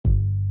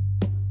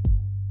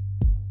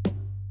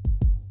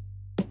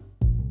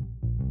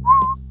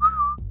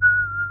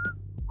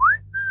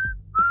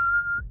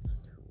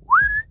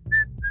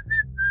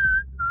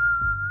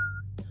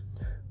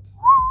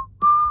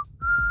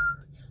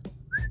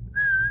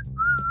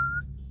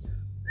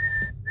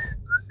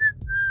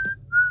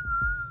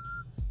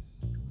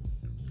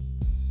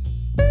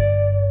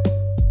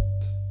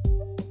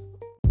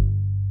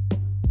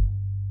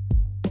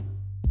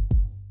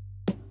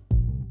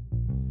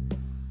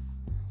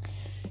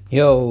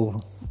Yo,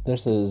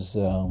 this is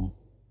the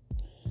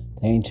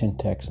Ancient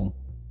Texan.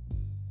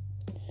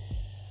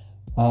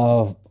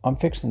 I'm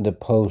fixing to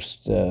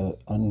post an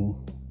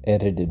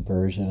unedited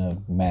version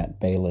of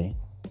Matt Bailey.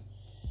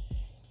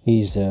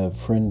 He's a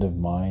friend of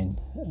mine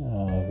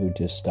who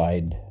just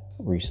died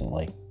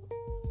recently,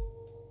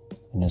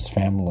 and his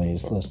family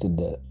is listed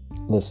to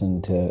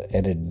listen to an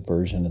edited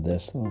version of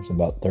this. It was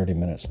about 30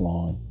 minutes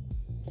long.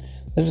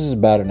 This is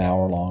about an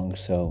hour long,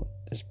 so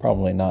it's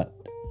probably not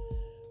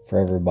for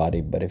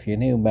everybody, but if you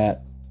knew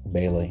Matt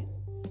Bailey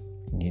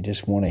and you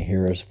just want to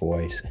hear his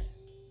voice,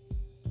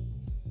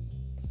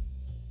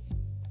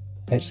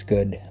 it's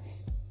good.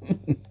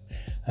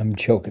 I'm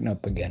choking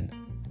up again.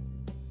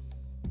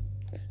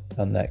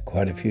 Done that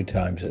quite a few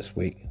times this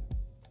week.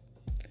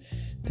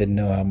 Didn't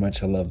know how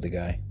much I love the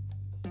guy.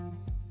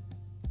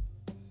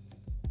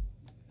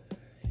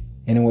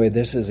 Anyway,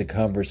 this is a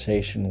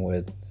conversation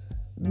with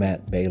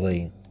Matt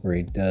Bailey where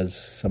he does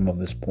some of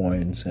his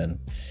poems and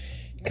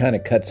kind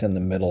of cuts in the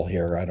middle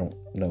here. I don't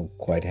know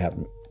quite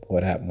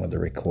what happened with the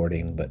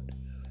recording, but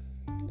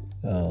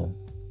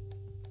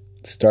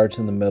it starts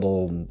in the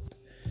middle and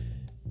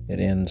it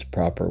ends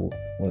proper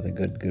with a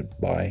good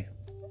goodbye.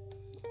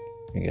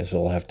 I guess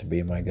it'll have to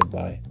be my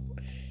goodbye.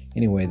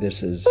 Anyway,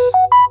 this is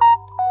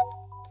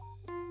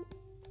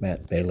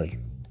Matt Bailey.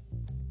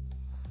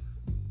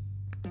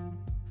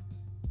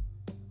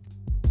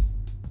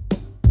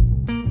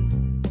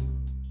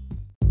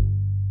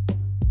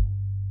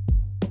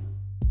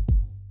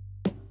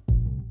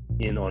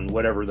 In on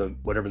whatever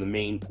the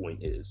main point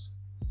is.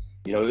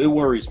 You know, it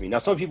worries me. Now,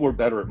 some people are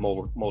better at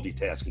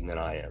multitasking than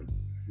I am.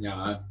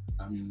 Yeah,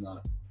 I'm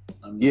not.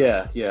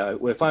 Yeah.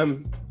 If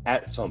I'm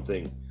at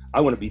something,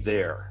 I want to be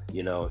there,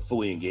 you know,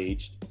 fully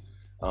engaged.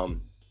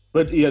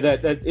 But yeah,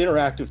 that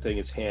interactive thing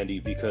is handy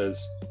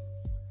because,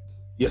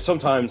 yeah,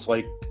 sometimes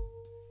like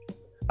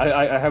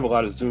I have a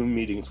lot of Zoom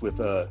meetings with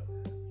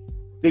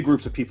big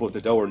groups of people at the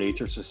Delaware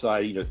Nature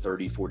Society,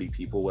 30, 40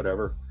 people,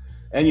 whatever.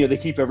 And, they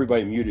keep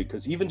everybody muted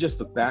because even just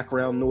the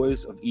background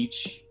noise of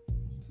each,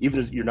 even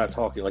if you're not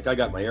talking, like I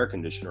got my air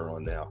conditioner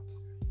on now,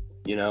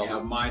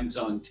 Yeah, mine's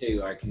on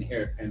too. I can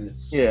hear it, and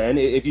it's... Yeah, and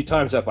if you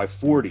times that by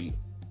 40,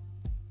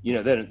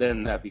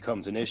 then that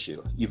becomes an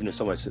issue, even if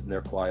somebody's sitting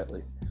there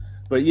quietly.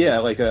 But yeah,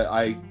 like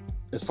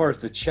as far as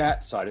the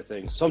chat side of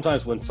things,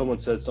 sometimes when someone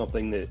says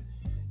something that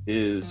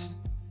is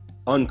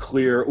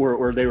unclear,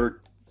 or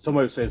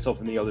somebody was saying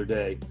something the other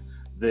day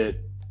that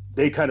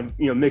they kind of,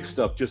 mixed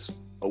up just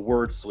a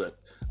word slip.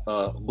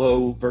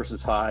 Low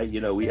versus high,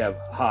 we have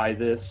high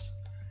this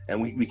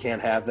and we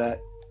can't have that,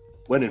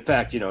 when in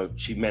fact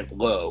she meant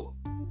low,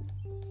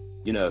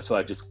 so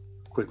I just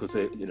quickly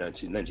say,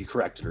 and then she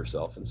corrected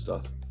herself and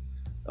stuff.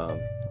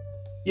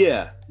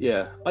 Yeah,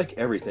 like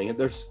everything,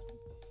 there's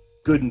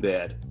good and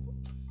bad.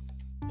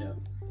 Yeah.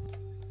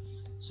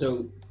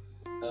 So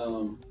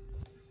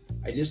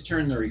I just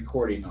turned the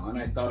recording on.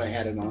 I thought I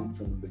had it on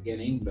from the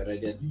beginning, but I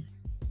didn't.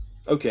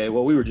 Okay,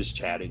 well, we were just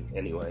chatting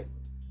anyway.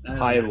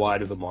 High and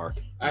wide of the mark.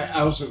 I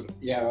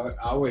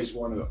always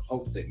want to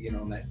hope that,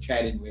 in that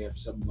chatting we have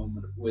some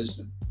moment of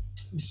wisdom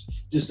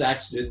just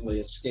accidentally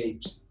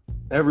escapes.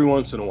 Every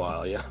once in a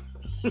while, yeah.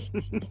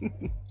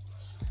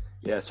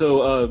 Yeah,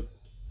 so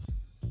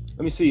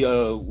let me see,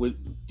 do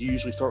you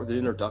usually start with an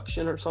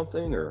introduction or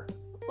something, or?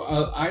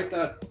 I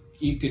thought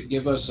you could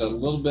give us a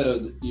little bit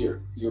of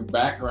your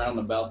background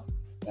about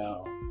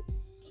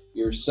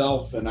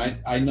yourself, and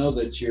I know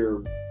that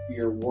your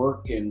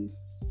work in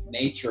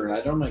nature, and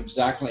I don't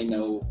exactly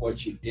know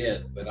what you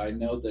did, but I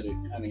know that it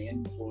kind of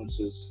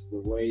influences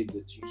the way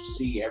that you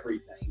see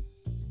everything.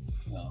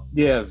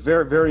 Yeah,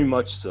 very, very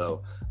much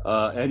so.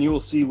 And you will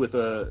see with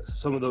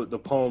some of the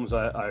poems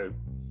I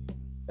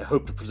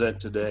hope to present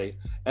today,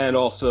 and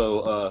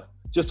also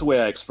just the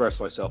way I express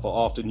myself. I'll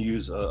often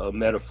use a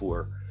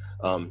metaphor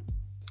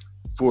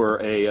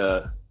for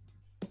a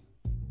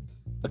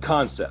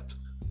concept,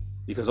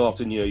 because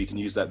often you can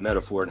use that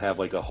metaphor and have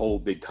like a whole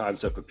big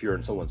concept appear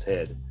in someone's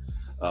head.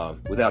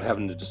 Without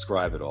having to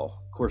describe it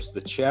all. Of course,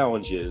 the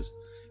challenge is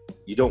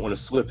you don't want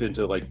to slip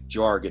into like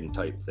jargon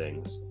type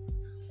things.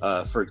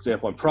 For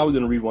example, I'm probably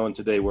going to read one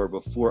today where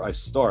before I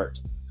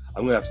start,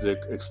 I'm going to have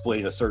to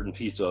explain a certain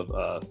piece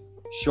of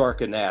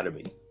shark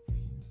anatomy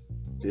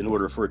in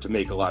order for it to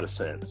make a lot of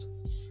sense.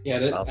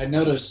 Yeah, I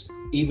noticed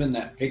even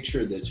that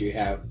picture that you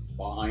have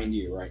behind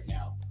you right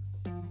now.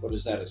 What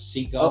is that, a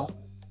seagull?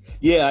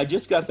 Yeah, I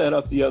just got that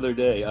up the other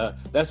day.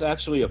 That's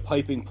actually a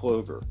piping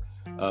plover,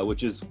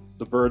 which is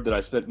the bird that I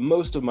spent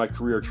most of my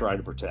career trying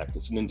to protect.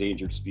 It's an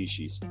endangered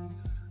species.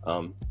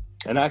 And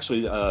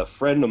actually, a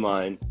friend of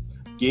mine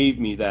gave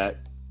me that.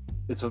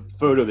 It's a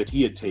photo that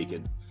he had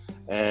taken.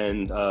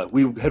 And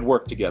we had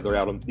worked together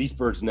out on, these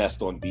birds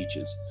nest on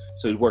beaches.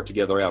 So we'd worked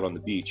together out on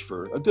the beach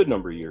for a good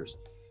number of years.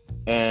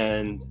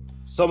 And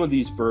some of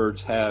these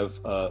birds have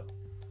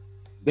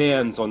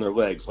bands on their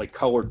legs, like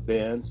colored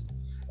bands.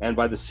 And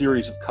by the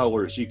series of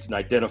colors, you can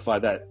identify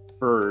that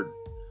bird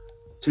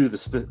to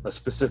a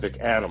specific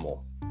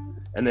animal.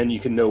 And then you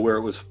can know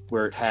where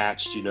it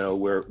hatched,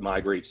 where it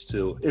migrates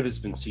to, if it's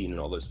been seen in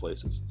all those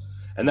places.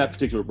 And that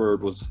particular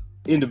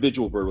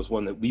individual bird was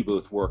one that we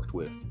both worked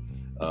with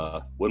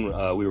when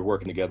we were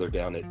working together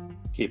down at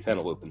Cape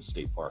Penelope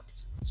State Park.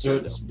 So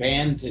it's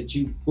bands that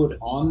you put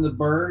on the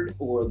bird,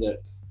 or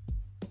that?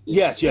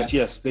 Yes.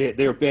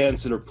 They are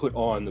bands that are put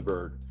on the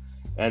bird,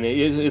 and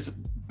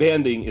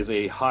banding is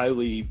a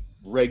highly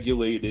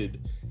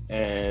regulated,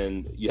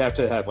 and you have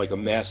to have like a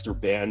master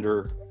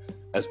bander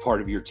as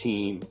part of your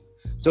team.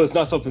 So it's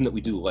not something that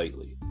we do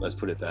lightly. Let's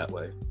put it that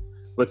way.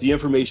 But the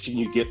information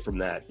you get from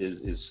that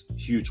is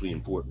hugely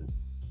important.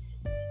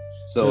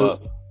 So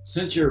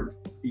since your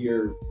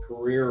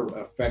career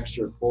affects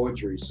your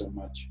poetry so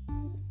much,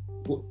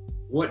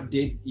 what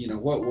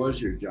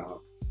was your job?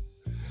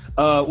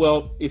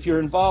 Well, if you're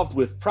involved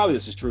with, probably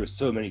this is true of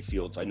so many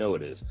fields, I know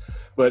it is,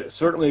 but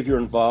certainly if you're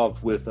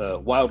involved with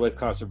wildlife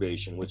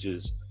conservation, which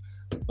is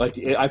like,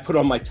 I put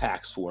on my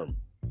tax form,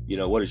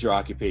 what is your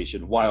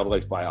occupation?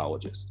 Wildlife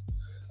biologist.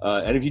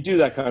 And if you do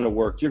that kind of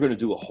work, you're going to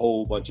do a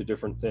whole bunch of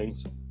different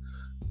things.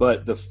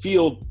 But the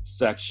field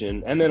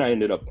section, and then I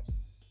ended up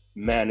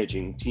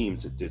managing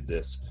teams that did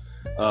this,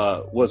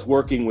 was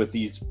working with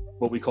these,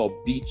 what we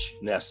call beach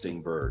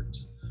nesting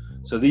birds.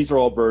 So these are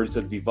all birds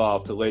that have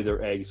evolved to lay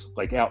their eggs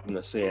like out in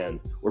the sand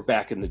or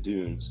back in the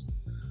dunes,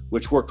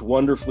 which worked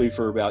wonderfully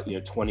for about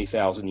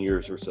 20,000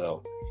 years or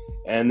so.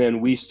 And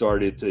then we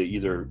started to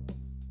either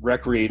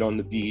recreate on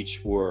the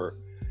beach or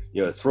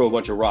throw a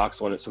bunch of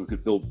rocks on it so we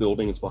could build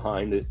buildings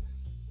behind it,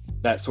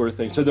 that sort of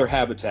thing. So their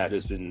habitat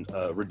has been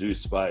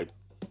reduced by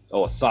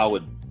a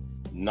solid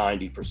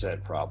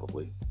 90%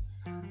 probably.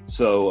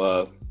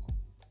 So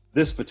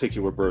this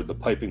particular bird, the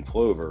piping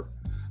plover,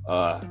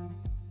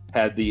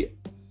 had the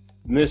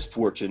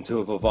misfortune to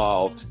have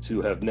evolved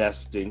to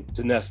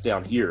nest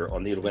down here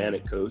on the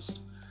Atlantic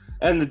coast,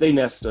 and they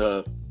nest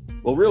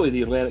really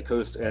the Atlantic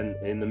coast and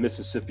in the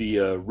Mississippi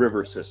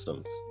river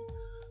systems.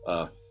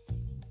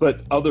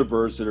 But other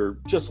birds that are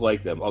just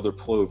like them, other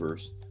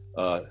plovers,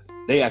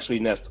 they actually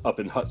nest up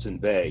in Hudson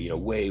Bay,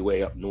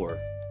 way up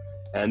north,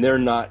 and they're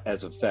not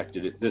as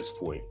affected at this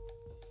point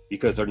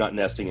because they're not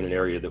nesting in an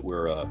area that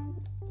we're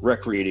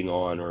recreating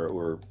on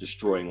or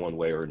destroying one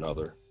way or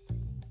another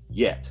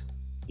yet.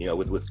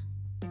 With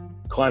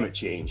climate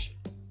change,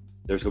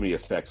 there's going to be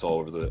effects all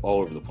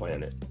over the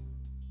planet.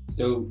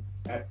 So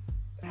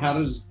how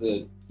does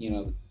the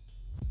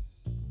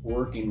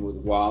working with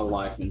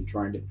wildlife and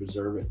trying to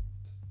preserve it,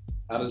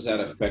 how does that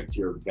affect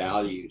your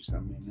values? I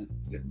mean,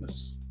 it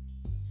must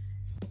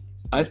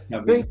have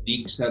a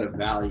unique set of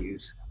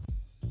values.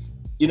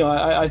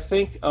 I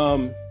think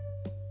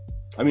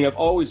I've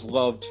always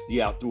loved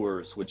the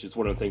outdoors, which is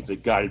one of the things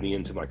that guided me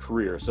into my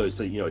career. So it's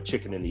a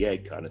chicken and the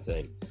egg kind of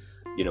thing,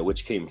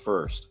 which came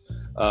first.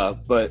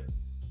 But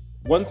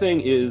one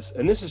thing is,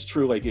 and this is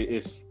true, like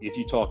if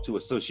you talk to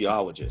a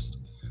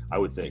sociologist, I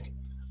would think,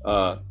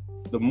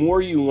 the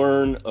more you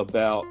learn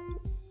about,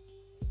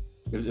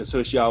 in a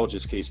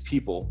sociologist case,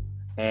 people,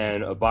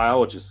 and a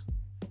biologist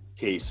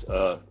case,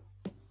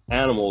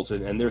 animals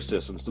and their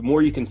systems, the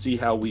more you can see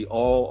how we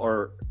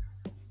all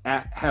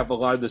have a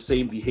lot of the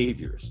same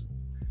behaviors,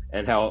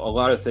 and how a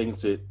lot of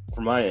things that,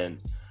 from my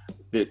end,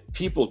 that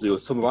people do,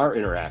 some of our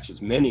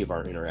interactions, many of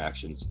our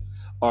interactions,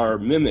 are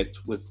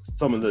mimicked with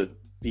some of the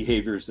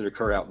behaviors that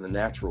occur out in the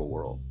natural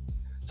world.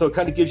 So it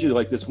kind of gives you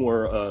like this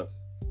more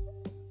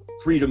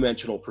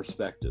three-dimensional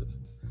perspective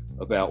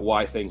about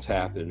why things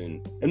happen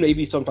and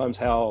maybe sometimes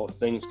how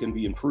things can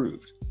be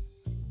improved.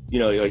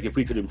 Like if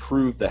we could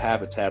improve the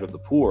habitat of the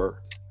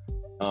poor,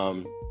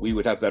 we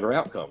would have better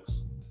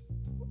outcomes.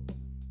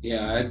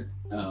 Yeah,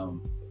 the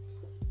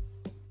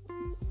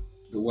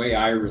way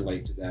I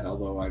relate to that,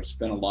 although I've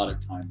spent a lot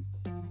of time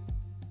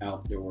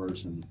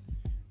outdoors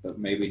but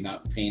maybe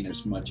not paying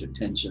as much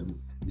attention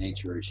to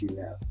nature as you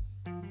have.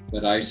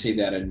 But I see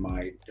that in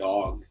my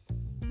dog.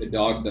 The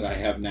dog that I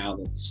have now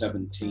that's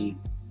 17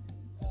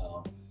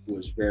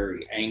 was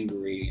very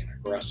angry and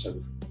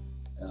aggressive.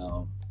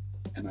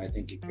 And I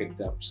think he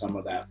picked up some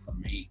of that from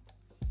me.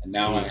 And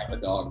now I have a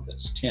dog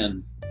that's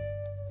 10,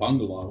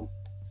 Bungalow,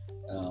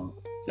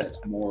 that's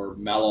more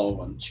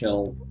mellow and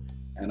chill.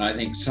 And I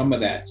think some of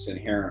that's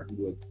inherent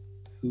with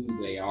who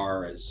they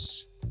are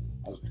as,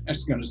 I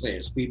was going to say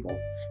as people,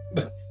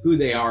 but who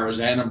they are as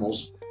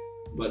animals.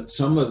 But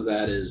some of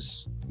that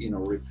is,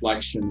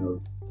 reflection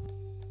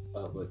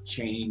of a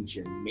change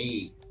in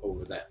me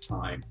over that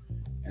time.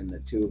 And the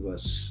two of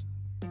us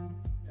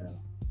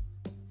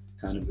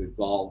kind of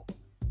evolved,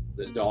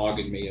 the dog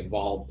and me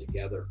evolved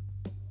together.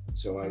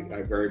 So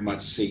I very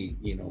much see,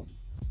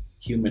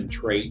 human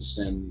traits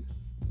in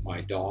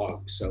my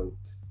dog. So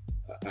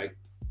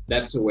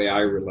that's the way I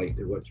relate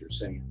to what you're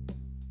saying.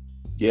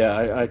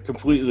 Yeah, I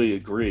completely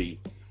agree.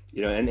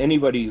 And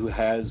anybody who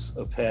has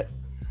a pet,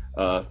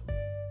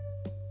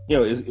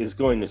 is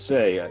going to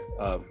say,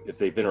 if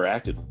they've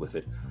interacted with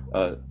it,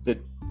 that,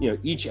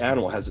 each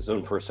animal has its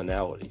own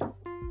personality.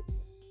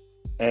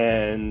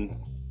 And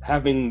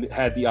having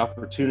had the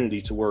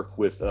opportunity to work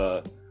with,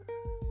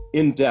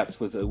 in depth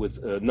with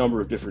a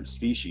number of different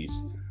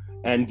species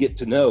and get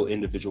to know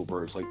individual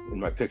birds, like in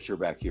my picture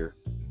back here,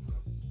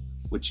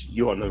 which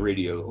you on the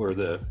radio or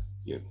the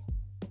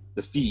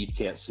the feed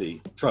can't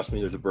see. Trust me,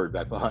 there's a bird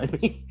back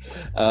behind me.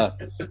 I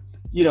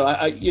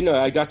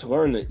got to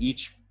learn that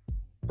each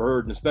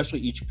bird, and especially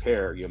each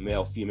pair,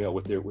 male, female,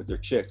 with their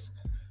chicks,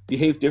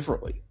 behave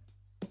differently.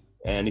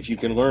 And if you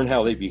can learn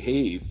how they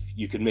behave,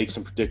 you can make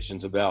some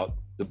predictions about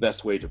the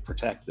best way to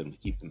protect them, to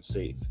keep them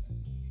safe.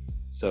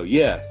 So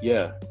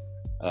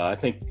I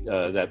think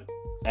that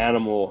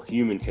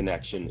animal-human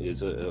connection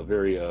is a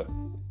very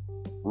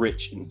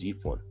rich and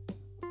deep one.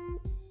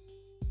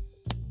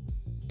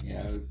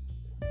 Yeah,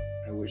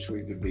 I wish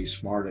we could be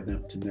smart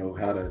enough to know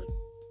how to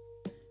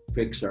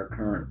fix our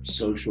current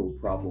social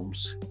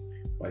problems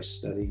by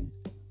studying.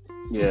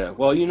 Yeah,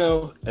 well,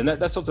 and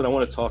that's something I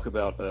want to talk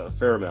about a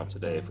fair amount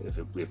today,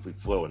 if we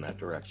flow in that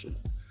direction.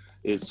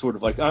 It's sort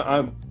of like,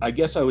 I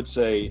guess I would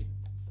say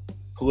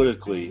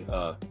politically,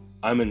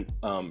 I'm an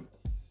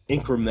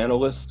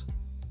incrementalist.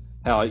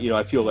 How,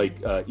 I feel like,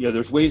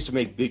 there's ways to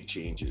make big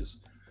changes,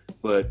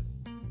 but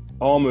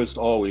almost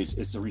always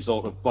it's the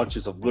result of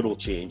bunches of little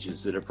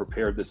changes that have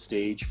prepared the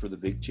stage for the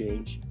big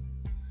change.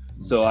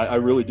 So I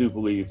really do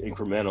believe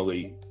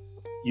incrementally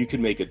you can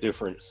make a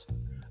difference.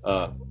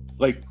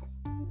 Like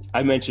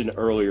I mentioned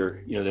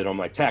earlier, that on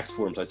my tax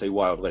forms I say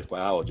wildlife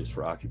biologist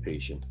for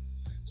occupation.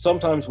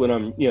 Sometimes when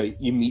I'm,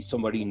 you meet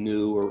somebody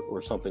new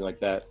or something like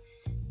that,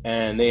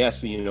 and they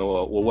ask me,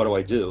 well, what do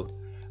I do?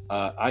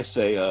 I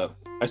say I'm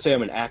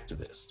an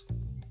activist,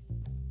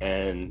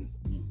 and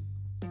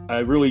I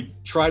really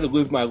try to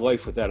live my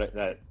life with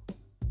that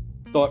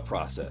thought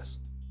process.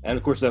 And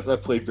of course, that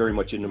played very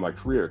much into my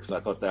career, because I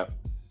thought that,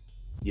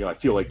 I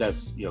feel like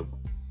that's,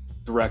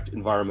 direct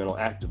environmental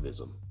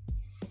activism.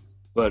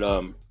 But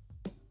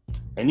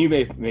and you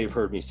may have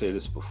heard me say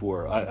this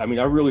before. I mean,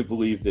 I really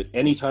believe that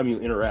anytime you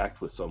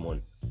interact with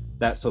someone,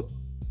 that's a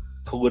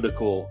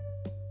political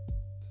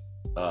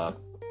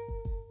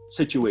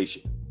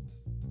situation.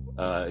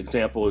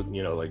 Example,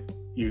 like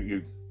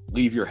you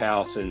leave your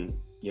house and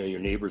your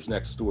neighbors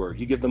next door,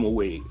 you give them a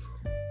wave.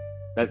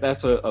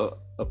 That's a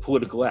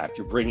political act.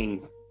 You're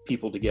bringing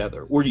people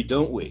together. Or you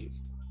don't wave.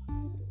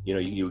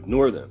 You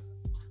ignore them.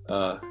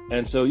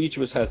 And so each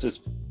of us has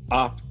this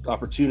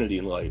opportunity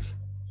in life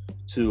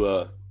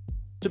to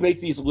make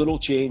these little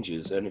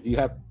changes. And if you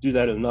have to do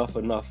that enough,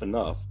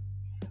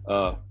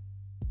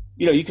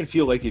 you can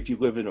feel like if you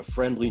live in a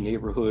friendly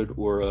neighborhood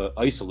or a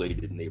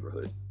isolated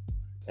neighborhood,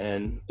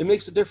 and it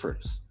makes a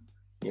difference.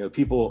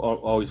 People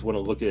always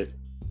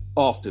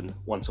often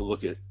want to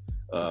look at,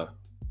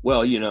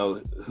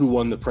 who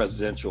won the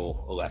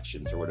presidential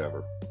elections or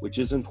whatever, which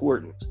is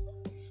important.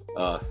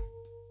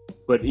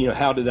 But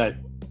how did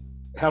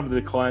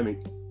the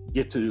climate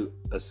get to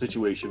a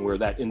situation where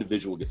that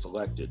individual gets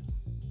elected?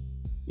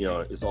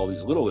 It's all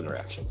these little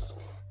interactions.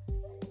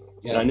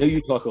 Yeah. And I know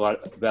you talk a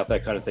lot about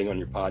that kind of thing on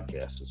your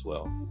podcast as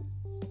well.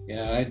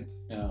 Yeah,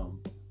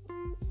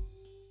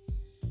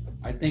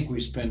 I think we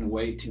spend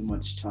way too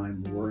much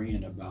time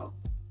worrying about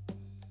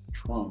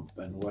Trump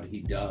and what he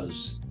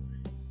does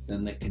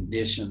than the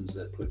conditions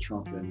that put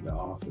Trump into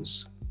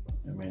office.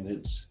 I mean,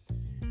 it's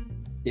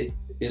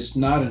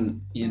not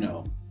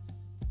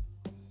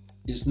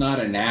it's not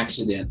an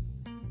accident.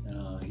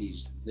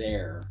 He's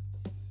there,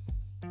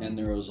 and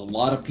there was a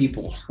lot of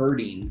people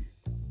hurting,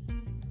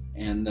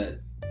 and that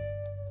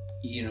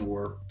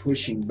we're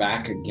pushing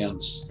back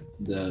against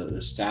the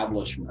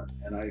establishment.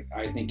 And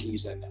I think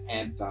he's an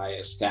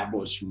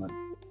anti-establishment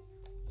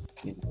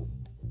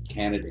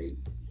candidate,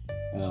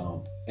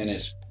 and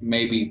it's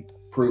maybe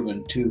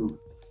proven too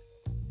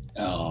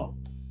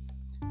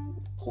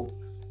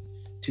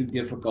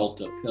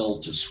difficult a pill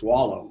to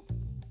swallow,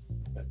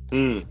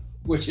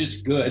 which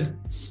is good,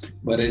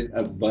 but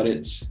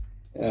it's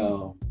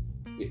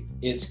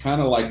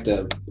kind of like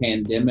the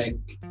pandemic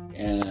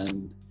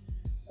and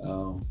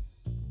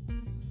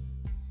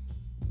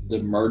the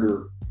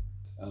murder.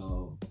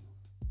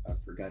 I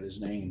forgot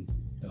his name.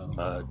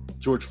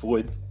 George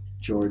Floyd.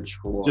 George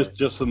Floyd.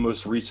 Just the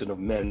most recent of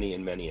many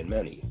and many and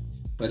many.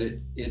 But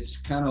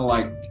it's kind of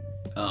like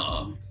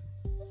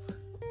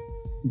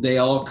they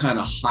all kind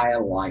of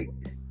highlight.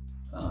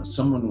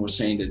 Someone was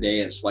saying today,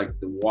 it's like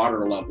the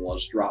water level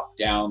has dropped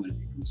down and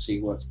you can see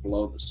what's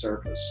below the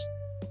surface.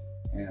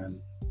 And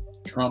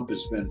Trump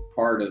has been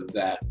part of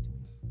that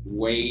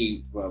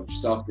wave of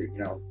stuff that,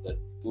 that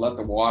let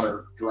the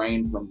water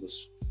drain from the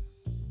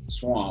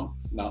swamp,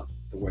 not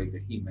the way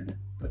that he meant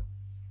it,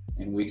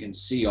 and we can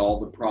see all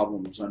the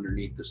problems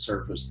underneath the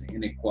surface, the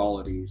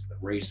inequalities, the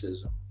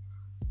racism.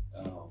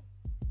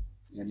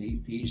 And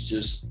he's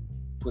just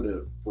put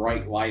a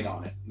bright light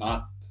on it,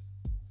 not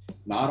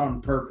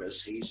on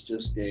purpose. He's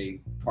just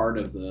a part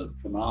of the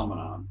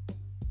phenomenon.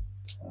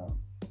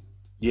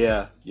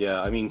 Yeah.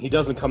 I mean, he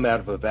doesn't come out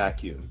of a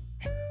vacuum.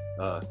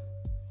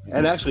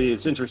 And actually,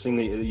 it's interesting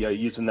that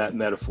using that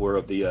metaphor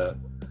of the,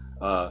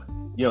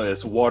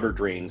 as water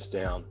drains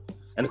down.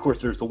 And of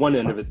course, there's the one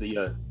end of it,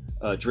 the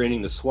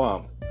draining the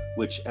swamp,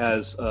 which,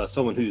 as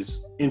someone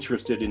who's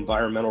interested in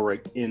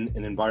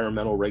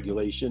environmental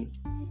regulation,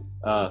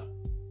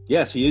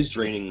 yes, he is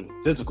draining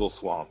physical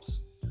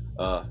swamps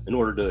in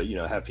order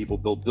to have people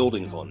build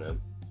buildings on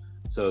them.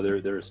 So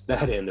there's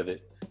that end of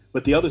it.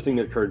 But the other thing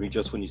that occurred to me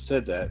just when you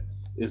said that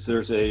is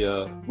there's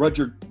a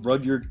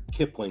Rudyard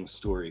Kipling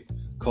story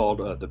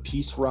called The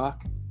Peace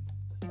Rock.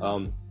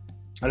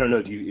 I don't know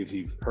if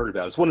you've heard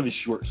about it. It's one of his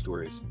short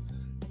stories.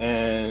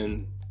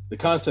 And the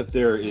concept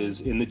there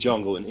is in the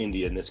jungle in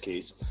India, in this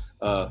case,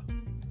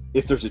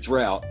 if there's a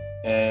drought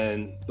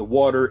and the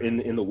water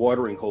in the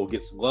watering hole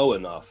gets low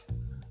enough,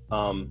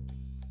 there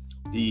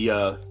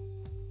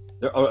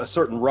a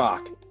certain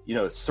rock,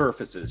 it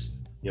surfaces,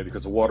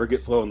 because the water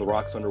gets low and the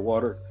rock's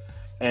underwater.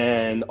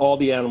 And all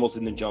the animals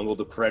in the jungle,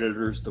 the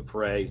predators, the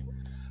prey,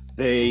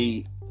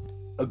 they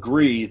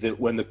agree that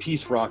when the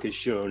peace rock is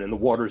shown and the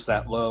water's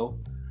that low,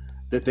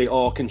 that they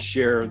all can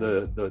share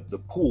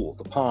the pool,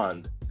 the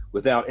pond,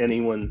 without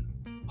anyone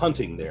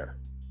hunting there.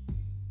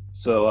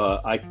 So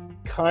I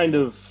kind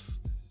of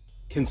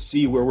can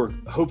see where we're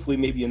hopefully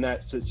maybe in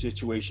that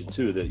situation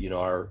too, that,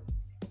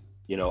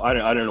 I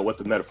don't know what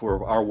the metaphor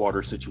of our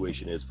water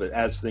situation is, but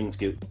as things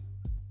get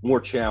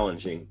more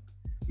challenging,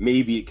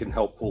 maybe it can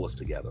help pull us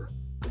together.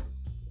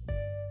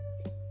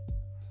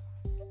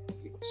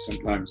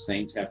 Sometimes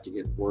things have to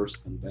get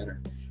worse than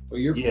better.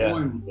 Well, your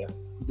poem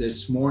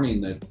this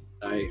morning that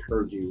I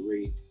heard you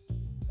read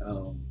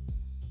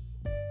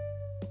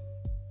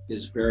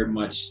is very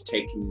much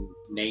taking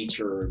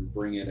nature and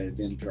bringing it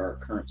into our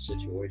current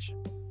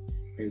situation.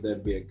 Maybe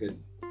that'd be a good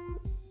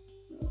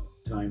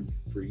time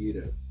for you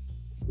to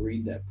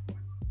read that poem.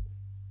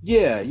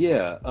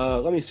 Yeah.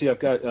 Let me see. I've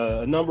got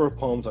a number of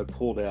poems I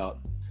pulled out.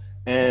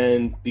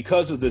 And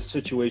because of this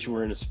situation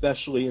we're in,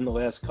 especially in the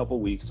last couple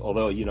of weeks,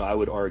 although, I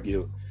would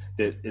argue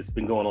that it's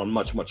been going on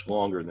much, much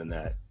longer than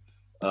that.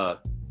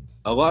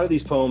 A lot of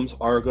these poems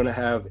are going to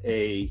have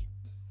a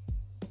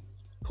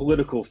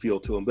political feel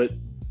to them. But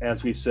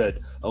as we've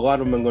said, a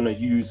lot of them are going to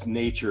use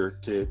nature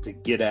to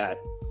get at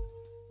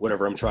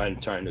whatever I'm trying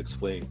to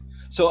explain.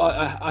 So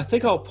I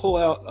think I'll pull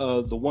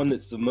out the one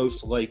that's the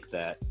most like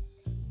that.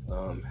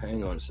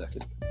 Hang on a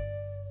second.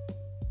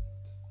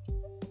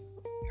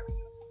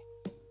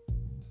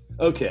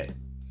 Okay,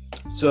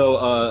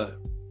 so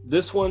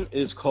this one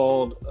is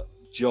called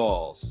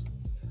Jaws,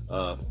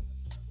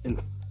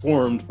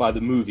 informed by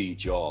the movie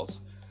Jaws.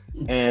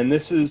 And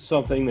this is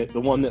something that the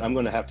one that I'm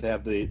going to have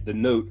the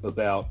note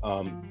about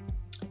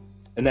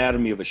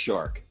anatomy of a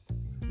shark.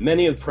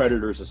 Many of the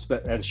predators,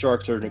 and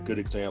sharks are a good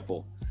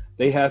example,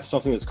 they have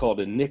something that's called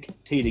a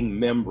nictitating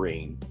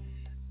membrane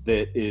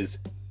that is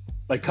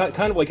like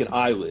kind of like an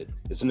eyelid.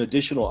 It's an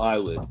additional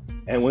eyelid.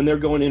 And when they're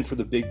going in for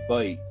the big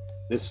bite,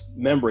 this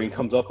membrane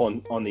comes up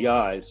on the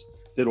eyes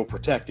that'll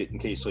protect it in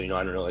case, I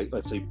don't know, like,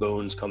 let's say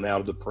bones come out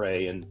of the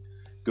prey and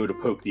go to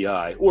poke the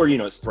eye, or,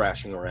 it's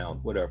thrashing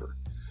around, whatever.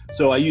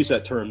 So I use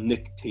that term,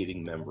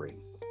 nictitating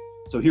membrane.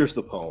 So here's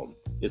the poem.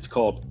 It's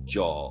called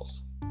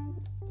Jaws.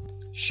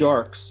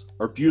 Sharks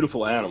are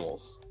beautiful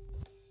animals,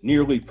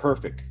 nearly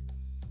perfect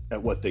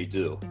at what they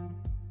do.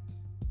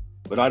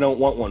 But I don't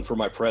want one for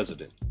my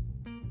president.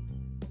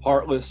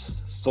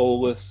 Heartless,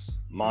 soulless,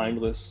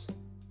 mindless,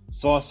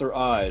 saucer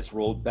eyes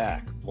rolled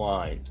back,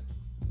 blind,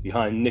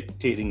 behind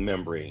nictitating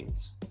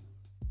membranes.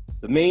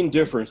 The main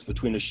difference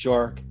between a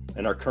shark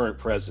and our current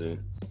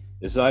president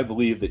is that I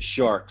believe that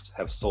sharks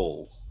have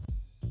souls.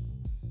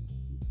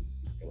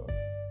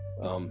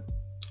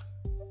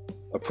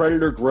 A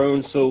predator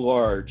grown so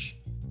large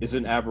is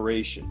an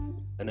aberration,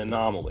 an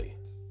anomaly.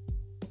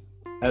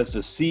 As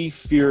the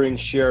sea-fearing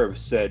sheriff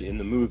said in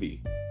the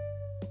movie,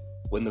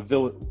 when the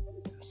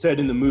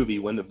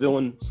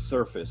villain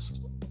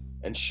surfaced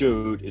and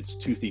showed its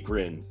toothy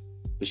grin,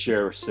 the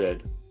sheriff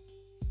said,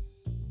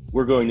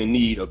 "We're going to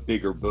need a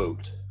bigger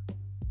boat."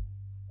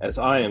 As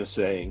I am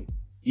saying,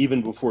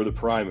 even before the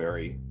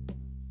primary,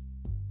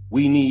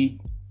 we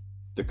need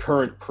the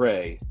current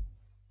prey,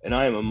 and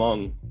I am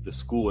among the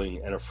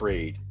schooling and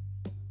afraid.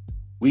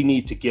 We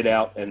need to get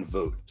out and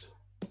vote.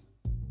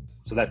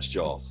 So that's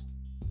Jaws.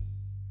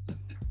 I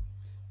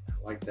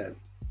like that.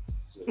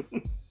 So.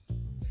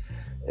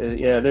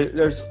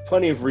 There's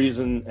plenty of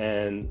reason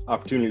and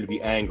opportunity to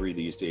be angry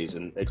these days,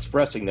 and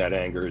expressing that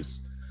anger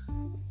is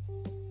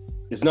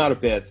not a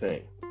bad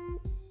thing.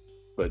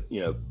 But,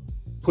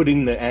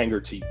 putting the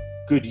anger to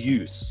good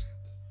use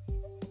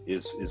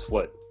is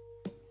what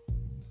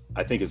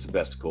I think is the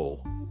best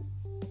goal.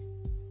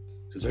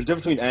 Because there's a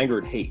difference between anger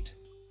and hate.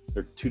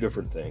 They're two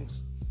different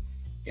things.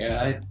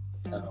 Yeah, I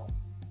don't know.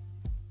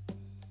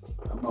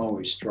 I'm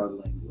always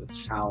struggling with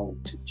how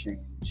to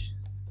change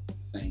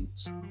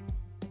things,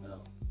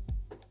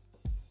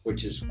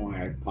 which is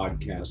why I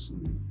podcast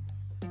and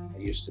I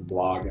used to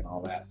blog and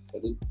all that.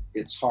 But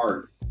it's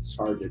hard. It's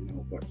hard to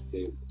know what to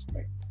do to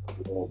make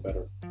the world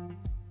better.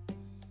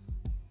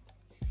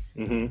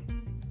 Mm-hmm.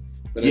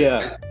 But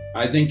yeah,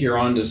 I think you're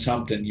onto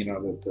something.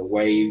 The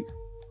wave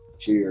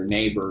to your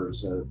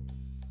neighbors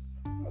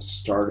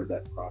started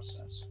that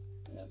process.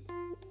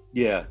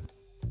 Yeah,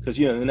 because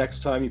the next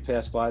time you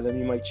pass by them,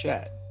 you might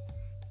chat.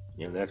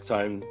 The next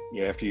time,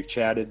 after you've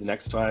chatted, the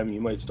next time you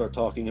might start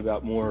talking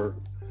about more,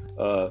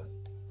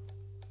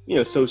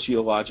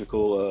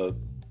 sociological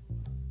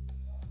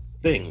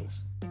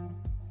things.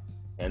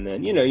 And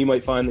then, you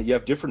might find that you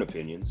have different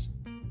opinions.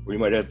 or you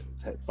might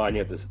find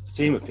you have the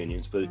same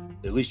opinions, but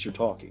at least you're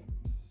talking.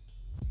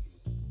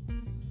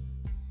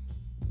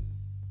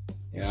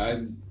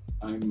 Yeah,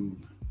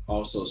 I'm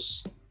also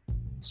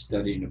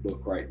studying a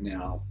book right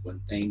now, When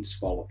Things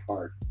Fall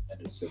Apart,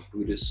 and it's a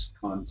Buddhist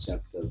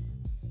concept of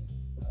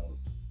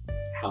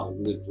how to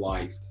live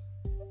life.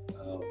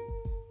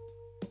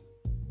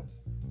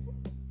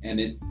 And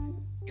it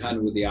kind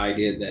of with the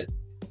idea that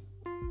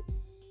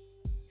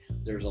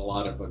there's a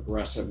lot of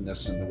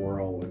aggressiveness in the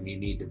world, and you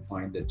need to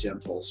find a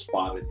gentle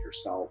spot in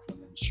yourself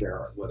and then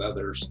share it with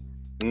others.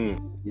 You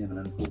know,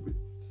 and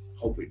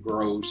hope it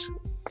grows.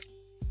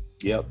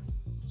 Yep.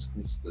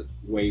 It's the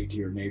wave to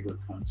your neighbor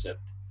concept.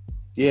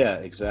 Yeah,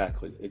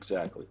 exactly.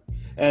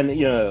 And,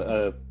 you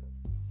know,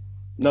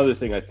 another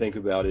thing I think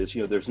about is,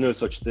 you know, there's no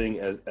such thing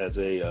as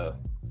a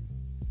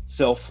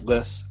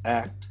selfless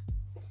act,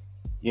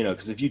 you know,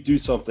 because if you do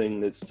something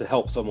that's to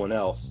help someone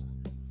else,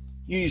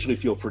 you usually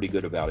feel pretty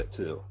good about it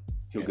too.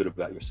 Feel good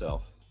about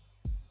yourself.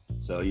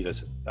 So, you know,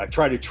 I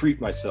try to treat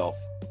myself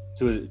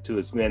to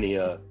as many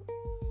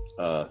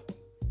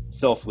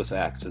selfless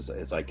acts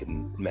as I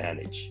can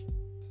manage.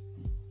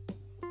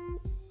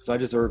 Because I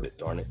deserve it,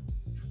 darn it.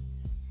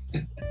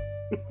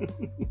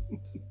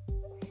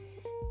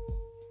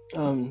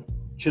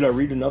 Should I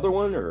read another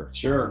one, or?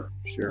 Sure.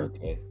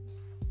 Okay.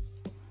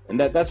 And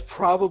that's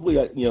probably,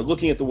 you know,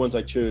 looking at the ones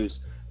I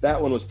chose,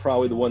 that one was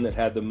probably the one that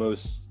had the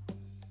most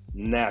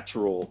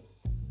natural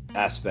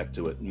aspect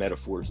to it,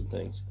 metaphors and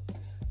things.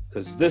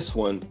 Because this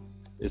one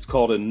is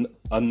called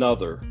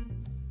Another.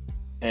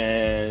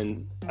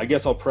 And I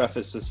guess I'll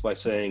preface this by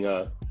saying,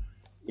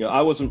 you know,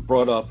 I was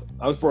brought up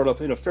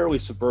in a fairly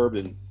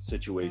suburban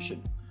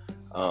situation.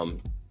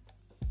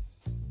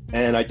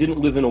 And I didn't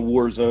live in a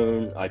war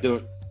zone. I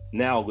don't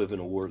now live in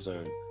a war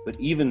zone. But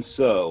even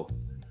so,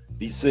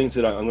 these things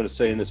that I'm going to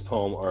say in this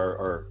poem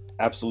are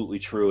absolutely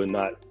true and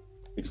not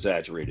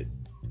exaggerated.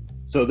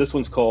 So this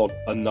one's called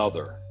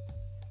Another.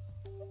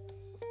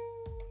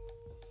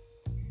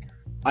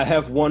 I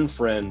have one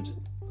friend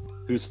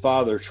whose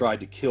father tried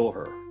to kill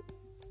her.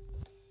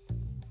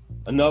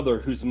 Another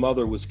whose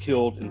mother was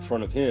killed in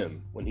front of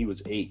him when he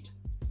was 8.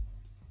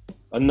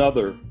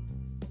 Another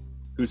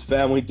whose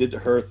family did to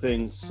her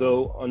things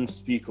so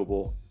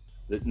unspeakable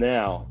that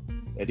now,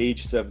 at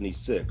age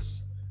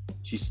 76,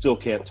 she still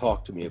can't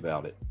talk to me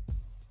about it.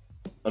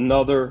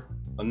 Another.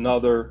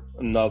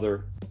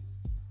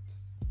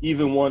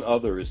 Even one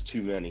other is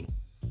too many.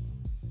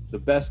 The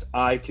best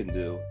I can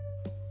do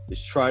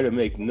is try to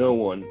make no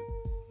one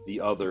the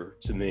other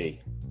to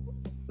me.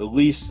 The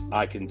least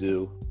I can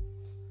do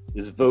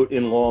is vote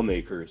in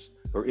lawmakers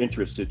who are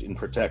interested in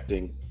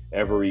protecting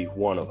every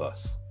one of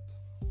us.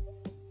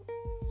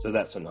 So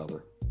that's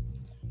Another.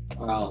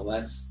 Wow,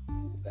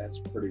 that's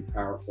pretty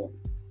powerful.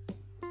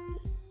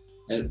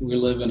 We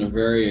live in a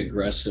very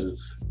aggressive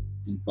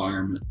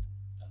environment.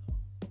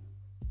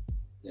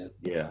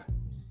 Yeah.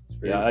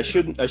 I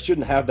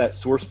shouldn't have that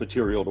source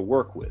material to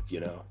work with, you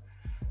know.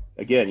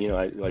 Again, you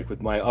know, like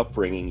with my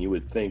upbringing, you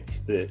would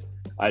think that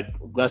I'd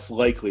less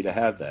likely to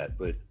have that,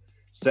 but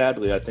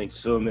sadly, I think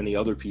so many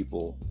other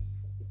people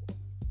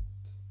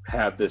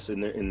have this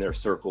in their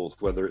circles.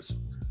 Whether it's,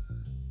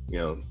 you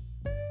know,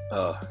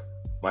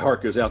 my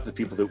heart goes out to the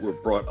people that were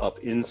brought up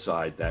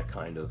inside that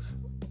kind of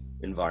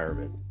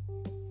environment.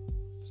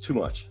 It's too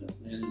much,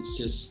 and it's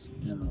just,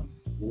 you know,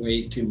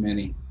 way too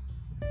many.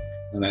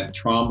 And that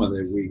trauma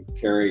that we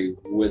carry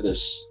with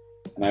us,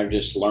 and I've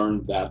just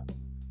learned that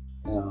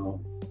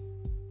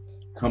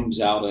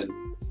comes out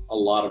in a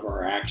lot of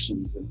our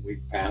actions, and we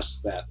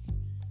pass that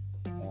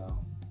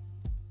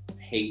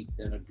hate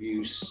and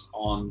abuse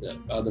on to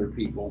other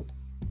people,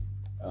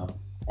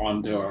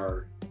 onto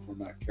our, if we're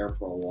not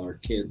careful, our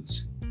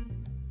kids.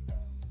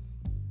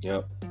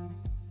 Yep.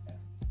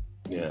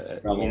 Yeah,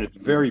 I mean, at the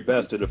very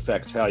best, it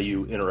affects how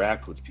you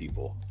interact with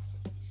people.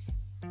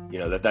 You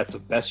know, that's the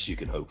best you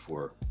can hope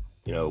for.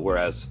 You know,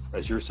 whereas,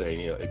 as you're saying,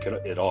 you know,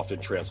 it often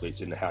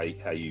translates into how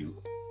you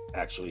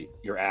actually,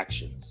 your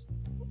actions.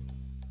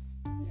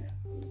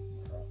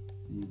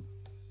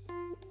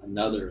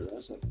 Another,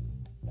 that's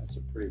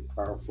a pretty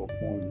powerful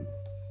point.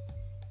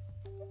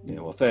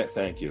 Yeah, well,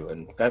 thank you.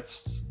 And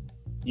that's,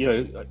 you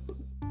know,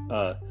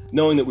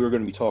 knowing that we were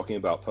going to be talking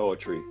about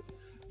poetry,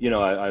 you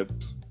know, I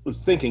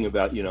was thinking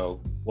about, you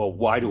know, well,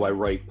 why do I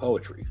write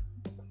poetry?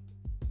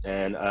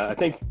 And I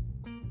think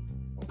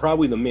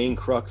probably the main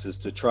crux is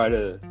to try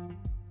to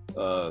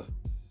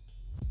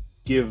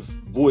give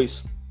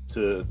voice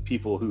to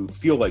people who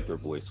feel like they're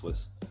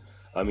voiceless.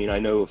 I mean, I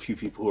know a few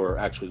people who are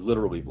actually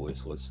literally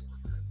voiceless,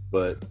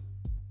 but,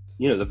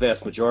 you know, the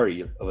vast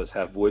majority of us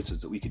have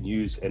voices that we can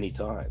use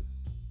anytime.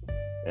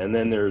 And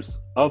then there's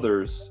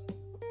others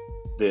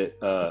that,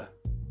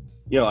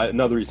 you know,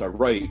 another reason I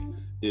write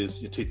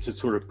is to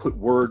sort of put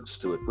words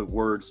to it, put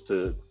words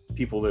to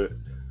people to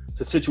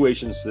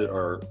situations that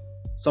are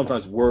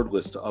sometimes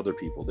wordless to other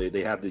people.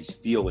 They have these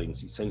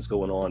feelings, these things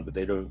going on, but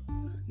they don't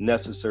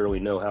necessarily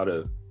know how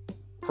to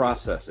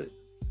process it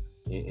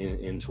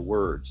into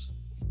words.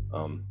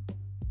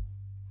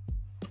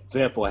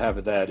 Example I have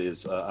of that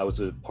is I was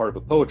a part of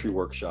a poetry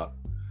workshop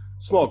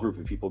small group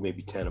of people,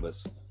 maybe 10 of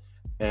us.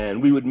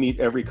 And we would meet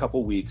every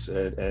couple weeks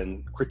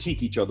and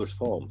critique each other's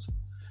poems.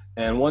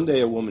 And one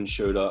day a woman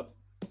showed up,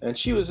 and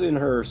she was in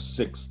her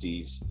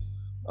 60s.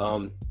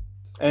 And,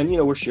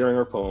 we're sharing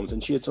our poems,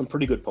 and she had some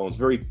pretty good poems,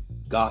 very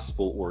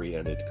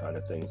gospel-oriented kind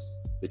of things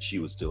that she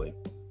was doing.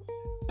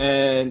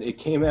 And it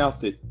came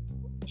out that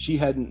she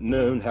hadn't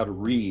known how to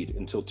read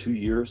until 2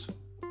 years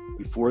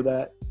before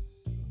that.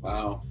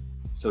 Wow.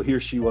 So here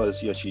she was,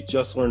 she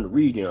just learned to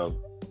read, into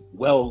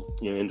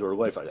her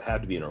life. It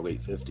had to be in her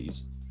late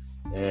 50s.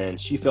 And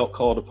she felt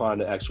called upon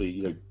to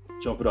actually,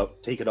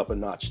 take it up a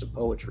notch to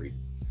poetry.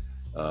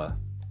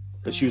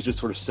 Because she was just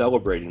sort of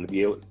celebrating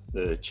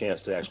the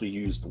chance to actually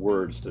use the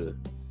words to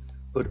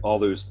put all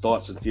those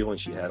thoughts and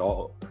feelings she had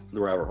all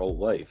throughout her whole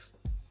life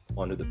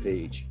onto the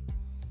page.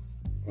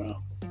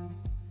 Wow.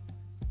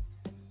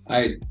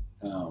 I've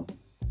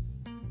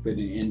been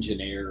an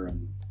engineer,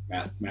 and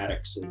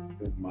mathematics has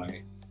been my,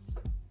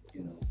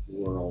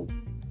 world.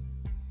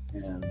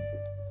 And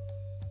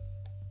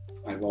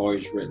I've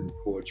always written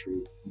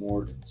poetry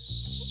more to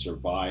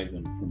survive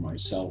and for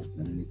myself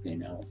than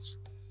anything else.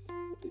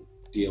 To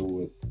deal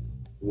with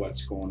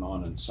what's going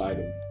on inside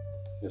of me.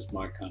 That's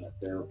my kind of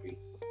therapy.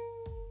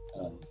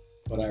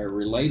 But I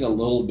relate a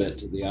little bit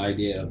to the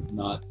idea of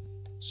not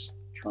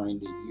trying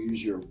to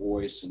use your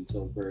voice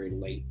until very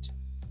late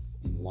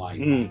in life.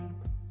 And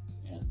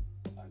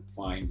I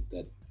find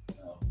that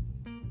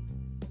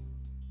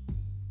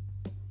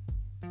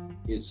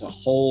it's a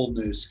whole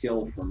new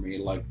skill for me.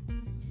 Like,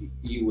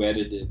 you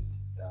edited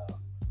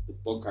the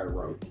book I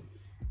wrote,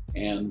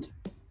 and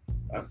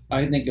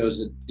I think it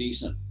was a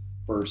decent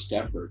first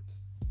effort,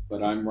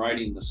 but I'm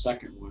writing the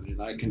second one,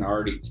 and I can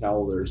already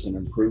tell there's an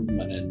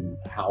improvement in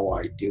how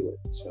I do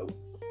it. So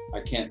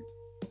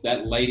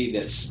that lady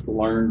that's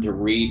learned to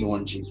read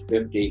when she's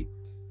 50,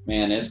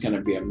 man, it's going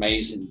to be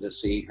amazing to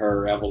see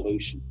her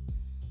evolution.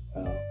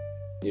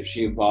 If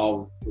she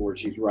evolved to where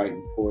she's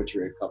writing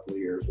poetry a couple of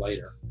years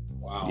later.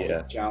 Wow.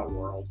 Yeah. Watch out,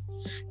 world.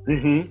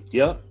 Mm-hmm.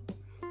 Yep.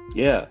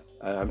 Yeah.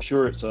 I'm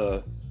sure it's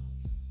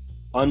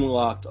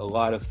unlocked a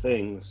lot of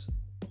things,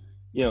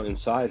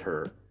 inside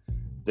her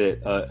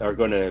that are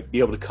going to be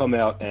able to come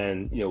out,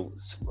 and,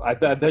 I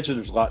bet you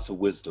there's lots of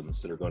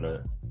wisdoms that are going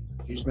to.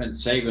 She's been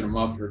saving them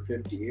up for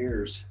 50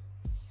 years.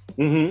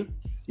 Mm-hmm.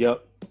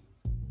 Yep.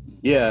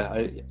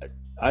 Yeah.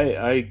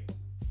 I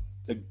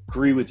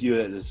agree with you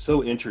that it's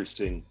so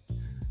interesting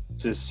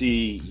to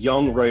see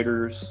young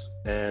writers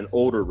and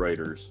older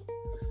writers,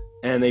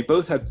 and they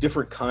both have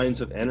different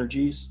kinds of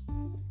energies.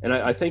 And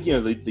I think,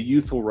 the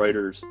youthful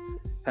writers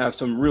have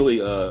some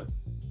really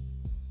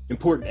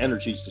important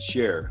energies to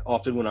share.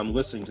 Often when I'm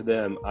listening to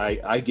them,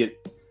 I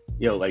get,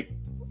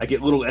 I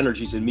get little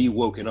energies in me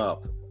woken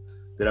up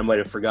that I might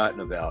have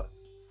forgotten about.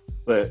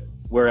 But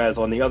whereas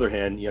on the other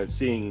hand,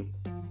 seeing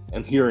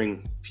and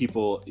hearing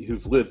people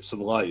who've lived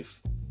some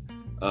life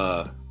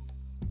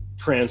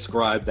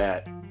transcribe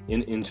that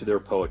into their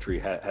poetry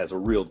has a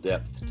real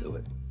depth to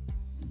it.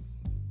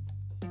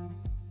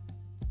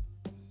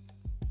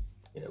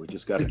 We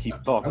just got to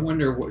keep talking. I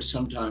wonder what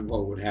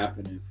would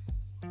happen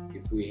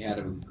if we had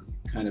a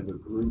kind of a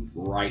group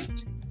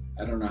write.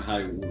 I don't know how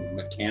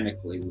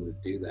mechanically we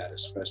would do that,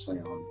 especially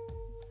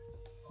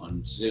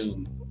on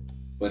Zoom,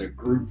 but a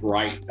group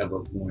write of a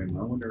poem.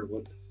 I wonder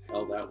what the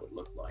hell that would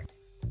look like.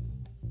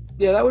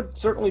 Yeah, that would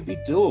certainly be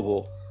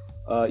doable.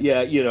 I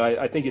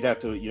think you'd have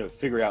to,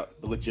 figure out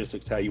the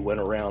logistics, how you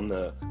went around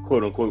the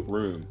quote unquote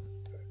room.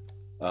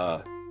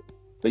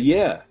 But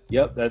yeah,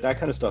 yep, that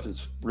kind of stuff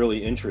is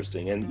really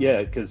interesting. And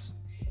yeah, because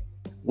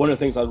one of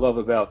the things I love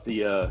about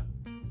the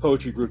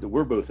poetry group that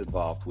we're both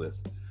involved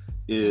with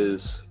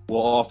is we'll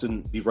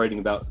often be writing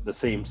about the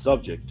same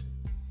subject.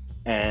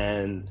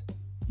 And,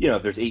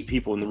 if there's 8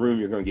 people in the room,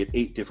 you're going to get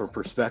 8 different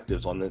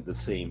perspectives on the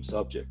same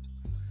subject.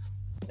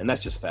 And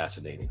that's just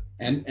fascinating.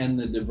 And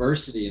the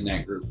diversity in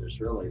that group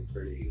is really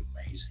pretty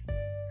amazing.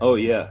 Oh,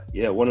 yeah.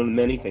 Yeah, one of the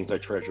many things I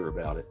treasure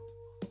about it.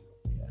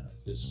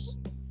 Yeah,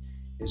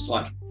 it's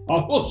like,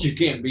 almost you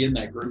can't be in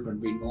that group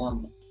and be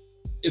normal.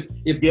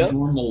 If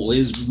normal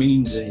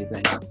means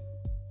anything.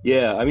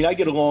 Yeah, I mean, I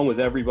get along with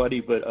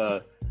everybody,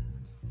 but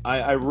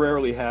I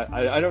rarely have,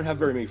 I don't have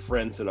very many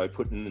friends that I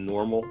put in the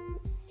normal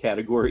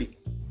category.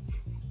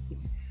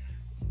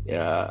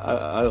 Yeah,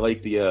 I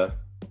like the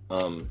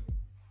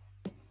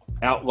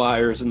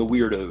outliers and the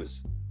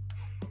weirdos.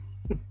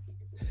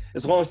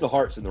 As long as the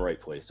heart's in the right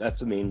place, that's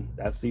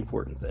the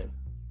important thing.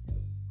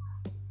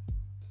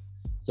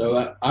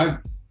 So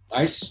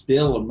I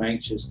still am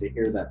anxious to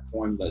hear that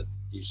poem that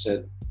you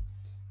said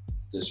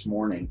this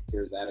morning.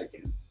 Hear that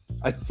again.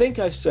 I think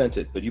I sent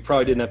it, but you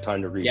probably didn't have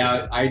time to read it.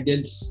 Yeah, I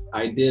did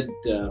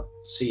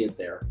see it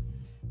there,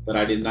 but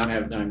I did not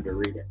have time to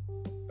read it.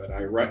 But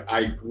I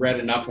read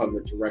enough of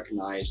it to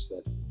recognize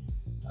that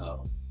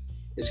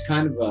it's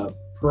kind of a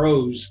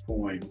prose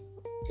poem.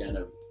 Kind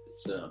of,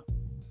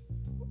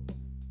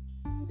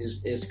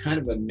 it's kind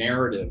of a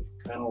narrative,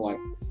 kind of like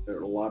a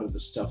lot of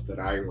the stuff that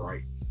I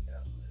write.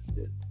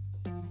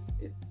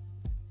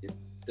 It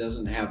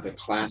doesn't have the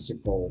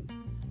classical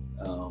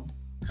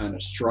kind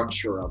of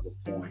structure of a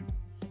poem,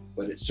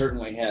 but it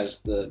certainly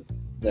has the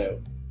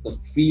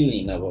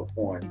feeling of a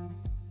poem.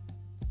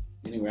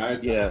 Anyway,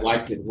 I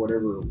liked it,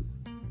 whatever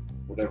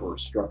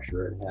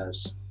structure it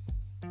has.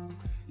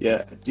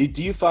 Yeah.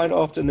 Do you find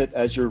often that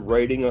as you're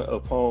writing a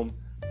poem,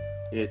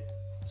 it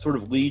sort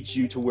of leads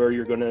you to where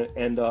you're going to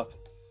end up?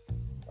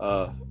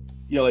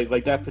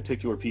 Like that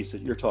particular piece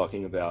that you're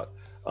talking about.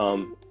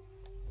 I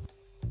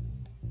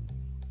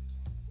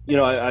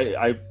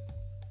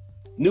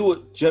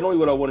knew generally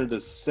what I wanted to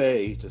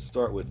say to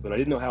start with, but I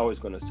didn't know how I was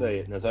going to say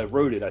it. And as I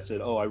wrote it, I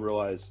said, I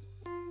realized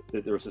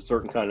that there was a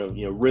certain kind of,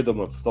 rhythm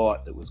of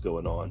thought that was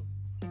going on.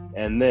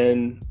 And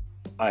then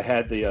I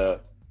had the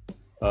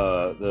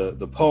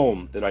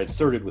poem that I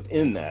inserted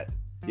within that,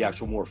 the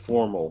actual more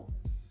formal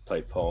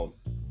type poem.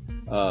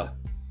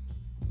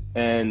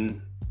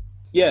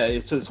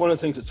 It's one of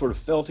the things that sort of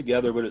fell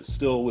together, but it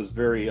still was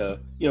very,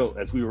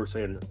 as we were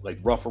saying, like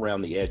rough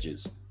around the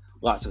edges.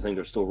 Lots of things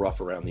are still rough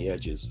around the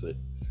edges, but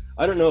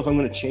I don't know if I'm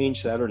going to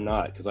change that or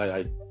not, because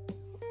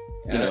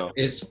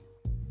it's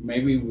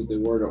maybe with the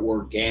word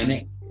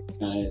organic,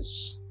 kind of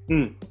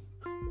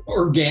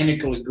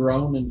organically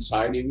grown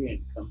inside of you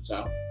and comes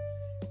out.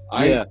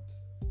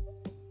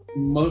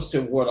 Most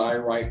of what I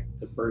write,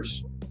 the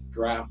first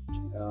draft,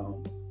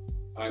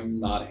 I'm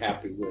not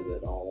happy with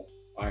it all.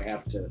 I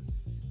have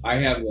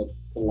a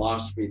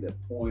philosophy that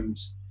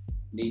poems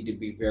need to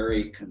be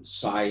very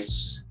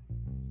concise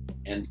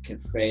and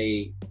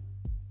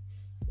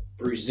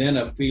present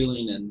a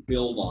feeling and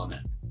build on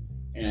it.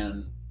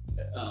 And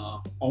I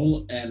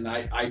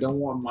don't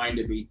want mine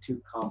to be too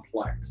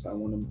complex. I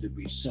want them to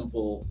be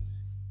simple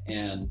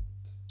and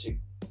to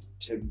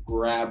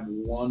grab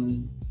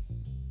one.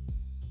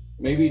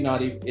 Maybe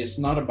not even, it's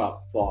not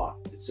about thought.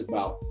 It's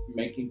about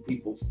making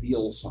people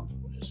feel something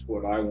is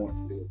what I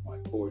want to do with my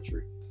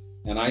poetry.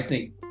 And I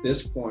think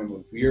this poem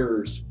of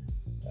yours,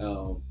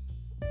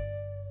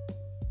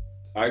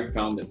 I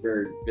found it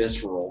very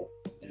visceral,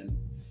 and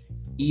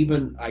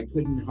even I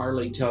couldn't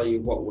hardly tell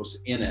you what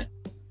was in it.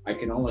 I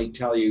can only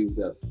tell you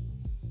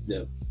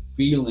the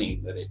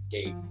feeling that it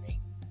gave me.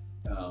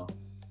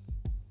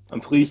 I'm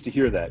pleased to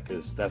hear that,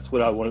 because that's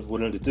what I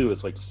wanted to do.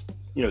 It's like,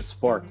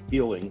 spark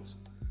feelings,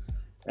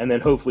 and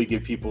then hopefully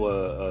give people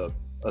a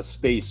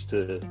space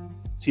to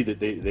see that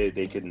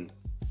they can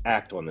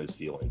act on those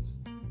feelings.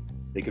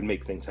 They can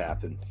make things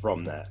happen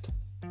from that.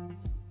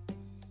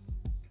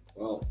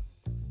 Well,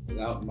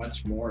 without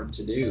much more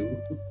to do,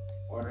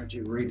 why don't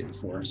you read it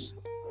for us?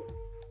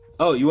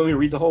 Oh, you want me to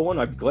read the whole one?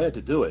 I'd be glad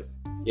to do it.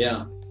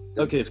 Yeah.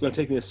 Okay, it's going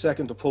to take me a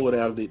second to pull it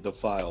out of the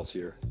files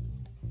here.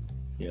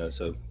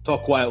 So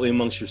talk quietly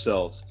amongst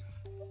yourselves.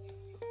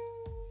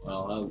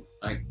 Well,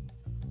 I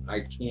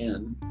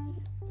can.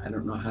 I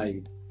don't know how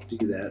you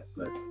do that,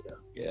 but...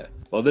 Yeah.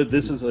 Well,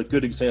 this is a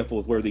good example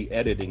of where the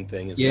editing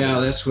thing is. Yeah,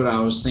 that's what I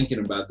was thinking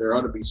about. There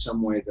ought to be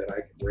some way that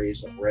I could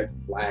raise a red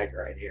flag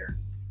right here.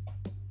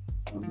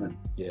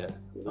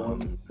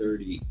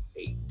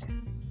 138.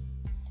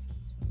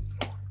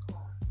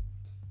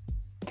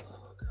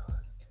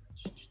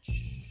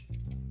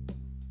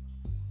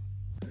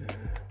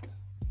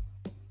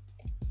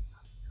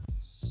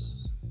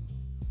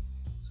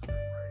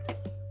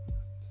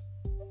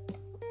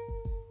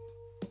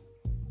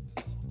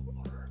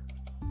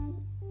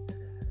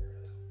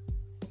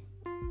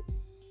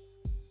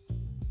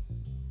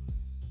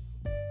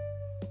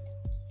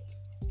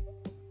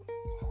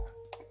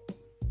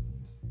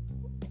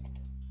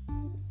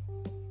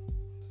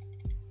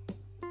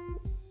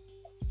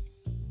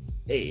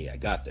 Hey, I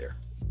got there.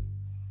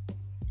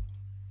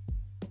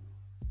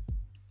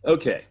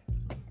 Okay.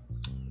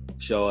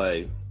 Shall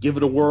I give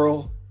it a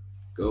whirl?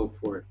 Go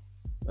for it.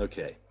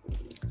 Okay.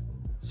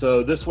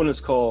 So this one is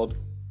called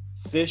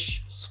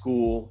Fish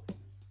School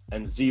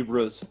and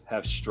Zebras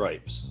Have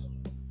Stripes.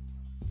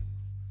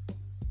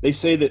 They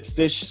say that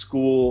fish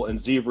school and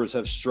zebras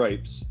have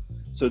stripes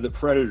so that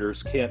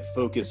predators can't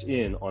focus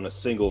in on a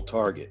single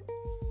target.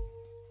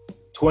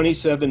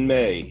 27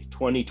 May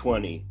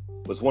 2020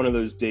 was one of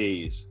those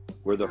days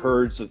where the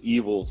herds of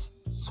evils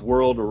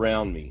swirled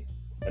around me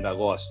and I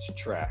lost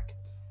track.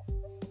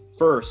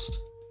 First,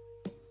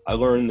 I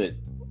learned that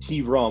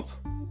T-Rump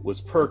was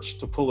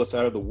perched to pull us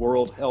out of the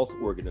World Health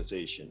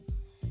Organization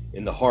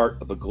in the heart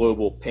of a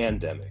global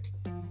pandemic.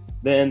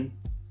 Then,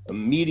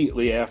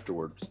 immediately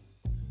afterwards,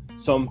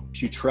 some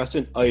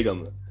putrescent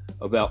item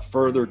about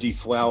further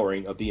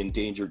deflowering of the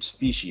Endangered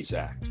Species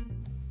Act.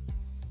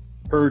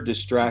 Herd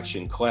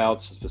distraction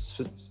clouds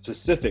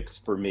specifics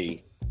for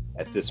me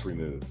at this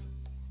remove.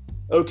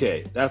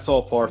 Okay, that's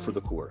all par for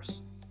the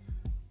course.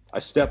 I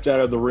stepped out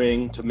of the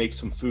ring to make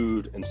some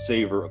food and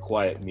savor a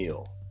quiet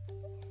meal.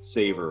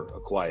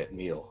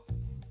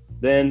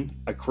 Then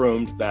I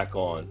chromed back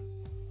on.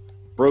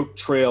 Broke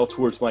trail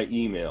towards my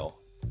email.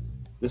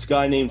 This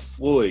guy named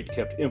Floyd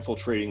kept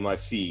infiltrating my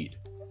feed.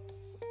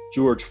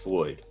 George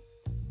Floyd.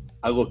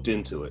 I looked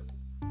into it.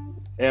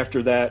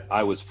 After that,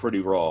 I was pretty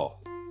raw.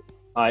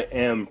 I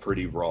am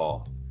pretty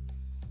raw.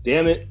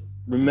 Damn it,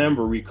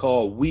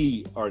 recall,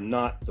 we are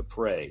not the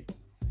prey.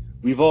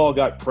 We've all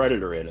got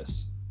predator in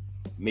us.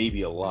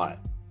 maybe a lot.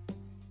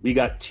 We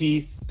got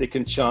teeth that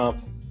can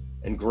chomp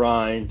and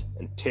grind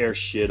and tear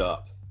shit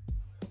up.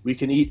 We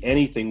can eat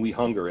anything we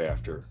hunger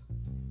after,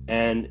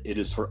 and it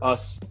is for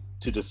us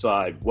to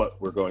decide what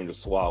we're going to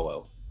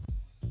swallow.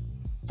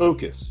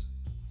 Focus,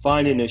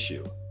 find an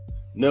issue,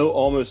 know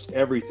almost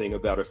everything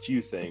about a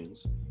few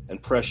things,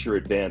 and press your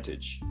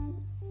advantage.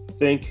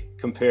 Think,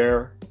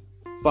 compare,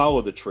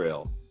 follow the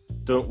trail,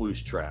 don't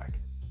lose track.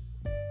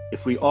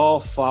 If we all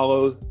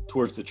follow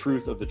towards the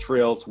truth of the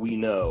trails we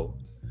know,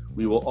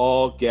 we will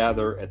all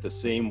gather at the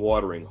same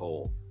watering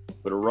hole,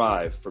 but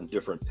arrive from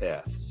different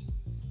paths.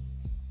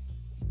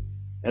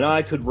 And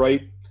I could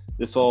write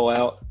this all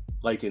out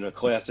like in a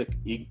classic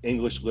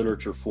English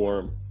literature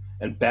form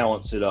and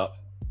balance it up.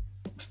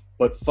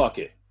 But fuck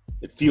it.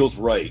 It feels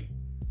right.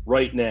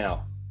 Right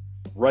now.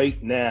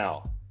 Right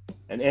now.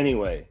 And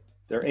anyway,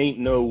 there ain't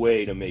no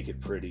way to make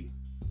it pretty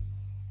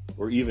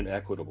or even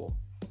equitable.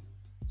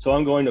 So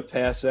I'm going to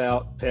pass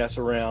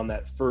around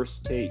that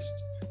first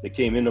taste that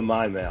came into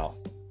my mouth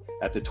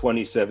at the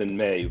 27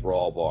 May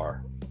Raw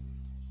Bar.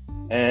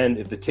 And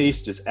if the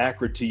taste is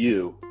acrid to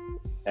you,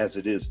 as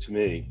it is to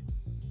me,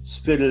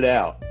 spit it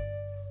out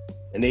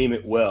and aim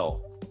it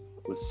well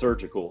with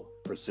surgical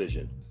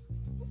precision.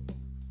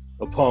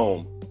 A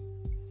poem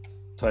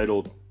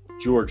titled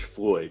George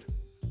Floyd.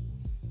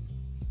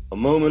 A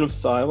moment of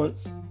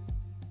silence?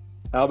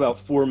 How about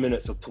 4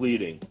 minutes of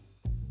pleading?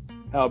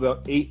 How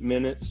about 8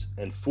 minutes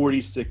and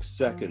 46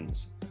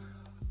 seconds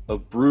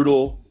of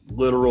brutal,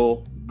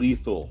 literal,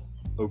 lethal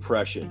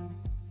oppression?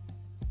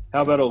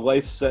 How about a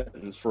life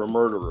sentence for a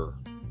murderer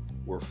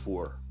or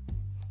 4?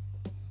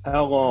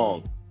 How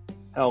long?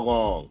 How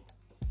long?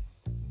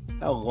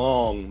 How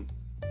long,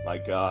 my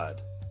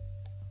God?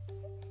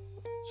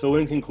 So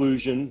in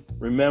conclusion,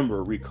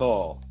 remember,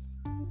 recall,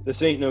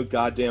 this ain't no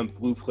goddamn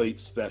Blue Plate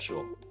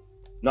special.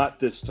 Not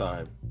this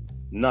time.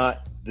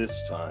 Not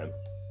this time.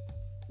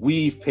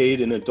 We've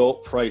paid an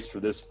adult price for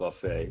this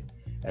buffet,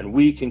 and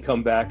we can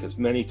come back as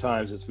many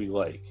times as we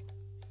like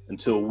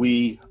until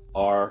we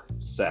are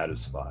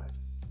satisfied.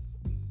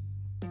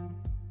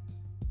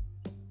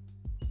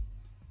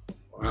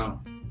 Wow.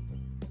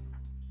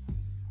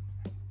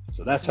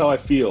 So that's how I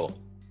feel.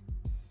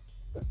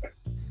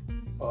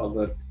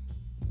 Well,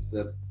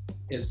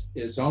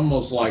 it's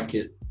almost like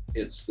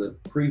it's the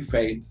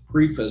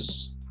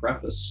preface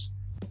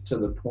to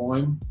the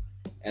poem,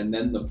 and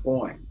then the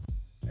poem,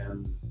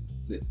 and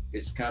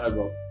it's kind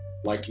of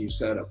like you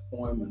said, a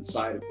poem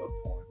inside of a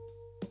poem.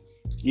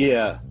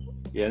 Yeah,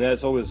 and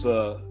that's always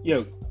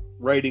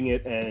writing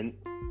it, and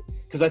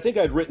because I think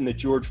I'd written the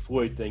George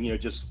Floyd thing,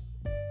 just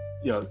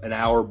an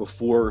hour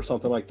before or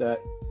something like that,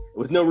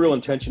 with no real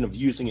intention of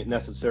using it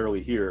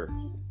necessarily here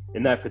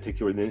in that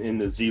particular, in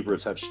the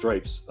Zebras Have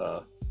Stripes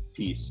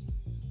piece.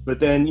 But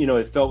then,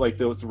 it felt like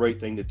that was the right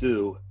thing to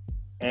do.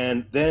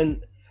 And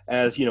then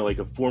as, like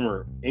a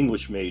former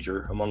English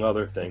major, among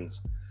other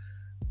things,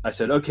 I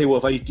said, okay, well,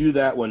 if I do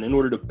that one, in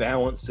order to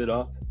balance it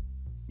up,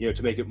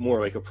 to make it more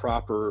like a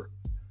proper,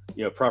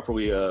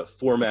 properly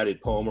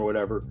formatted poem or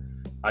whatever,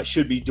 I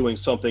should be doing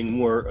something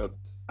more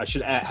I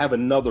should have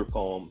another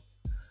poem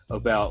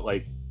about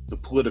like the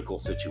political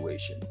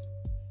situation,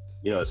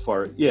 and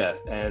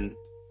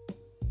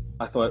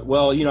I thought,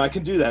 well, I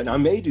can do that, and I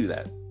may do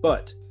that,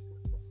 but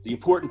the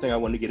important thing I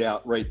wanted to get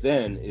out right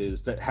then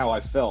is that how I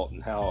felt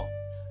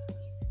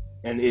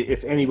and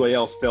if anybody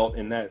else felt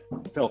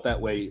that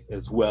way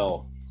as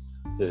well,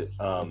 that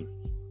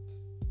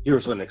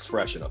here's an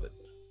expression of it.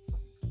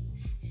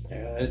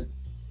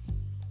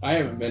 I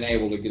haven't been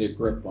able to get a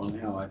grip on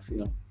how I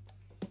feel.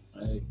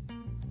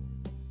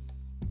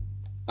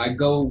 I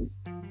go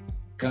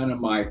kind of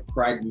my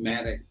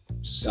pragmatic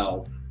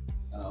self,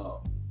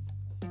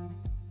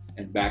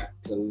 and back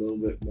to a little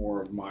bit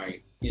more of my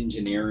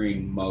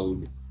engineering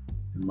mode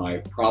and my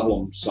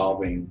problem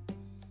solving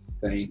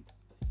thing.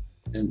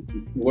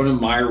 And one of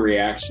my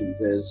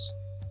reactions is,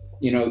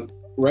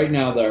 right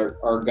now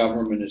our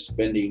government is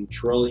spending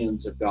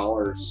trillions of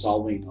dollars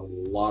solving a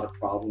lot of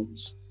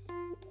problems.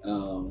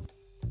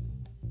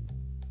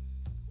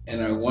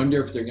 And I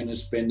wonder if they're going to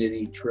spend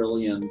any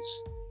trillions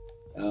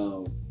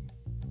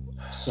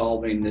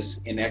solving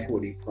this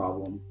inequity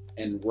problem.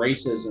 And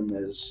racism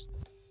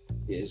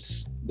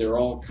is they're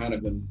all kind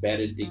of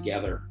embedded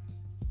together.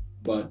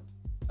 But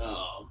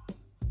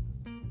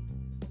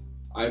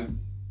I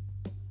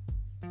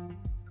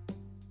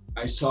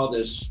saw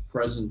this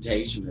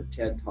presentation, a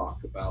TED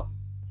Talk about,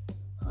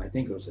 I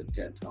think it was a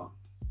TED Talk,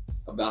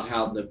 about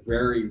how the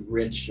very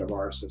rich of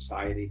our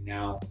society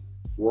now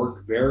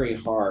work very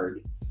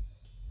hard,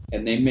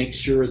 and they make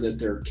sure that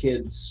their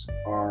kids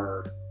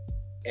are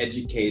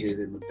educated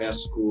in the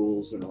best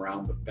schools and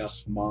around the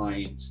best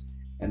minds,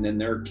 and then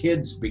their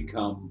kids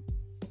become,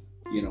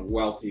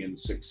 wealthy and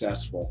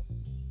successful.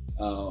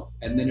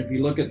 And then if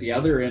you look at the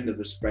other end of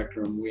the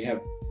spectrum, we have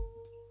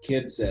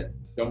kids that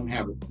don't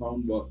have a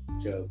Chromebook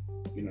to,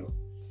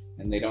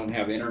 and they don't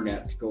have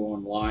internet to go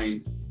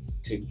online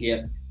to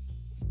get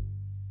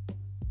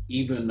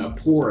even a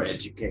poor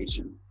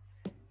education.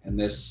 And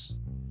this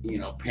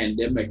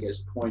pandemic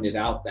has pointed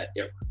out that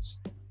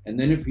difference. And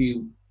then if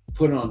you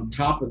put on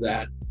top of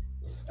that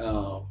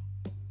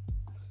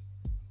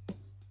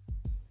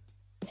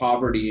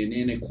poverty and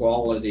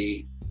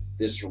inequality,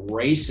 this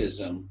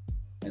racism,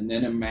 and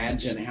then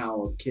imagine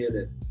how a kid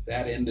at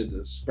that end of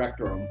the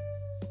spectrum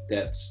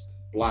that's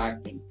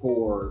Black and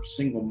poor,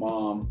 single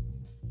mom,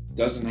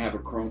 doesn't have a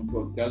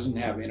Chromebook, doesn't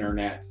have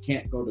internet,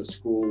 can't go to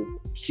school,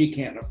 she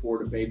can't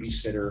afford a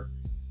babysitter,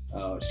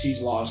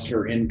 she's lost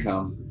her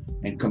income,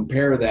 and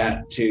compare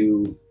that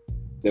to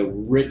the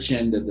rich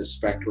end of the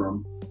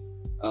spectrum.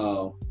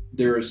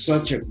 There is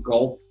such a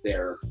gulf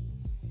there.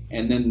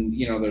 And then,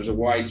 there's a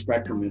wide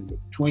spectrum in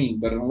between,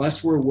 but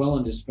unless we're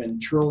willing to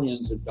spend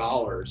trillions of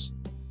dollars,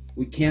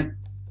 we can't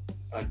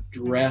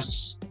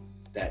address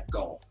that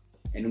gulf.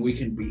 And we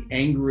can be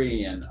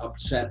angry and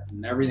upset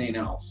and everything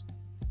else,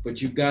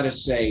 but you've got to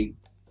say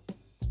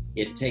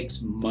it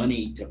takes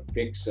money to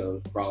fix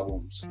those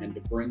problems and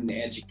to bring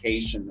the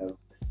education of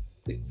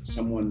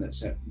someone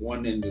that's at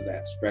one end of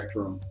that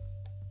spectrum.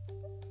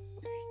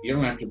 You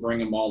don't have to bring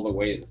them all the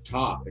way to the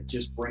top, but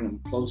just bring them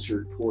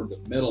closer toward the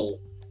middle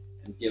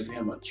and give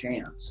him a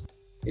chance.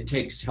 It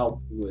takes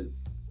help with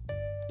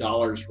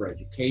dollars for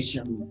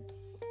education,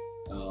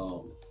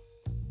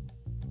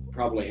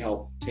 probably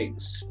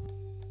takes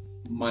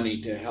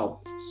money to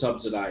help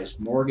subsidize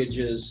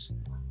mortgages,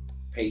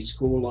 pay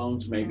school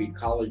loans, maybe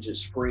college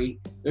is free.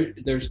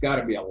 There's got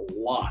to be a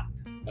lot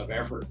of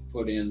effort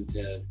put in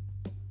to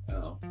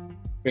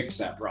fix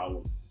that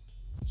problem.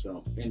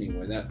 So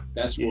anyway,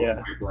 that's where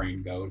my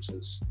brain goes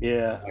is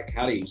like,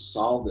 how do you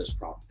solve this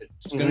problem?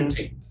 It's going to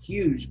take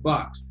huge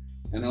bucks.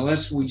 And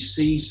unless we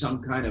see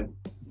some kind of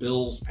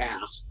bills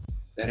passed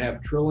that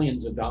have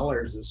trillions of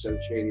dollars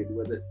associated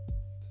with it,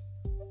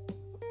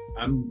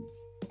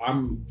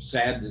 I'm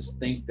sad to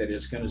think that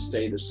it's going to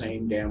stay the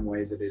same damn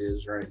way that it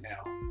is right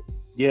now.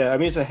 Yeah, I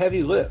mean, it's a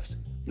heavy lift,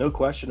 no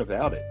question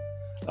about it.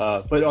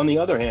 But on the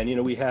other hand,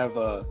 we have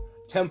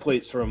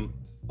templates from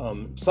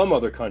some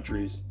other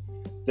countries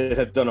that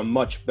have done a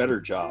much better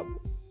job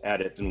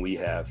at it than we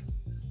have.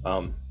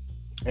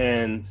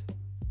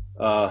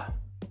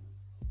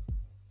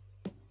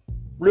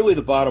 Really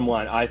the bottom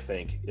line, I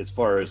think, as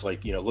far as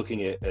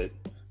looking at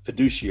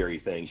fiduciary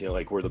things,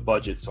 like where the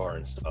budgets are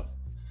and stuff,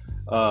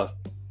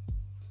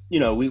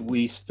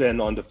 we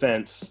spend on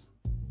defense,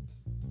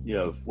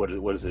 what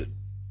is it,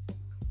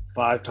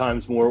 5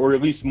 times more, or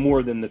at least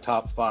more than the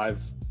top 5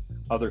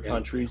 other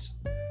countries,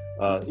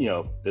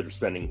 that are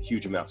spending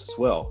huge amounts as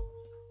well.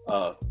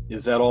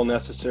 Is that all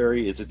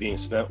necessary? Is it being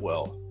spent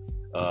well?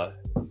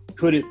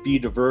 Could it be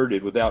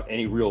diverted without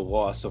any real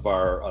loss of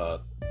our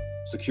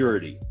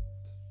security?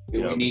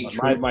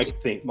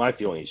 My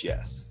feeling is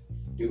yes.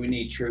 Do we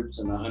need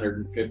troops in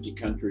 150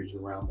 countries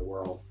around the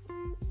world?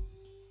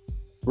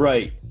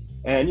 Right.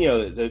 And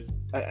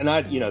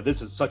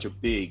this is such a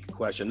big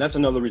question. That's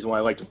another reason why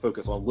I like to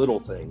focus on little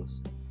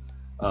things.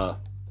 But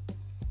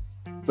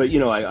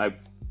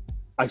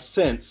I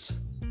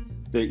sense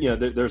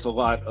that there's a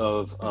lot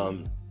of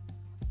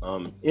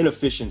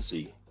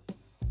inefficiency,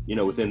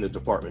 within the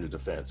Department of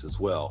Defense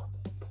as well.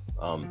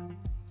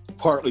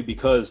 Partly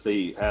because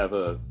they have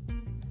a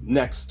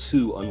next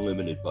to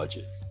unlimited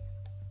budget.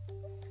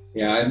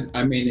 Yeah,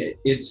 I mean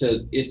it's a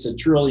 $1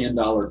 trillion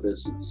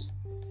business,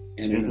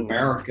 and in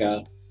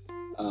America,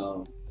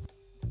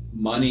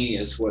 money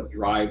is what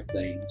drives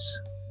things,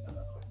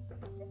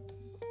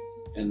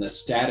 and the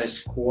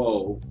status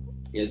quo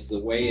is the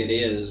way it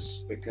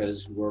is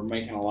because we're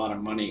making a lot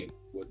of money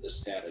with the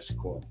status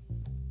quo.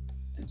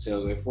 And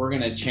so if we're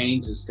going to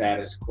change the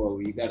status quo,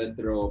 you got to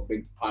throw a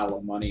big pile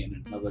of money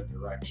in another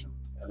direction.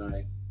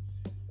 And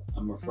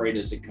I'm afraid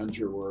as a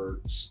country, we're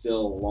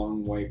still a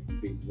long way from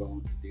being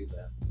willing to do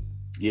that.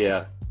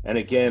 Yeah. And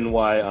again,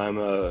 why I'm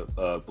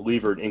a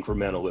believer in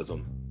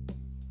incrementalism,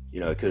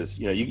 because,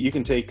 you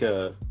can take,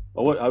 I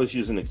was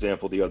using an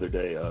example the other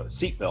day,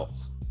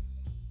 seatbelts.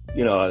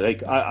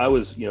 I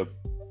was,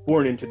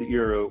 born into the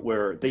era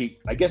where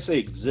I guess they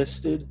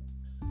existed,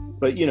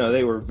 but,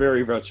 they were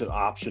very much an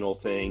optional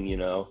thing,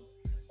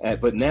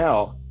 but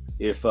now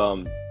if,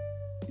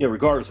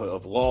 regardless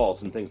of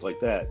laws and things like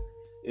that,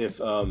 if,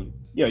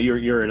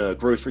 you're in a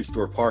grocery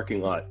store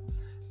parking lot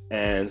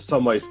and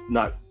somebody's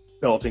not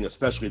belting,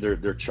 especially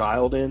their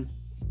child in,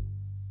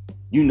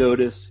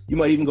 notice, you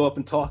might even go up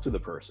and talk to the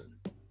person.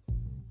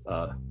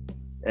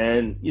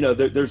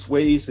 There's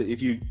ways that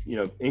if you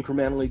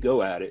incrementally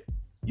go at it,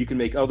 you can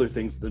make other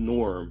things the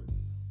norm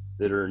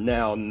that are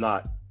now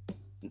not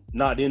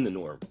in the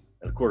norm.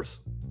 And of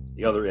course,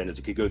 the other end is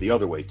it could go the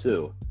other way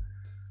too.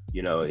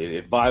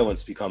 If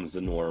violence becomes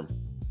the norm,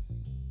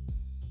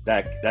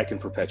 that can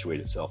perpetuate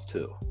itself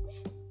too.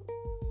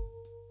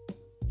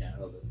 Yeah,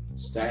 the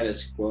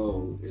status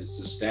quo is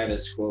the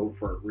status quo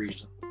for a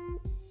reason.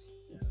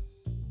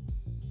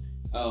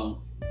 Yeah.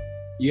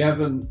 You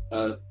have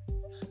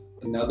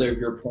another of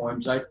your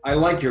poems. I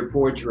like your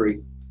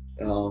poetry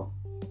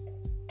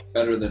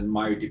better than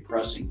my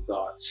depressing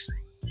thoughts.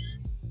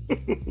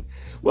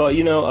 Well,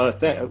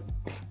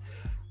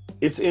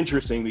 it's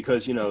interesting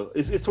because,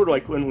 it's sort of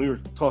like when we were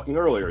talking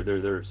earlier,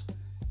 there's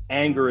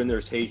anger and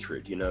there's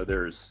hatred,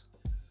 there's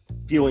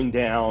feeling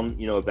down,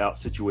 about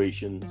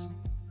situations.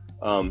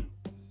 And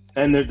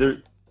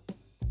there,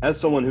 as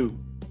someone who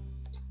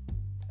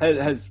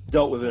has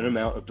dealt with an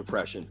amount of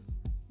depression,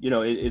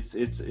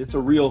 it's a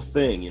real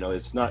thing.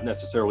 It's not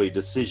necessarily a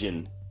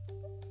decision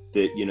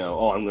that,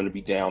 I'm going to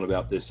be down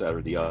about this, that,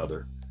 or the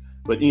other.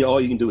 But, all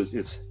you can do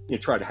is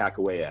try to hack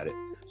away at it.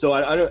 So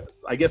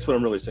I guess what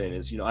I'm really saying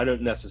is, I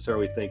don't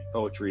necessarily think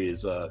poetry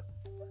is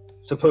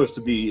supposed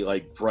to be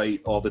like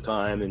bright all the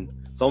time. And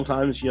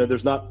sometimes,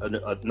 there's not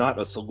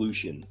a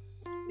solution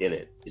in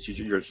it. It's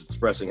you're just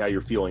expressing how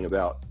you're feeling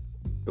about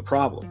the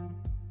problem.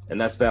 And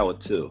that's valid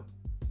too.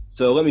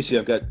 So let me see.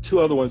 I've got two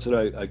other ones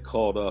that I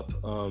called up.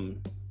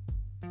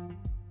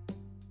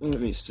 Let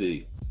me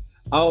see.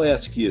 I'll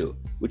ask you,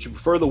 would you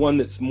prefer the one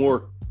that's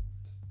more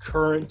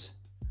current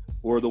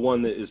or the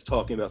one that is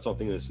talking about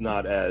something that's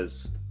not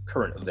as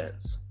current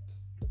events?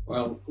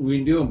 Well, we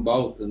can do them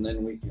both, and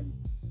then we can.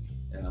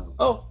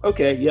 Oh,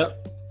 okay.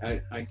 Yep.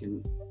 I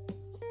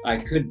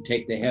could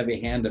take the heavy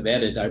hand of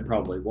edit. I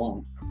probably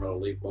won't. I'll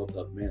probably leave both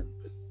of them in.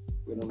 But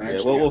we don't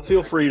actually. Well,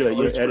 feel free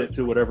to edit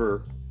to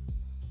whatever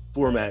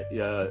format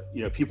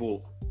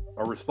people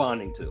are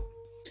responding to.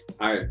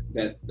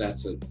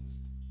 That's a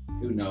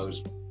who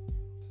knows.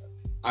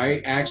 I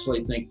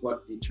actually think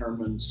what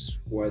determines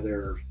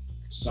whether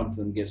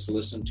something gets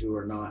listened to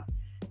or not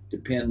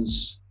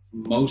depends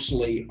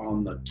mostly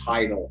on the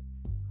title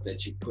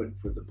that you put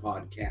for the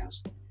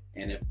podcast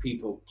and if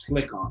people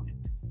click on it.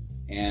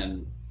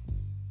 And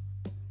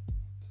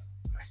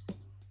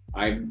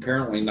I'm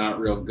apparently not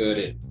real good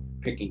at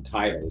picking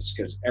titles,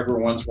 because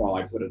every once in a while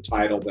I put a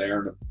title there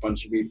and a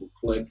bunch of people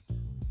click,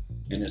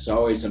 and it's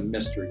always a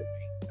mystery to me.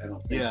 I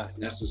don't think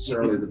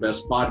necessarily the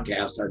best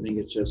podcast. I think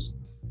it's just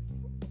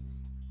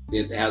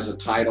it has a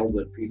title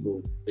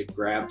that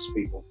grabs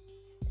people,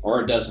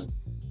 or it doesn't.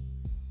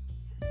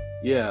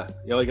 Yeah,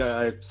 like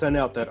I sent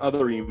out that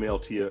other email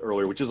to you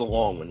earlier, which is a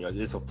long one.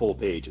 It's a full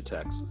page of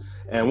text,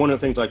 and one of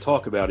the things I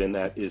talk about in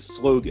that is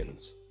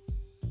slogans.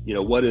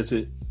 What is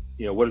it?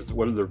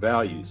 What are their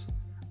values?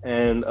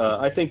 And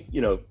I think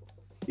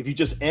if you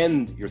just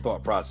end your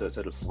thought process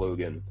at a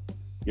slogan,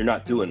 you're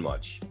not doing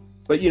much.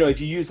 But if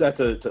you use that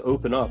to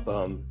open up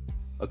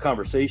a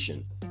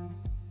conversation,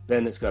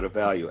 then it's got a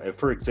value. And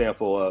for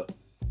example,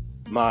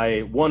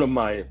 one of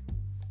my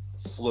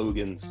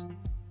slogans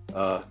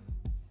that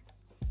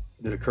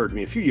occurred to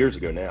me a few years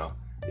ago now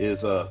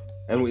is,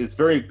 and it's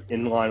very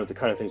in line with the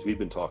kind of things we've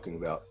been talking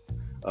about.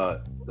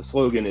 The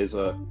slogan is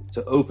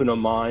to open a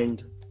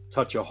mind,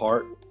 touch a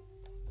heart.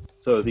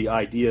 So the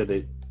idea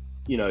that,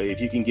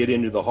 if you can get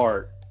into the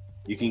heart,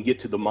 you can get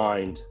to the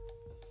mind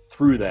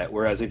through that.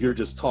 Whereas if you're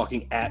just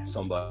talking at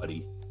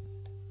somebody,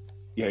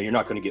 you're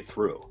not going to get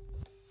through.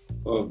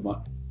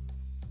 Well,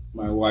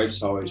 my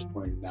wife's always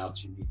pointed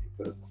out you need to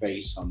put a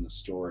face on the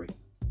story.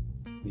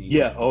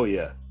 Yeah. Oh,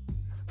 yeah.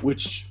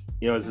 Which,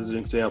 as an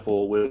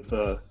example with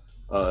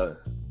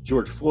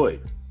George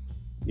Floyd,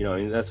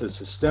 that's a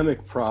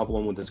systemic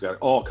problem that's got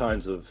all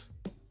kinds of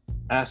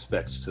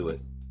aspects to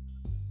it.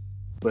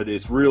 But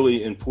it's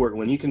really important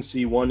when you can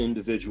see one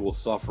individual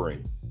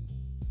suffering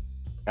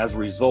as a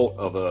result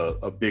of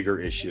a bigger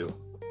issue.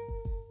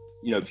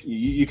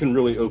 You can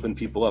really open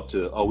people up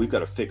to, we've got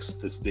to fix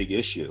this big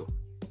issue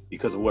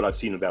because of what I've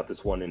seen about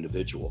this one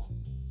individual.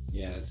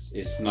 Yeah,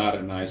 it's not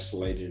an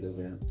isolated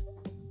event.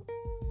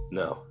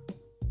 No.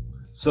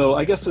 So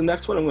I guess the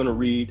next one I'm going to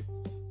read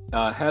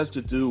has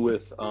to do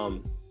with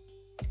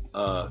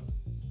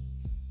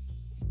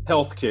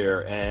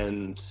healthcare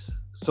and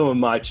some of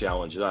my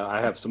challenges. I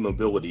have some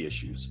mobility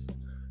issues,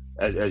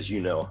 as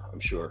you know, I'm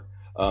sure.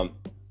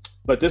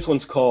 But this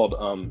one's called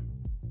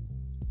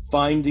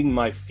Finding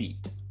My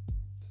Feet.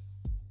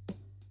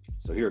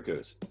 So here it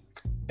goes.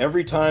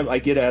 Every time I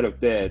get out of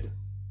bed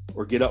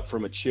or get up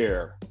from a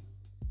chair,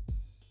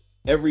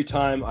 every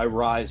time I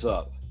rise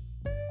up,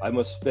 I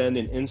must spend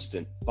an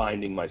instant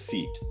finding my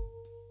feet.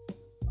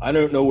 I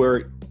don't know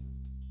where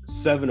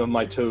 7 of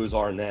my toes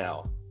are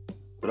now,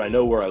 but I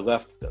know where I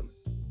left them.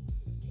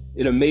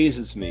 It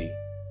amazes me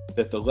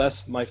that the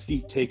less my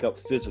feet take up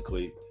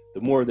physically, the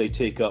more they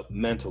take up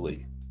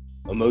mentally,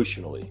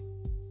 emotionally.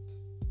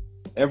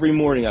 Every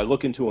morning I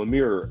look into a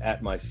mirror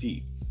at my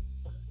feet.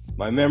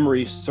 My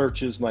memory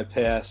searches my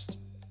past,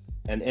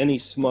 and any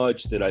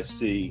smudge that I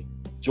see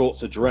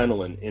jolts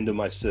adrenaline into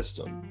my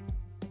system.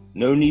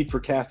 No need for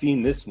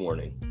caffeine this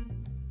morning.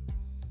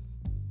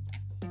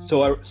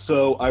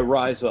 So I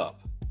rise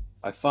up.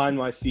 I find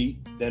my feet,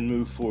 then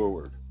move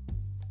forward.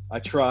 I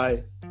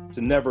try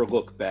to never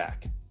look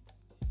back.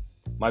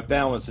 My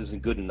balance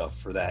isn't good enough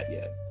for that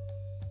yet.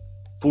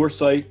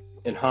 Foresight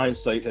and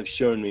hindsight have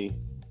shown me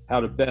how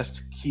to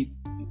best keep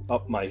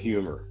up my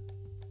humor.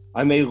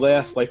 I may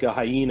laugh like a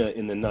hyena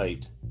in the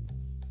night,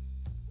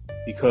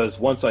 because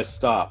once I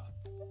stop,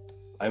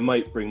 I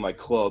might bring my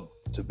club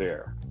to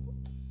bear.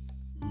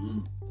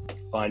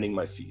 Finding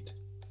my feet.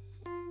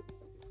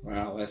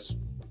 Wow, that's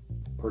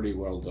pretty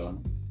well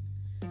done.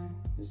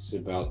 It's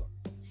about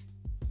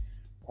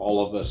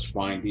all of us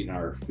finding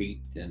our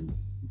feet and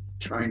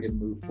trying to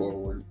move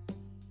forward.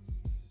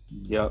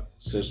 Yep.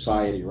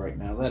 Society right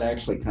now, that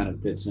actually kind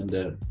of fits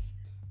into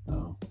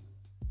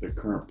the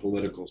current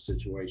political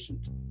situation.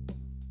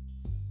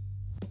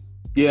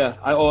 Yeah,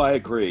 I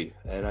agree,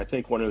 and I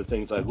think one of the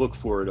things I look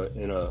for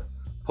in a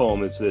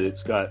poem is that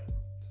it's got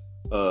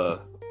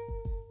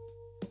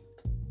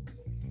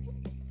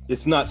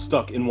it's not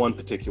stuck in one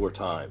particular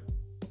time.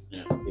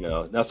 Yeah. You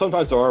know, now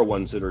sometimes there are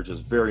ones that are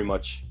just very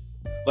much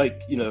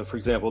like, you know, for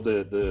example,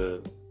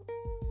 the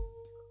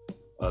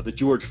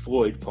George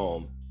Floyd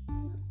poem.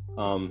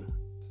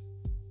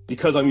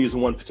 Because I'm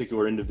using one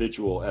particular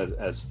individual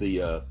as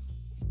the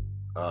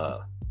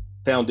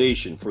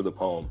foundation for the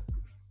poem,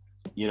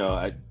 you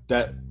know,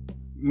 that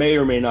may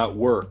or may not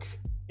work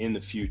in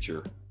the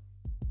future.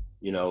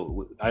 You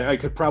know, I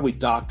could probably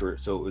doctor it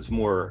so it was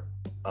more.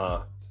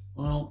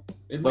 Well,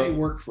 it may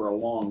work for a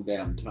long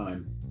damn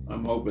time.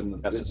 I'm hoping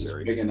that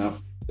necessary. This is big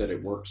enough that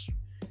it works.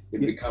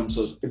 It becomes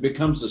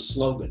a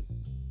slogan.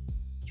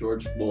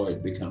 George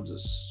Floyd becomes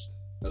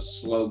a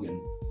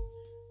slogan,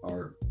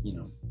 or you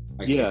know,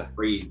 I can't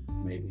breathe,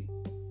 maybe.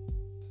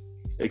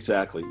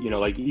 Exactly. You know,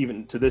 like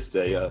even to this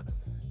day, you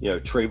know,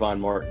 Trayvon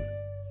Martin,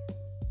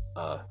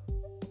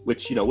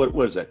 which, you know, what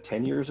is that,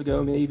 10 years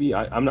ago, maybe?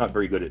 I'm not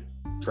very good at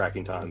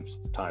tracking time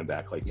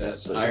back like that.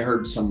 So. I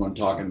heard someone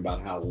talking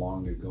about how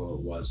long ago it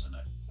was, and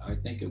I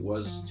think it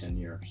was 10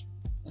 years.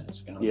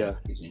 It's kind of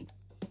amazing.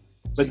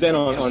 But then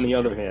on the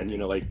other hand, you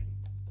know, like,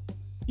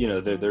 you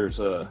know, there's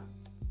a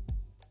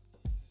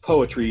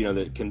poetry, you know,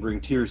 that can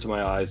bring tears to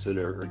my eyes that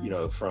are, you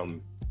know,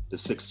 from the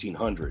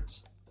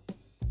 1600s.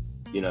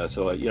 You know,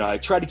 so, you know, I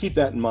try to keep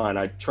that in mind.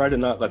 I try to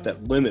not let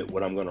that limit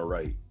what I'm going to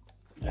write.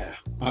 Yeah,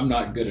 I'm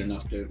not good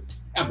enough to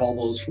have all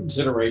those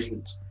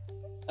considerations.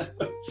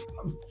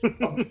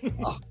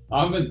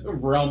 I'm in the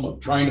realm of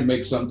trying to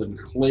make something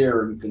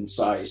clear and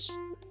concise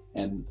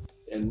and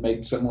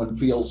make someone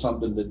feel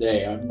something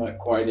today. I'm not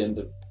quite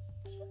into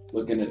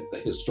looking at the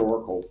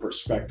historical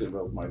perspective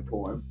of my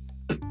poem.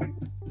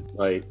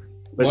 Right.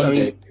 But I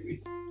mean,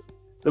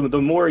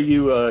 the more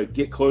you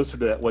get closer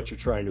to what you're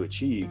trying to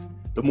achieve,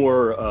 the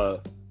more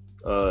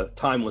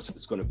timeless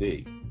it's going to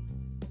be.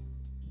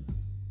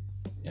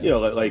 Yeah. You know,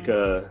 like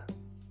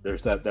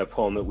there's that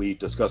poem that we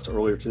discussed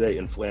earlier today,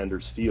 In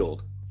Flanders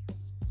Field,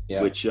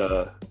 which, you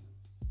know,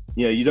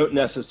 you don't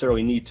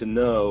necessarily need to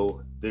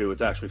know that it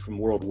was actually from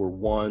World War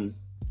One.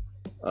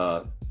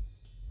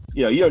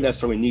 You know, you don't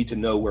necessarily need to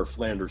know where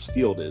Flanders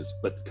Field is,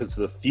 but because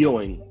the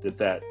feeling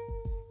that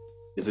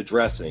is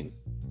addressing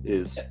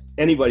is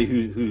anybody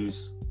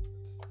who's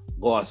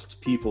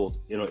lost people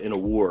in a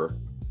war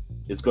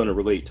is going to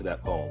relate to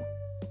that poem.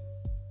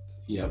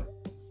 Yep.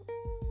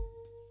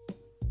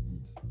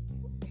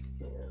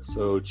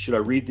 So should I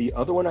read the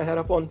other one I had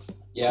up on?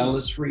 Yeah,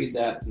 let's read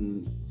that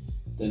and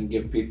then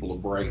give people a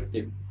break.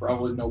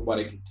 Probably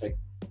nobody can take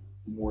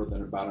more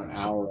than about an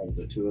hour of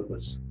the two of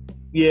us.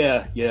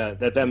 Yeah,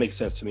 that makes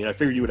sense to me. And I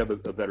figured you would have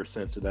a better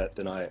sense of that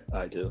than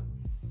I do.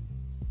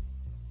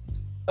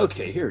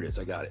 Okay, here it is.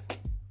 I got it.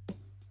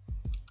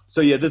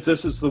 So yeah,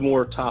 this is the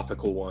more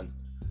topical one.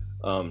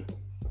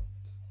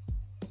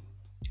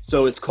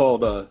 So it's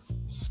called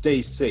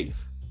Stay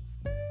Safe.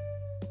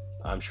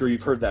 I'm sure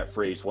you've heard that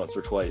phrase once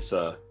or twice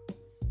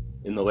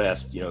in the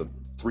last,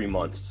 3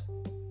 months.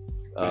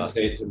 I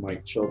say it to my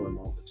children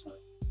all the time.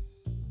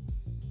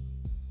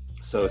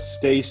 So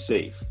stay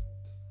safe.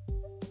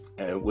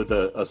 And with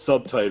a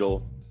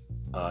subtitle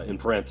in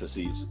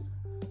parentheses,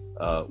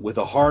 with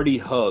a hearty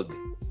hug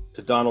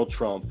to Donald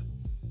Trump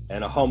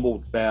and a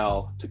humbled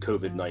bow to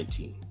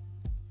COVID-19.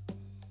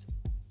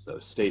 So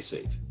stay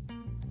safe.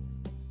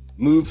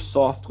 Move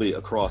softly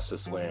across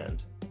this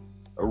land.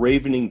 A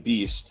ravening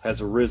beast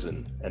has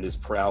arisen and is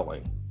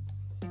prowling.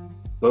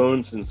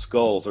 Bones and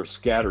skulls are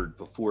scattered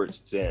before its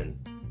den,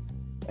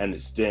 and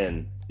its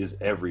den is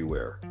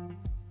everywhere.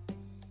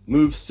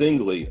 Move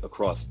singly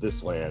across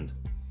this land.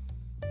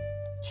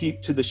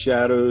 Keep to the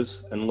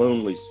shadows and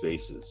lonely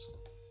spaces.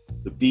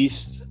 The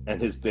beast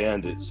and his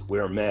bandits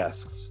wear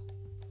masks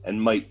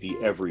and might be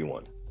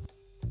everyone.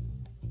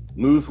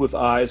 Move with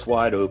eyes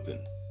wide open.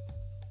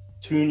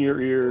 Tune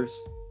your ears,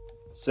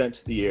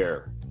 scent the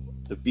air.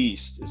 The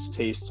beast is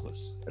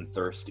tasteless and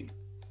thirsty.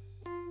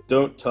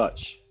 Don't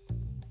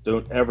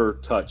ever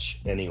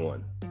touch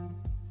anyone.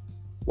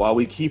 While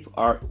we keep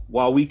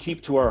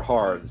to our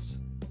hearths,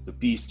 the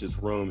beast is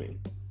roaming,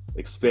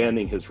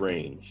 expanding his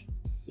range,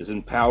 is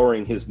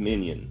empowering his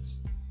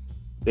minions.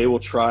 They will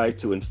try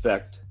to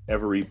infect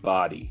every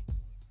body.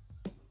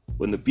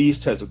 When the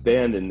beast has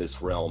abandoned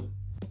this realm,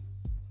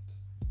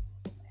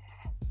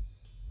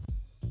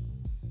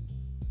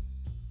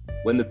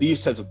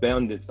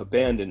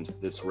 abandoned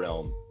this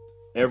realm,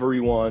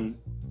 everyone,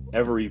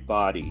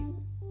 everybody,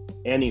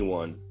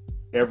 anyone,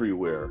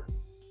 everywhere,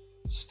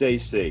 stay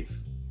safe.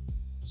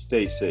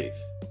 Stay safe.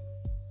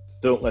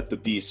 Don't let the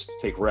beast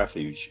take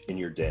refuge in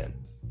your den.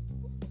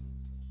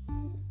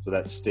 So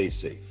that's stay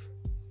safe.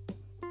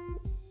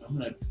 I'm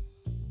going to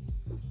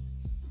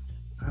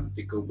have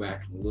to go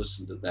back and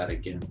listen to that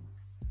again.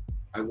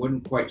 I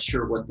wasn't quite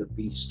sure what the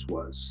beast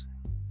was.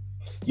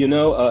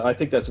 I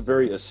think that's a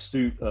very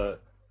astute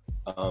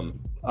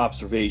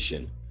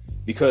observation,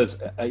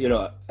 because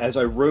as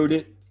I wrote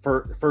it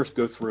first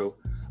go through,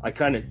 I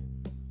kind of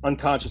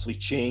unconsciously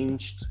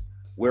changed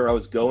where I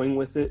was going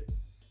with it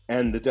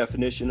and the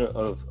definition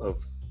of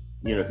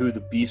who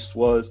the beast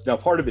was. Now,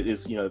 part of it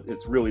is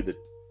it's really the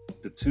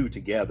two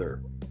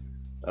together.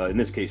 In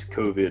this case,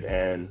 COVID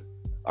and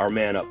our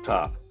man up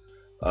top.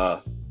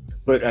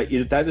 But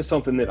that is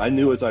something that I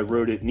knew as I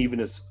wrote it, and even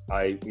as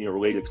I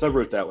related, because I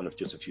wrote that one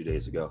just a few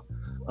days ago.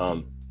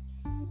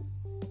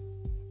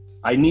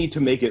 I need to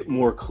make it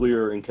more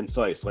clear and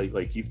concise,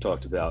 like you've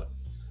talked about.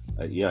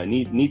 I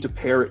need to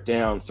pare it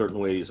down certain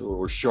ways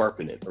or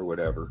sharpen it or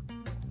whatever.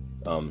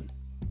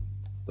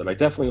 But I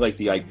definitely like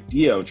the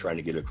idea I'm trying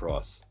to get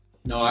across.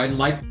 No, I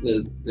like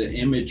the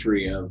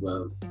imagery of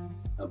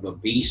a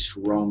beast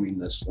roaming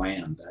this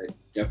land. I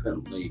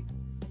definitely,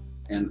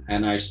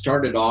 and I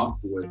started off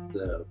with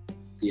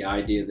the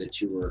idea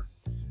that you were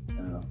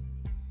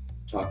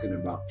talking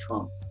about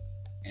Trump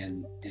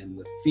and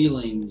the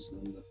feelings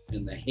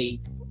and the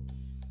hate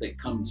that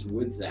comes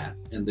with that.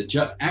 And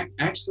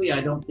actually,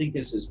 I don't think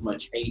it's as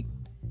much hate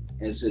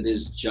as it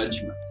is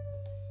judgment.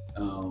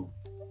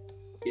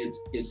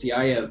 It's the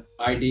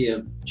idea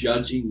of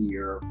judging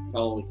your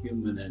fellow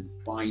human and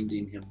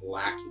finding him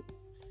lacking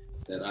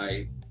that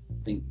I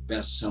think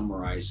best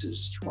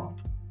summarizes Trump.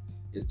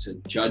 It's a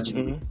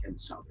judgment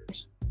against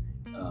others,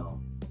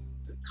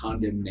 the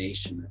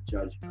condemnation of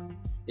judgment.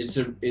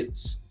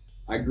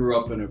 I grew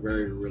up in a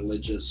very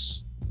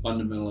religious,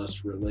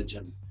 fundamentalist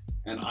religion,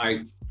 and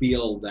I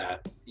feel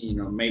that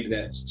maybe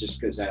that's just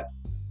because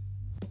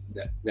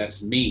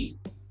that's me,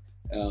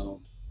 or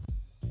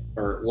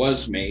it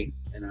was me,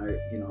 and I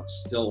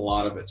still a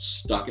lot of it's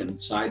stuck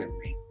inside of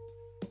me.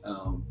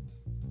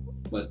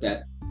 But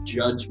that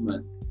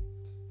judgment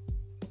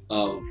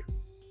of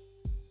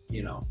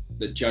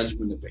the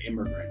judgment of an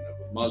immigrant,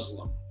 of a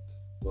Muslim,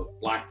 of a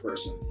black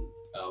person,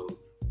 of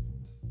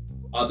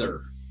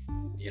other,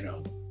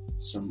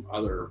 some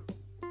other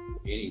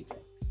anything.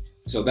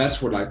 So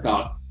that's what I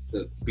thought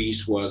the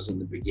beast was in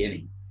the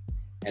beginning.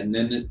 And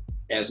then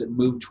as it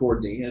moved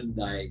toward the end,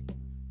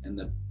 and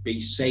the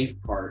be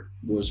safe part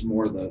was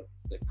more the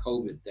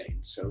COVID thing.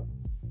 So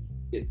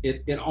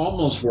it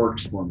almost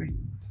works for me.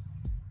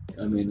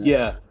 I mean,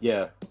 yeah.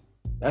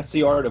 That's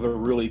the art of a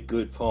really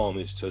good poem,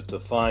 is to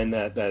find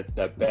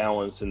that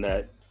balance and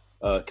that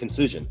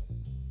concision.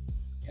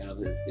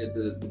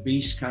 The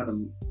beast kind of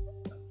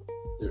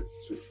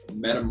there's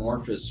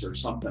metamorphosis or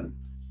something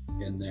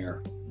in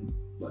there.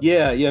 But,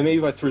 maybe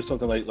if I threw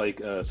something like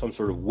some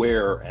sort of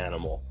were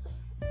animal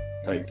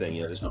type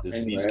thing. This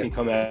beast can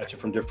come at you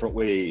from different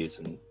ways,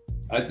 and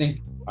I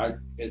think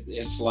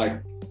it's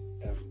like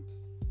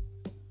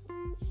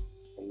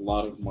a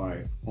lot of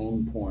my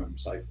own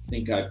poems. I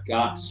think I've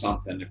got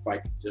something if I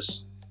could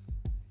just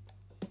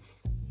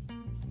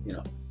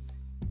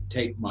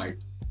take my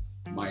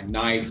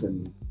knife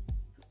and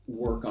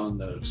work on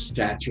the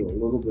statue a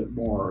little bit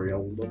more.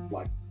 It'll look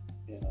like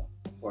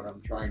what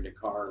I'm trying to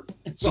carve.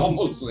 It's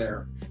almost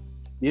there.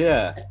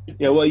 Yeah.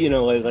 Well,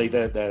 like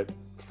that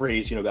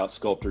phrase, about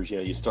sculptors,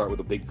 you start with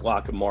a big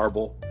block of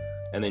marble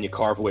and then you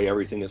carve away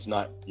everything that's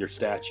not your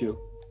statue.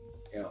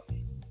 Yeah.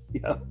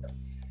 Yeah.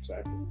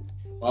 Exactly.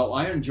 Well,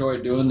 I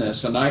enjoy doing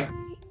this, and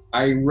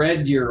I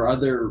read your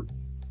other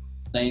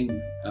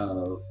thing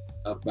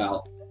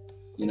about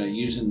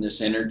using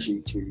this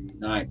energy to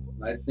unite.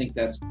 I think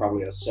that's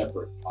probably a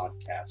separate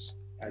podcast.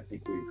 I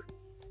think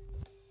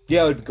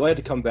I'd be glad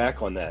to come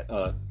back on that.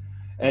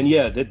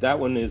 That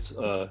one is.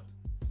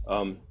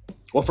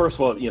 Well, first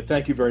of all,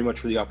 thank you very much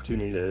for the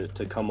opportunity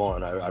to come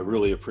on. I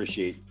really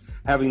appreciate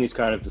having these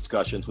kind of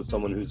discussions with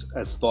someone who's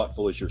as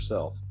thoughtful as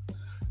yourself.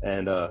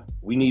 And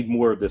we need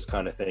more of this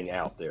kind of thing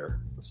out there.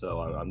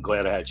 So I'm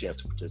glad I had a chance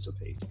to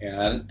participate.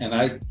 Yeah, and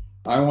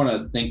I want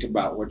to think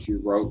about what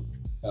you wrote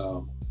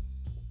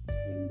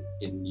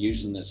in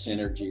using this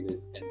energy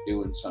and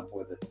doing something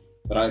with it.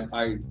 But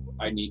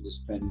I need to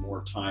spend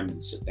more time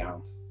and sit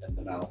down, and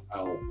then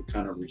I'll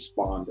kind of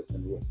respond,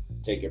 and we'll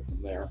take it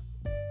from there.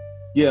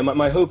 Yeah,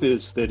 my hope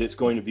is that it's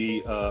going to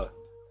be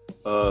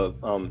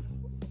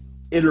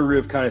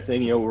iterative kind of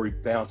thing, where we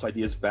bounce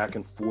ideas back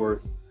and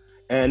forth.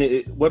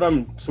 And what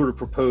I'm sort of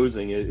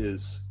proposing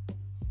is,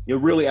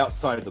 really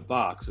outside the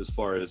box as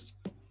far as,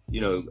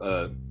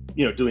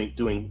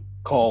 doing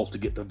calls to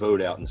get the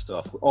vote out and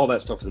stuff. All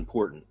that stuff is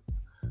important.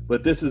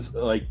 But this is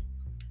like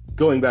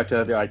going back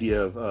to the idea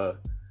of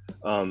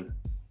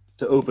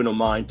to open a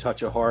mind,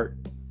 touch a heart.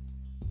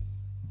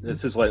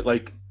 This is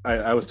like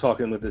I was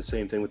talking with the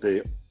same thing with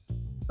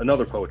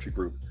another poetry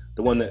group,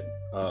 the one that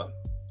I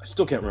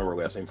still can't remember her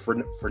last name.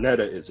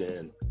 Fernetta is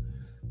in,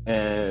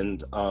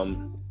 and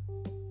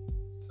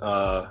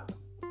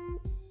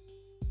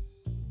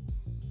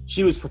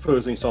she was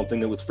proposing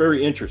something that was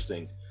very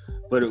interesting,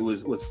 but it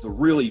was a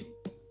really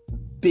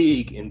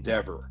big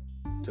endeavor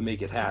to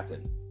make it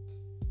happen.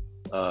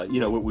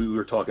 What we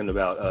were talking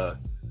about,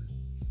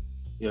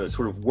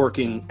 sort of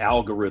working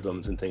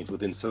algorithms and things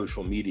within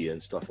social media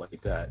and stuff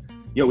like that.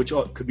 which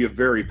could be a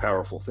very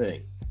powerful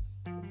thing.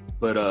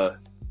 But,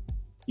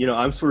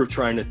 I'm sort of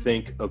trying to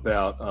think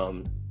about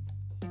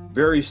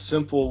very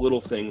simple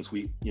little things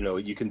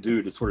you can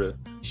do to sort of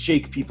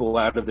shake people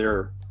out of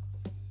their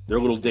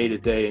little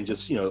day-to-day and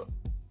just,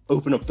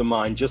 open up the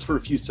mind just for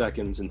a few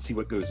seconds and see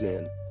what goes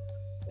in.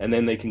 And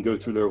then they can go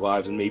through their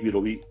lives, and maybe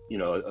it'll be,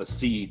 a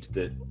seed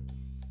that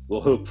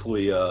will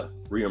hopefully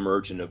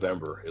reemerge in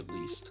November at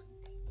least.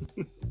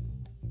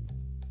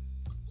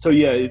 So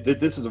yeah,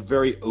 this is a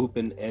very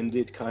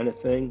open-ended kind of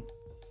thing.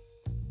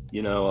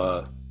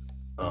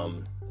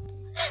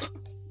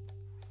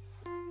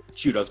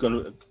 Shoot, I was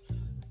going to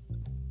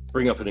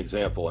bring up an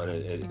example, and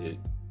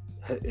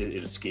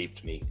it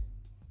escaped me.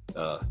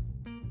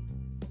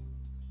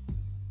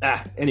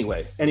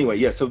 Anyway,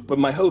 yeah. So, but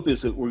my hope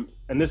is that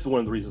and this is one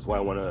of the reasons why I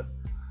want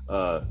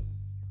to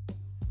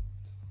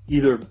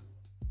either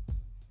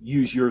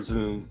use your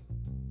Zoom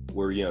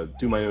or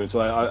do my own.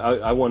 So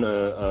I want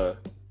to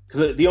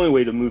because the only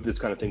way to move this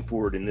kind of thing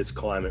forward in this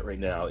climate right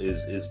now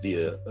is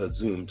via a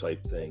Zoom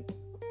type thing.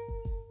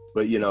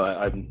 But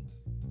I'm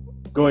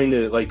going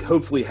to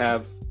hopefully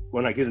have,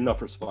 when I get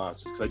enough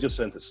responses, because I just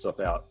sent this stuff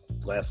out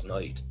last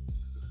night,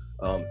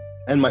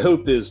 and my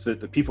hope is that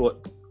the people.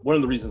 One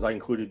of the reasons I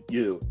included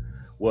you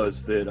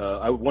was that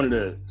I wanted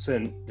to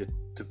send it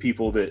to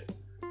people that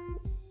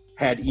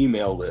had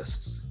email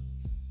lists,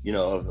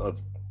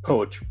 of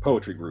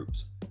poetry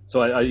groups.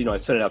 So I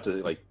sent it out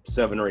to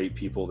 7 or 8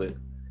 people that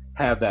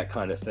have that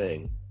kind of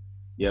thing,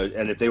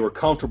 and if they were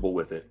comfortable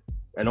with it,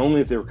 and only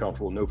if they were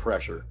comfortable, no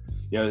pressure,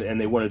 and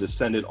they wanted to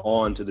send it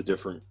on to the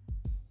different,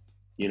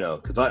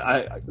 because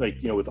I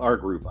with our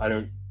group,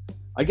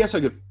 I guess I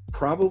could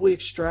probably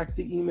extract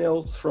the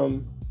emails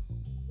from,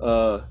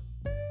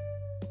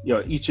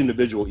 each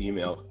individual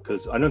email,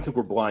 because I don't think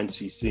we're blind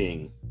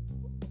CCing.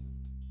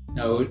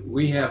 No,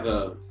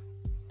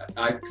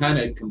 I've kind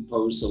of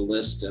composed a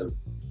list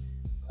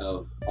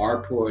of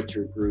our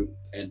poetry group,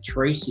 and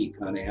Tracy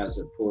kind of has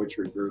a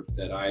poetry group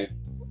that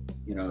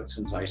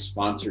since I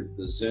sponsored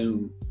the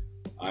Zoom,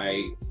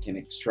 I can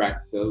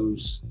extract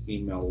those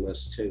email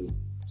lists too.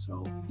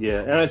 So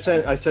yeah, and I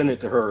sent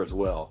it to her as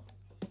well,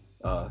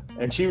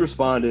 and she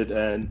responded,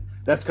 and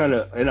that's kind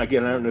of, and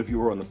again, I don't know if you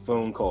were on the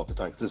phone call at the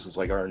time, because this was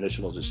our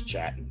initial just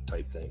chatting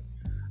type thing.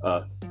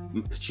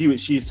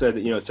 She said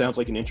that it sounds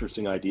like an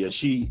interesting idea.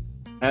 She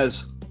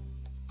has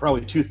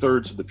probably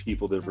 2/3 of the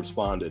people that have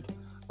responded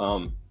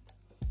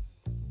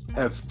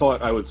have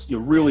thought I was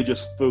really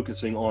just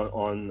focusing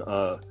on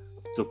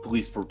the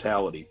police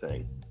brutality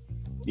thing,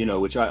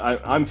 which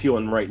I'm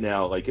feeling right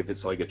now, if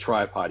it's a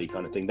tripod-y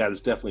kind of thing, that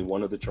is definitely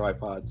one of the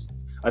tripods.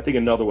 I think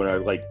another one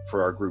I'd like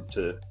for our group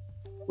to,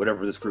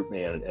 whatever this group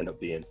may end up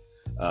being,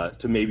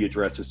 to maybe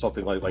address is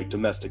something like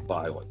domestic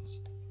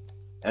violence.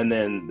 And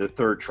then the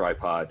third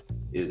tripod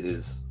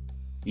is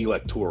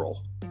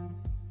electoral,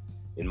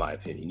 in my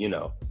opinion,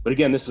 But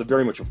again, this is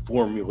very much a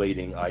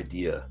formulating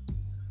idea.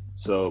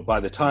 So by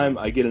the time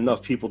I get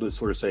enough people to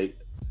sort of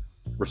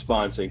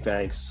respond saying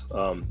thanks,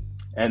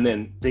 and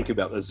then think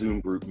about a Zoom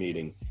group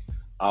meeting,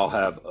 I'll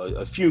have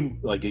a few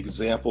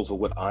examples of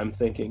what I'm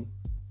thinking.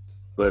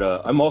 But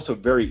I'm also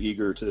very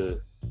eager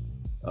to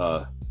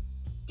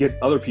get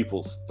other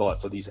people's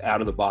thoughts of these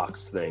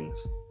out-of-the-box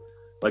things.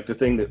 Like the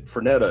thing that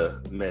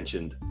Fernetta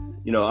mentioned,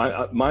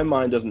 my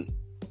mind doesn't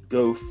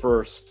go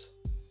first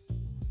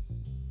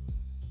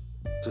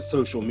to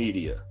social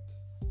media.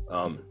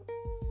 But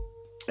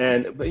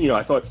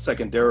I thought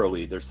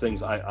secondarily, there's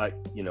things I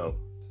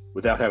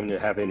without having to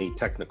have any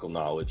technical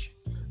knowledge,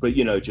 but,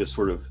 just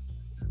sort of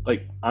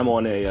I'm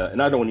on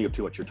and I don't want to give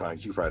too much of your time,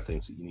 because you probably have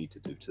things that you need to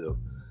do too.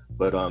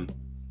 But I'm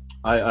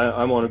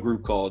on a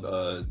group called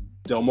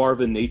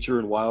Delmarva Nature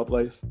and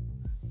Wildlife.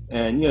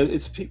 And,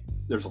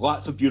 there's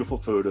lots of beautiful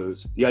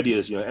photos. The idea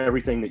is,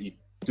 everything that you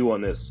do on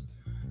this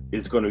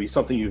is going to be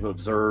something you've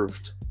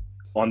observed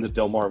on the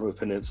Delmarva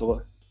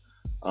Peninsula.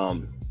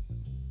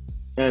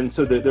 And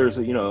so there's,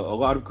 a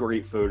lot of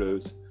great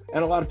photos,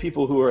 and a lot of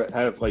people who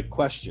have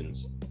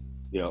questions.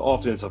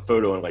 Often it's a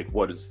photo and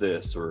what is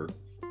this? Or,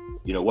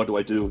 what do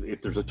I do if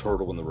there's a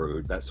turtle in the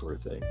road? That sort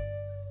of thing.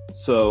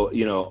 So,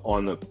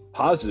 on the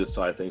positive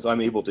side of things,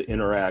 I'm able to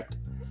interact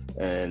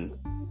and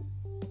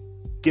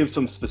give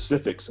some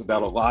specifics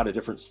about a lot of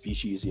different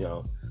species,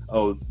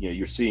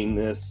 you're seeing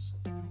this,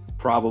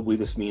 probably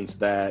this means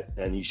that,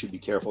 and you should be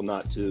careful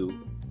not to,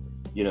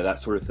 that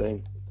sort of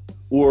thing.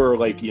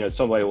 Or I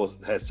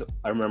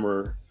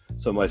remember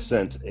somebody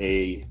sent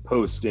a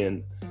post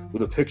in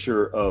with a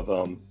picture of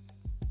a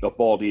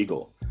bald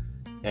eagle.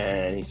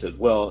 And he said,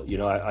 well,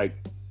 I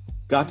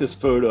got this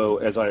photo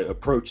as I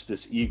approached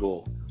this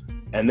eagle,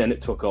 and then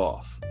it took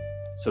off.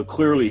 So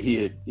clearly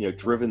he had,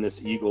 driven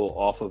this eagle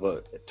off of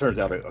it turns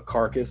out a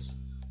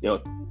carcass,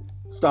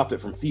 stopped it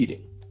from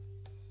feeding.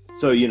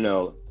 So,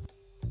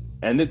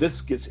 and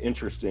this gets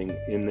interesting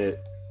in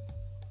that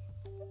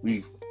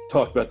we've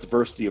talked about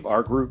diversity of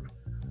our group.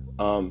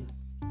 In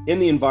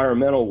the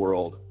environmental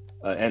world,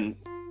 and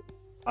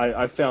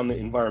I found that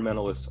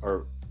environmentalists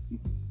are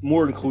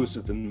more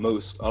inclusive than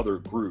most other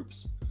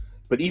groups.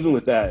 But even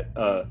with that,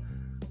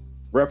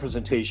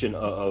 representation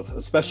of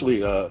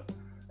especially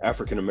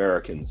African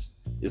Americans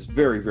is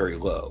very, very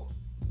low.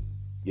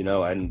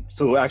 And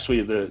so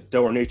actually the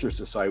Delaware Nature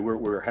Society,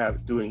 we're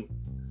doing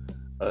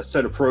a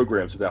set of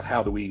programs about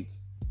how do we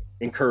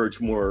encourage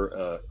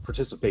more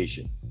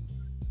participation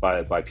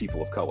by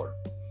people of color.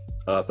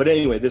 But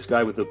anyway, this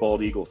guy with the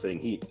bald eagle thing,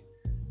 he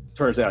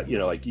turns out,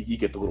 like you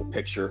get the little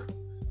picture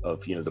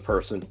of, the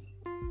person,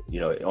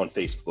 on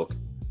Facebook,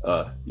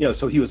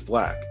 so he was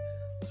black.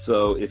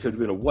 So if it had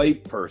been a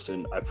white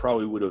person, I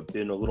probably would have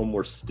been a little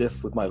more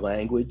stiff with my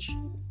language.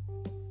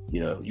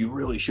 You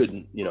really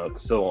shouldn't,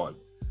 so on.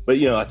 But,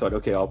 I thought,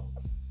 okay, I'll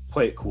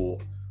play it cool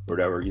or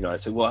whatever. I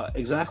said, well,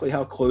 exactly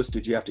how close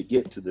did you have to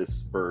get to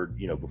this bird,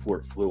 before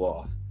it flew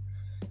off?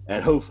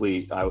 And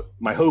hopefully,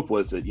 my hope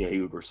was that,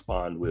 he would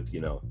respond with,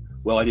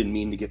 well, I didn't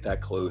mean to get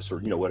that close or,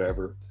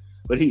 whatever.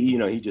 But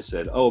he just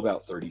said,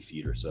 about 30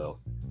 feet or so.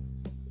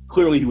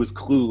 Clearly, he was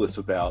clueless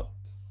about,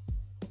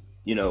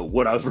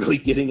 what I was really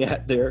getting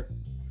at there.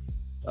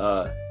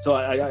 So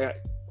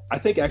I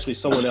think actually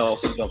someone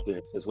else jumped in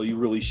and says, well, you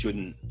really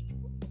shouldn't,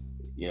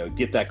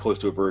 get that close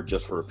to a bird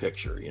just for a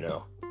picture,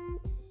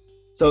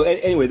 So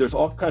anyway, there's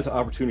all kinds of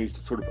opportunities to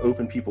sort of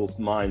open people's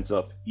minds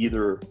up,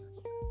 either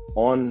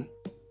on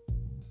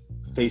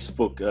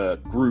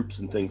Facebook groups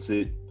and things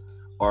that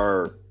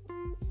are,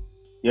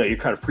 you're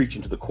kind of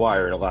preaching to the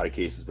choir in a lot of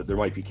cases, but there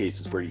might be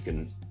cases where you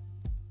can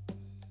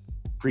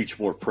preach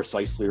more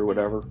precisely or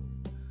whatever.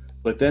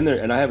 But then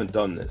and I haven't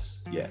done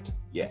this yet,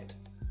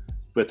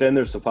 but then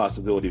there's the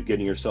possibility of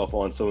getting yourself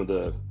on some of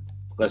the,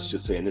 let's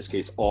just say in this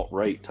case,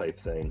 alt-right type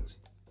things,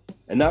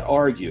 and not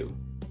argue,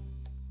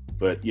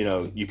 but,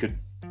 you could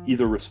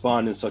either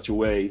respond in such a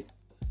way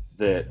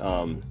that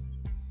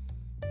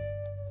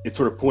it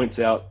sort of points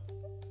out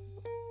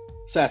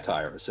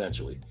satire,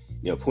 essentially,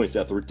 points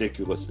out the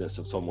ridiculousness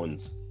of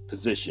someone's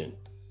position.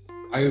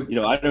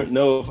 I don't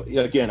know if,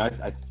 again,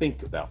 I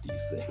think about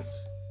these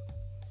things.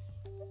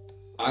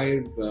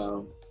 I've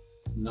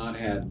not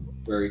had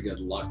very good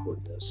luck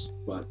with this,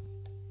 but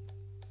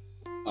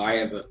I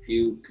have a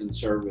few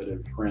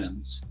conservative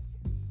friends,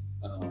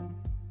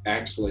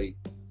 actually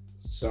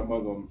some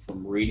of them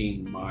from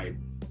reading my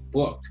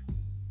book,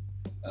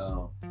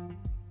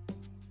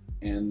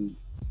 and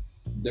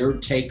their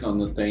take on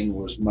the thing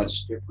was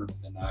much different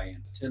than I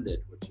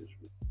intended, which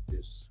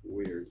is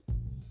weird.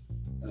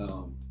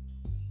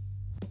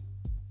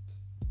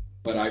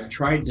 But I've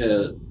tried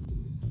to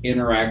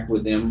interact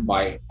with them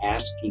by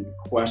asking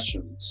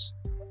questions.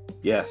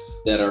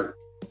 Yes. That are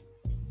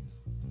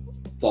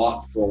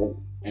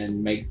thoughtful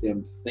and make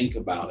them think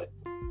about it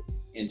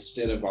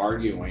instead of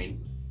arguing.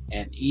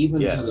 And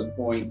even to the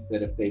point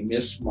that if they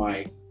miss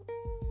my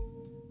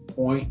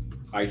point,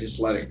 I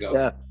just let it go.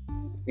 Yeah.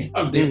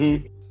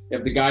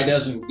 If the guy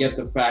doesn't get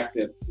the fact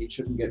that he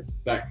shouldn't get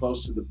that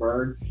close to the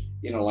bird,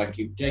 like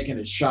you've taken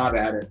a shot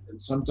at it,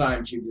 and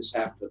sometimes you just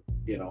have to,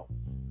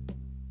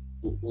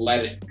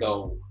 let it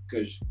go.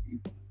 Because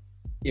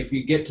if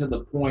you get to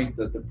the point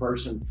that the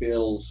person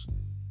feels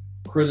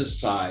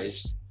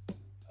criticized,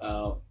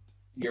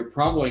 you're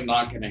probably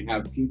not going to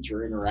have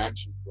future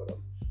interactions with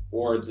them,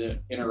 or the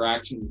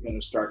interaction is going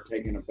to start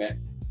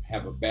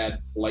have a bad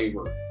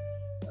flavor.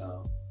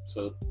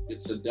 So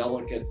it's a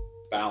delicate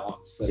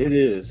balance. It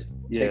is.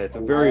 Yeah, at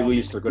the very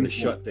least, they're going to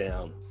shut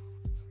down.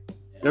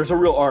 There's a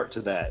real art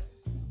to that.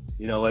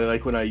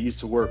 Like when I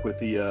used to work with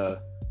the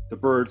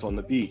birds on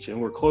the beach,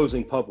 and we're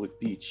closing public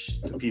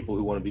beach to people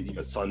who want to be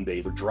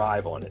sunbathe or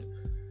drive on it,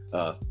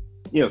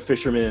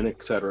 fishermen,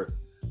 etc.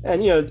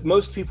 And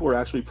most people were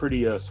actually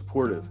pretty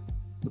supportive,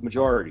 the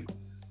majority.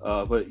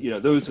 But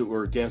those that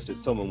were against it,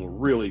 some of them were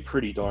really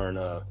pretty darn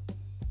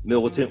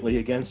militantly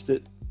against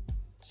it.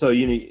 So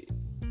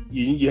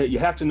you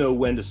have to know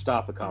when to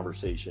stop a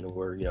conversation,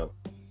 or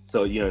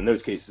so in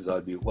those cases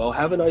I'd be, well,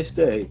 have a nice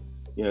day,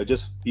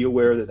 just be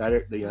aware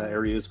that the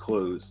area is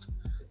closed,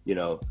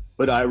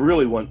 but I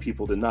really want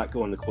people to not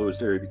go in the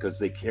closed area because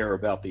they care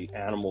about the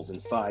animals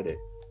inside it,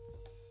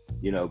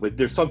 but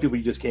there's some people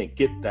you just can't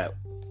get that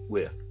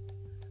with.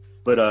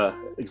 But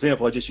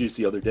example I just used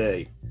the other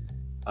day,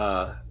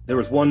 there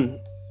was one,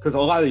 because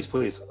a lot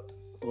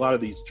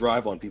of these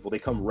drive-on people, they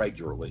come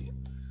regularly,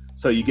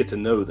 so you get to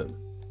know them.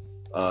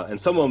 And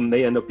some of them,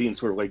 they end up being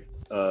sort of like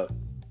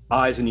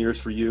eyes and ears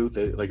for you.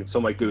 Like if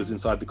somebody goes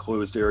inside the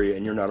closed area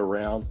and you're not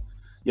around,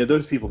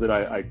 those people that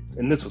I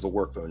and this was a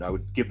work phone, I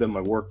would give them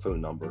my work phone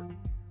number,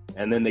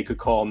 and then they could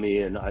call me,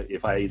 and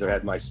if I either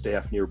had my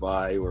staff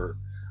nearby or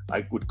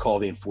I would call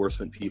the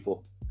enforcement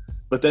people.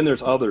 But then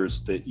there's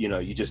others that,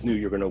 you just knew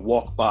you're going to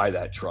walk by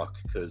that truck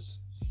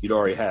because you'd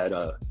already had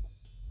a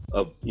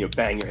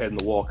bang your head in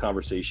the wall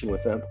conversation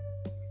with them.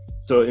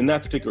 So in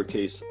that particular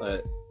case,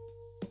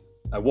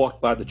 I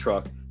walked by the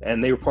truck,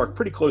 and they were parked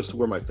pretty close to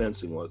where my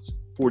fencing was,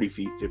 40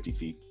 feet, 50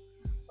 feet.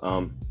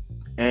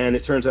 And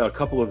it turns out a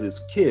couple of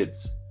his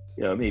kids,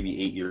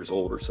 maybe 8 years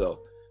old or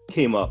so,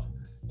 came up.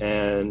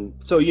 And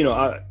so,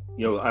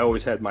 I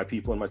always had my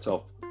people and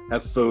myself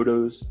have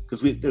photos,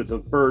 because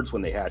the birds,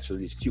 when they hatch, are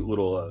these cute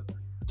little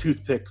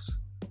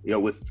toothpicks,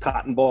 with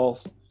cotton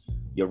balls.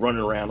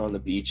 running around on the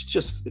beach. It's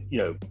just,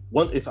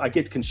 if I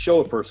can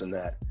show a person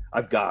that,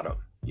 I've got them,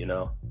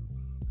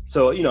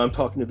 So, I'm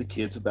talking to the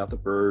kids about the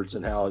birds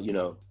and how,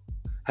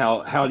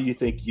 how do you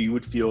think you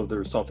would feel if there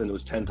was something that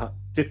was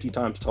 50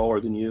 times taller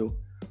than you,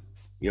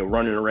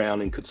 running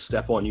around and could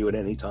step on you at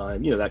any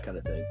time, that kind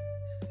of thing.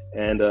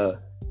 And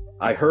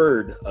I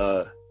heard,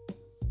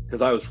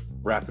 because I was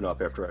wrapping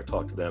up after I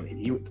talked to them,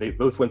 they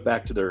both went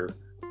back to their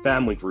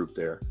family group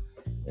there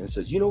and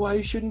says, you know why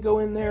you shouldn't go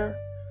in there?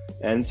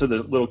 And so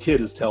the little kid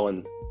is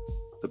telling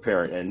the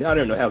parent, and I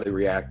don't know how they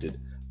reacted,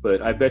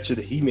 but I bet you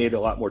that he made a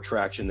lot more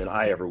traction than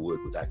I ever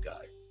would with that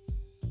guy.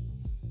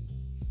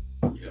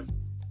 Yeah.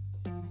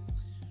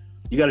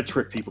 You got to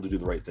trick people to do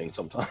the right thing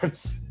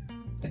sometimes.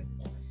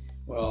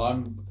 Well,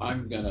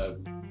 I'm gonna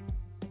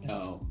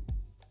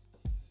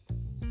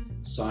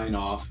sign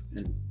off,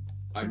 and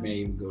I may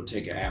even go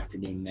take an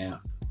afternoon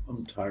nap.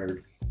 I'm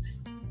tired.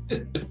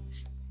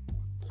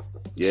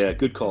 Yeah,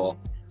 good call.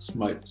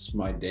 It's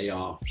my day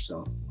off,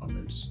 so I'm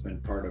going to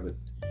spend part of it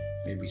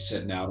maybe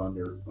sitting out on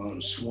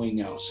a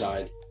swing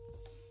outside.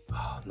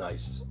 Oh,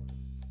 nice.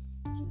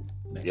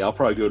 Yeah, I'll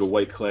probably go to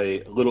White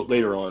Clay a little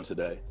later on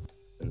today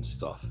and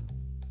stuff.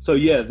 So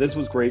yeah, this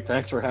was great.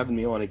 Thanks for having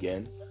me on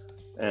again.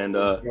 And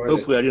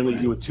hopefully I didn't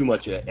leave you with too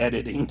much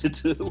editing to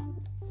do.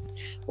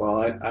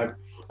 Well,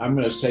 I'm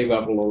going to save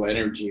up a little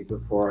energy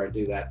before I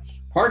do that.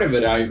 Part of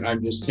it,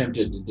 I'm just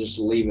tempted to just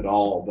leave it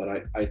all,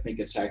 but I think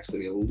it's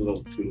actually a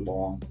little too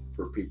long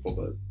for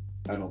people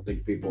I don't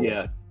think people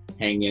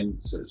hang in.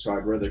 So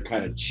I'd rather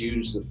kind of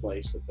choose the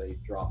place that they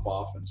drop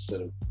off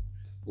instead of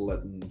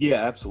letting.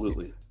 Yeah,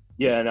 absolutely.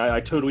 Yeah, and I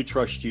totally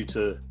trust you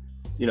to,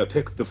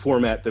 pick the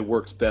format that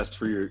works best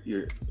for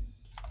your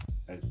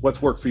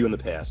what's worked for you in the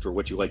past or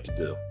what you like to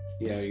do.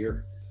 Yeah,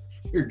 you're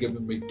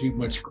giving me too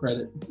much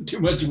credit, too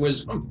much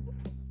wisdom.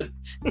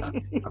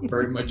 I'm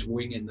very much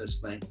winging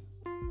this thing.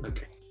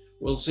 Okay.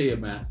 We'll see you,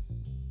 Matt.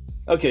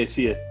 Okay,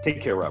 see you.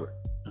 Take care, Robert.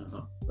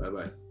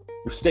 Bye-bye.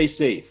 Stay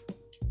safe.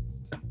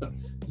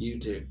 You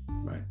too.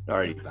 Bye. All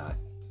righty, bye.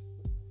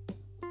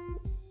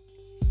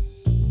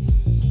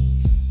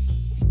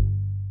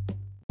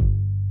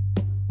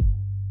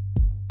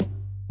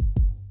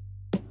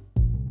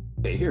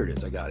 Okay, here it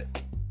is. I got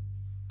it.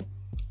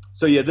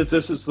 So yeah,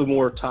 this is the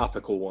more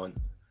topical one.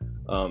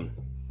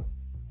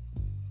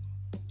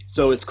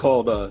 So it's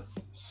called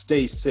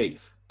Stay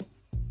Safe.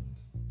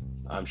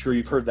 I'm sure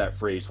you've heard that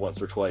phrase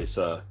once or twice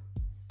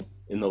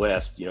in the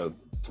last,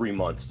 3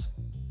 months.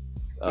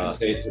 I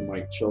say it to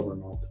my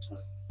children all the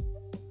time.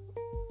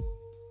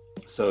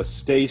 So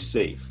stay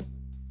safe.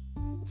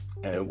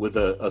 And with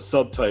a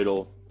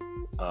subtitle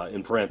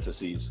in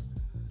parentheses,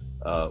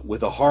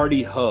 with a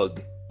hearty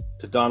hug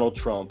to Donald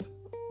Trump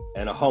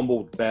and a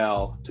humbled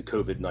bow to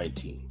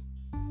COVID-19.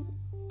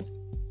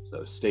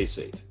 So stay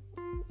safe.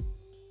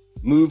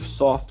 Move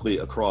softly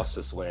across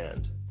this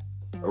land.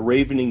 A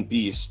ravening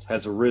beast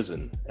has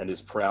arisen and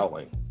is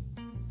prowling.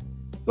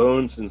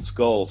 Bones and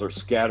skulls are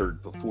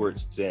scattered before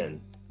its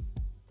den,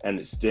 and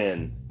its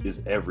den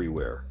is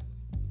everywhere.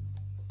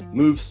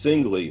 Move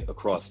singly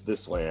across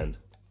this land.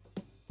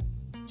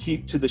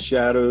 Keep to the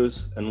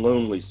shadows and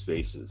lonely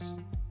spaces.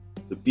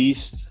 The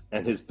beast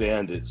and his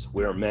bandits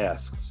wear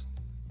masks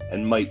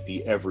and might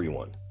be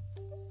everyone.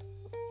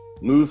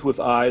 Move with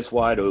eyes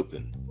wide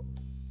open.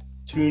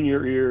 Tune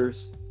your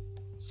ears,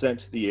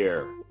 scent the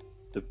air.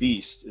 The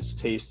beast is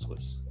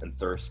tasteless and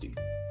thirsty.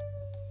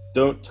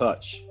 Don't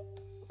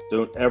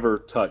ever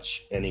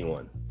touch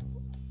anyone.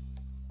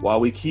 While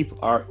we keep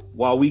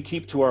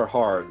to our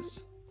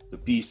hearths, the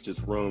beast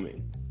is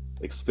roaming,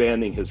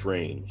 expanding his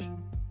range,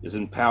 is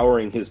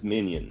empowering his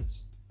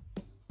minions.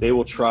 They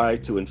will try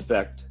to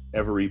infect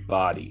every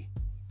body.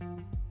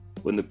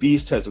 When the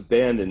beast has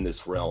abandoned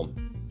this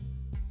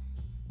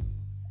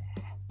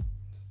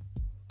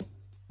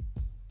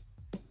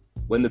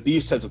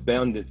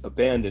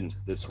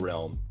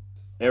realm,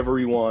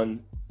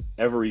 everyone,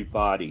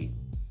 everybody,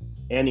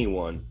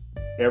 anyone,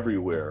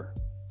 everywhere,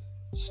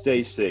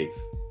 stay safe.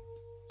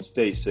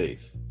 Stay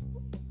safe.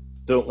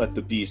 Don't let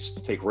the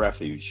beast take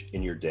refuge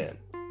in your den.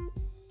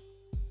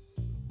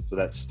 So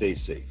that's stay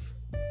safe.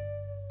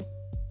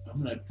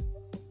 I'm gonna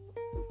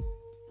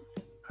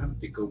have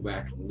to go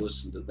back and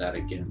listen to that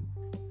again.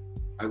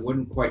 I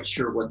wasn't quite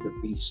sure what the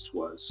beast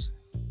was.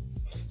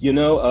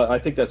 I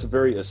think that's a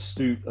very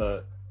astute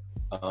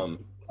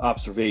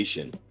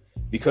observation,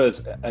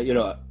 because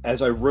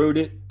as I wrote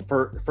it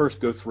first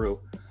go through,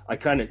 I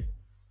kind of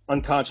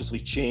unconsciously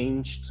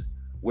changed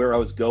where I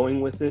was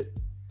going with it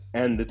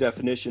and the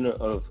definition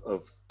of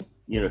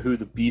who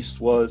the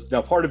beast was.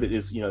 Now part of it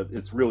is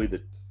it's really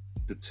the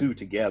two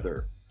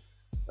together,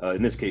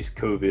 in this case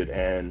COVID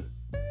and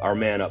our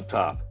man up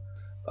top,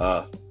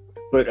 but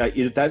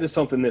that is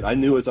something that I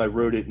knew as I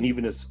wrote it, and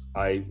even as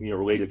I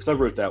related, because I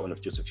wrote that one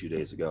just a few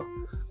days ago.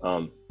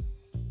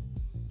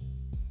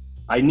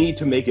 I need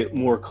to make it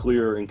more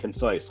clear and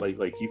concise,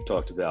 like you've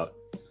talked about.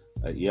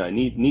 I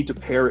need to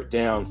pare it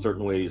down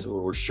certain ways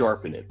or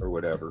sharpen it or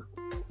whatever.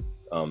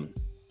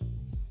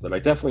 But I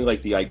definitely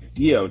like the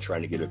idea I'm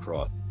trying to get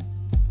across.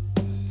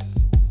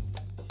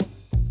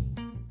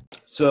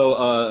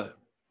 So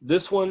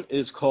this one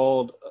is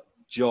called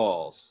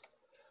Jaws,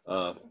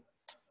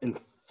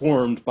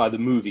 informed by the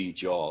movie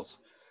Jaws.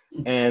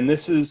 And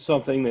this is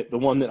something that the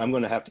one that I'm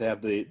going to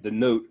have the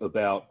note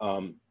about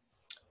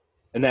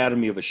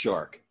anatomy of a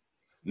shark.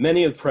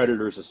 Many of the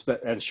predators,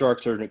 and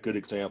sharks are a good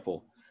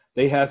example,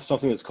 they have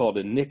something that's called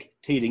a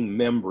nictitating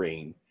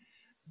membrane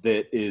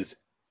that is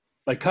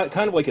like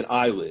kind of like an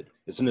eyelid.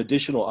 It's an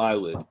additional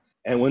eyelid.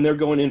 And when they're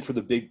going in for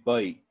the big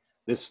bite,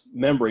 this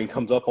membrane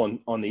comes up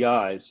on the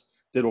eyes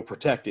that'll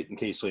protect it in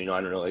case, I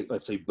don't know, like,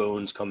 let's say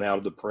bones come out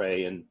of the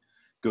prey and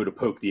go to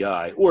poke the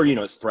eye, or,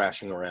 it's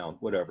thrashing around,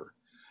 whatever.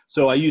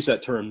 So I use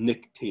that term,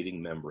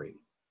 nictitating membrane.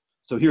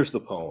 So here's the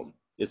poem.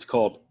 It's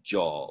called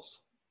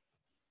Jaws.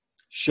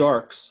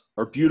 Sharks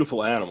are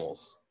beautiful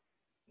animals,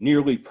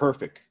 nearly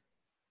perfect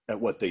at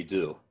what they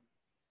do.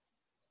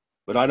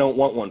 But I don't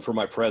want one for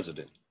my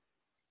president.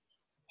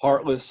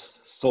 Heartless,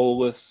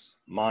 soulless,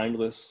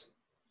 mindless,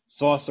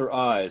 saucer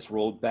eyes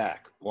rolled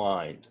back,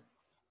 blind,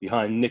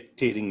 behind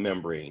nictitating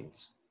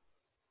membranes.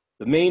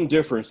 The main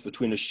difference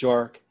between a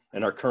shark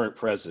and our current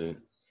president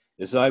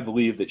is that I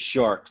believe that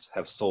sharks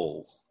have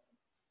souls.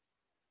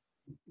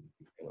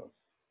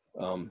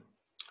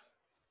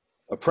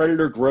 A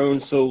predator grown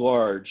so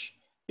large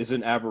is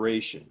an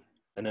aberration,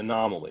 an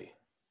anomaly.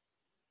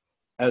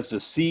 As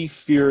the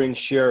sea-fearing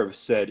sheriff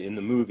said in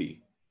the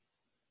movie,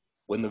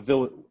 when the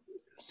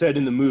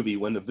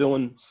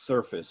villain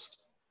surfaced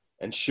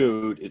and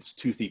showed its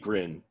toothy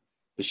grin,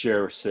 the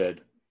sheriff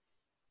said,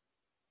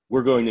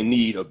 "We're going to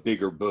need a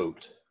bigger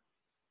boat."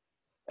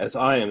 As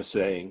I am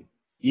saying,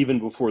 even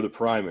before the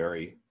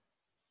primary,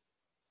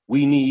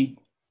 we need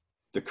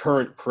the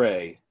current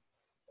prey,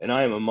 and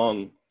I am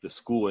among the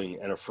schooling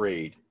and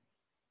afraid.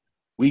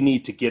 We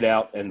need to get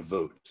out and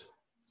vote.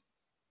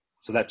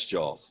 So that's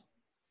Jaws.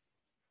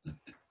 I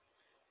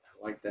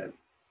like that.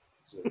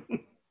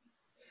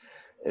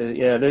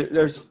 Yeah,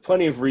 there's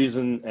plenty of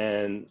reason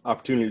and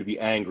opportunity to be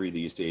angry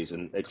these days,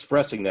 and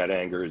expressing that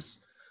anger is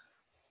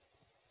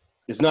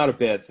not a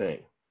bad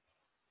thing.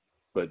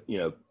 But,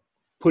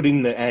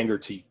 putting the anger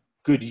to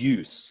good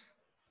use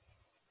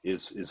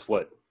is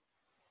what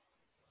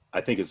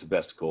I think is the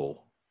best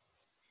goal.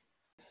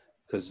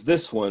 Because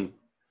this one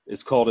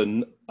is called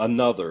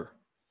Another.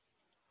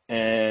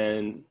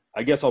 And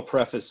I guess I'll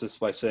preface this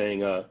by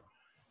saying, I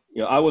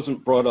was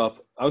brought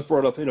up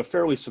in a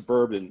fairly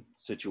suburban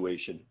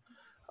situation.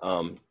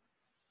 And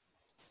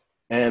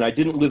I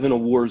didn't live in a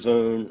war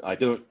zone. I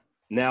don't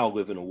now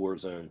live in a war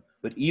zone.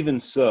 But even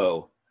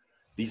so,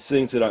 these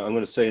things that I'm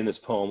going to say in this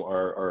poem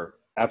are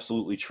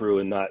absolutely true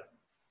and not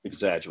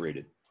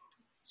exaggerated.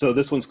 So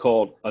this one's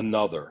called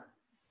Another.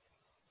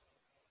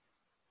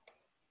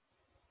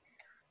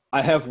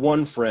 I have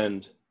one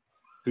friend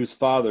whose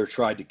father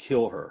tried to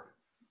kill her.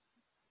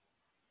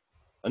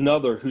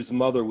 Another whose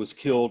mother was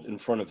killed in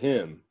front of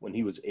him when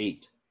he was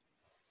 8.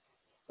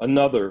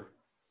 Another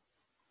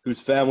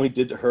whose family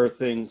did to her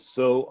things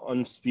so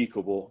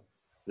unspeakable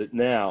that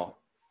now,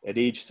 at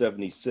age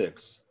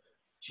 76,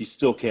 she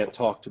still can't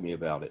talk to me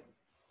about it.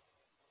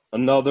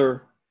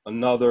 Another.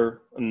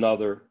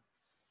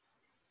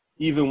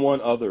 Even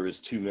one other is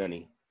too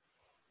many.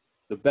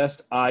 The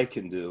best I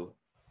can do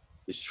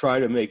is try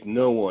to make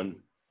no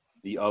one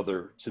the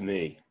other to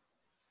me.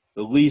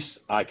 The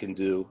least I can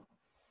do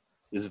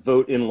is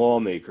vote in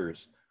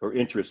lawmakers who are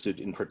interested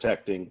in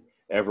protecting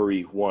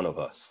every one of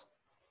us.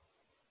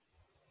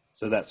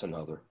 So that's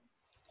Another.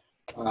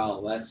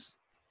 Wow, that's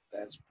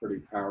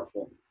pretty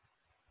powerful.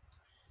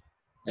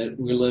 And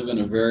we live in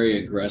a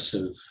very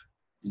aggressive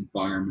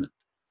environment.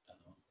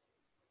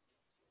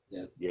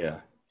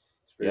 Yeah.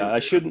 I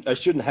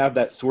shouldn't have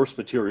that source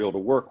material to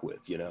work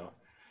with,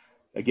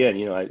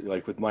 Again,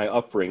 like with my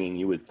upbringing,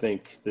 you would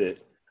think that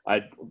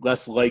I'd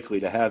less likely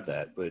to have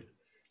that, but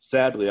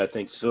sadly, I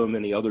think so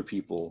many other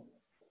people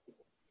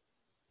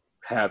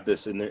have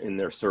this in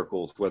their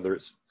circles, whether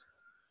it's,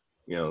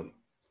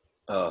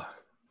 my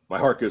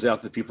heart goes out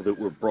to the people that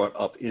were brought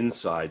up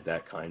inside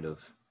that kind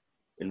of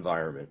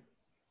environment.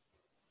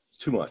 It's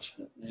too much.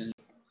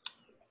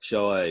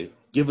 Shall I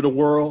give it a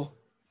whirl?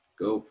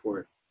 Go for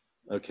it.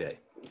 Okay.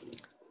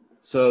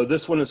 So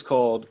this one is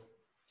called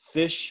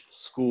Fish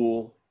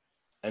School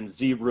and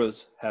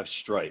Zebras Have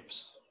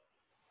Stripes.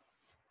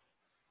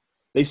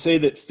 They say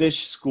that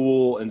fish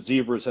school and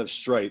zebras have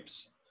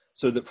stripes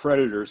so that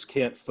predators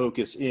can't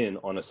focus in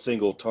on a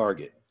single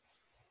target.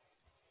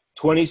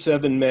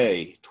 27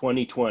 May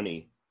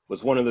 2020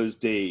 was one of those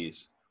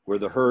days where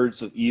the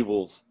herds of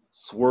evils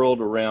swirled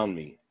around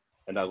me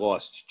and I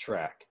lost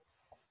track.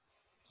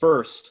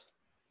 First,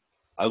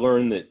 I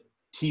learned that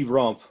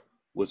T-Rump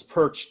was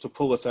perched to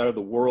pull us out of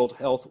the World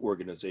Health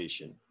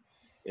Organization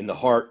in the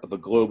heart of a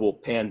global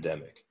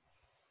pandemic.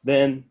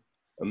 Then,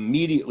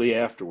 immediately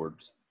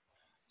afterwards,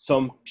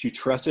 some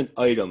putrescent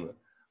item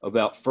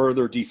about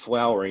further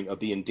deflowering of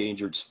the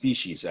Endangered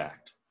Species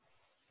Act.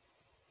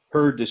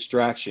 Herd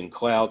distraction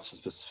clouds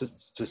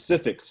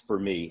specifics for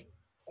me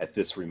at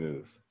this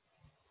remove.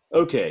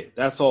 Okay,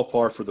 that's all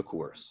par for the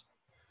course.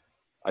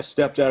 I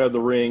stepped out of the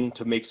ring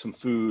to make some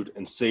food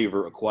and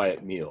savor a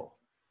quiet meal.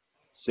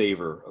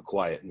 savor a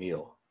quiet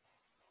meal.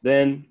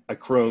 Then I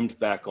chromed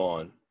back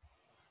on,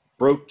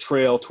 broke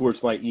trail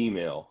towards my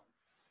email.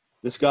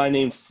 This guy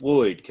named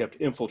Floyd kept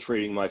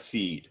infiltrating my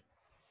feed.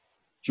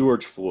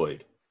 George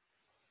Floyd.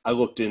 I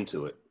looked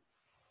into it.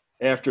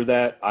 After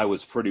that, I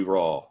was pretty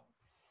raw.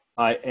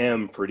 I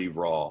am pretty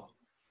raw.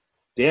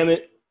 Damn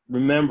it,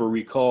 remember,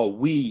 recall,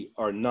 we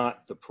are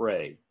not the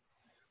prey.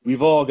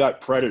 We've all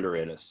got predator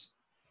in us,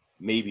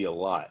 maybe a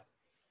lot.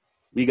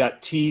 We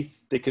got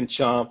teeth that can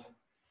chomp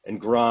and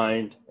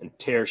grind and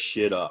tear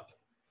shit up.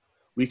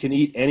 We can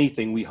eat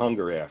anything we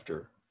hunger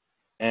after,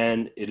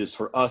 and it is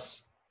for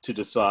us to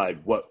decide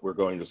what we're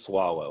going to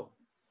swallow.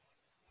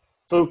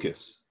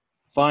 Focus,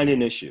 find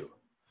an issue,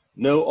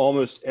 know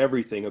almost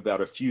everything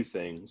about a few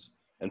things,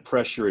 and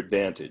press your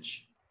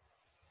advantage.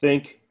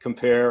 Think,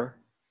 compare,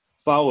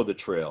 follow the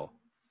trail,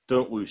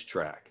 don't lose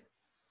track.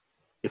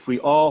 If we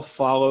all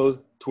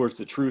follow towards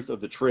the truth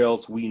of the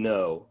trails we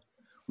know,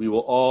 we will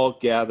all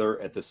gather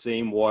at the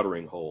same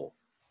watering hole,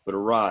 but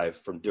arrive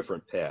from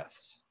different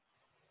paths.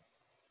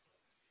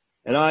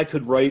 And I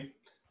could write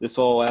this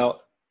all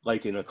out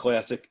like in a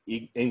classic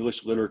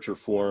English literature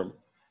form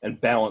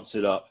and balance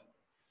it up.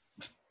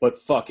 But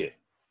fuck it.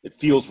 It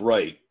feels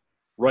right.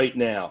 Right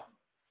now.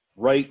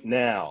 Right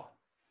now.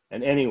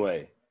 And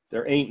anyway,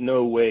 there ain't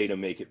no way to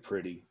make it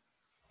pretty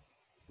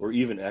or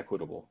even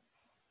equitable.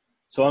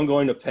 So I'm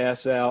going to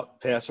pass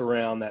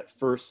around that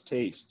first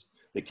taste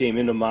that came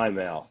into my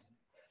mouth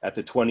at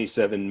the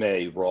 27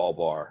 May Raw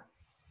Bar.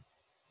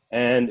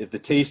 And if the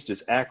taste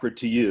is acrid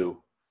to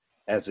you,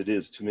 as it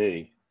is to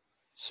me,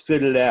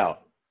 spit it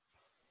out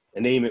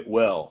and aim it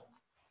well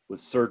with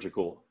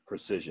surgical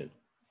precision.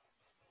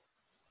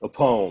 A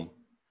poem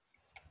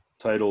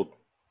titled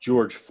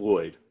George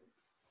Floyd.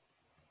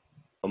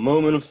 A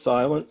moment of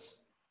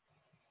silence?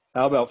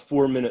 How about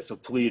 4 minutes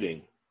of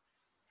pleading?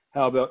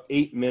 How about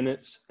 8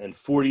 minutes and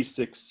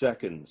 46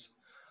 seconds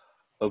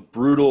of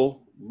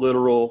brutal,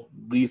 literal,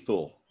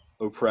 lethal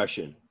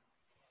oppression?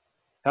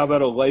 How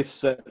about a life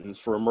sentence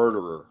for a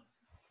murderer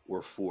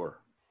or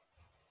 4?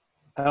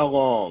 How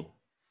long?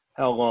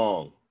 How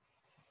long?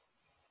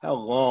 How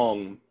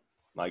long,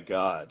 my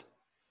God?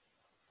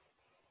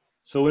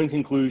 So in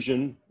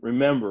conclusion,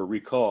 remember,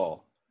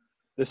 recall,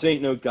 this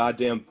ain't no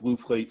goddamn blue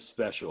plate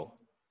special.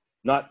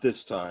 Not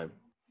this time.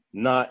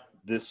 Not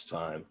this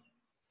time.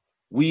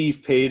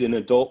 We've paid an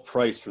adult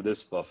price for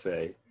this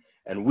buffet,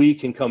 and we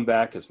can come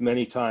back as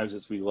many times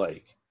as we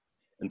like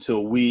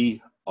until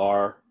we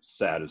are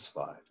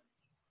satisfied.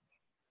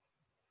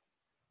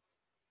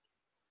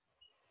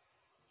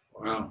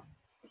 Wow.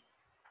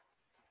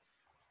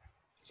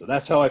 So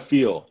that's how I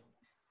feel.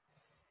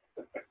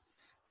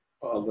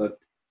 Well,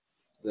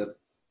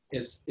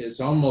 it's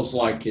almost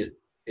like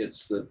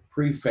it's the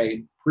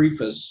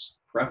preface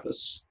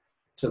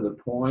to the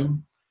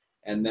poem,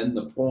 and then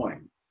the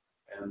poem,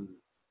 and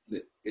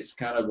it's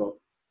kind of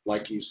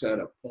like you said,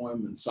 a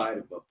poem inside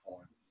of a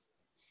poem.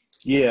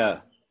 Yeah,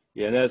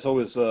 and that's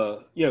always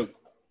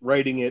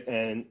writing it,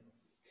 and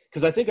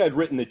because I think I'd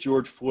written the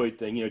George Floyd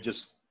thing,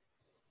 just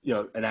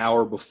an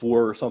hour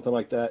before or something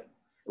like that,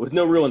 with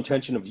no real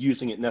intention of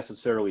using it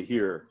necessarily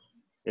here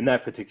in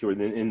that particular,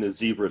 in the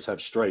Zebras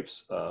Have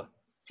Stripes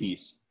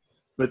piece.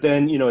 But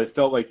then, it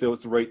felt like that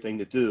was the right thing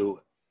to do.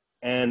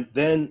 And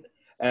then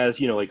as,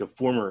 like a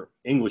former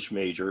English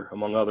major,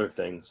 among other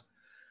things,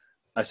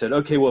 I said,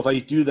 okay, well, if I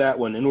do that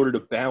one, in order to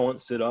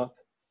balance it up,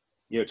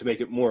 to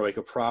make it more like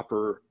a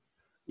proper,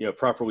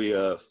 properly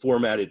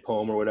formatted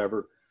poem or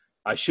whatever,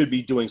 I should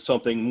be doing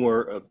something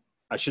more,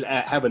 I should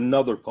have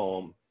another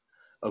poem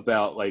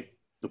about like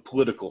the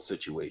political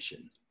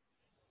situation,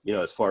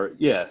 as far,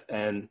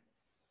 and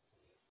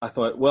I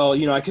thought, well,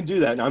 I can do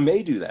that and I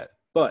may do that,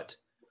 but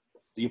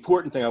the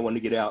important thing I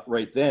wanted to get out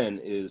right then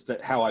is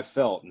that how I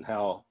felt and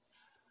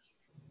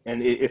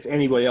if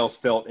anybody else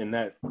felt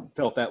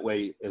that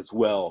way as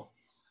well,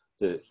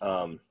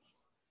 that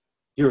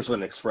here's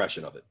an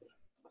expression of it.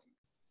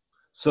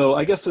 So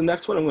I guess the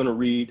next one I'm going to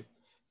read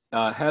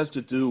has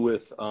to do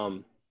with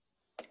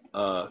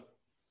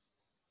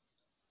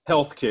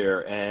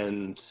healthcare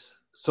and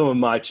some of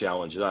my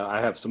challenges. I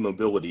have some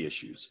mobility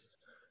issues,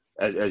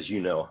 as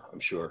you know,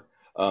 I'm sure.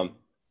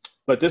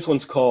 But this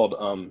one's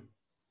called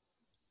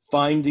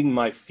Finding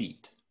My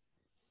Feet.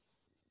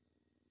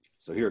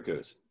 So here it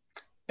goes.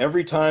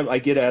 Every time I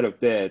get out of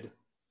bed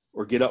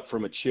or get up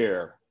from a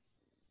chair,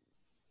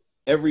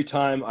 every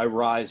time I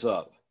rise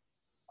up,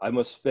 I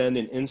must spend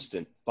an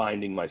instant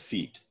finding my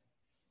feet.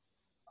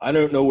 I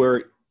don't know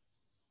where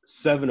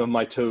 7 of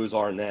my toes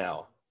are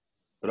now,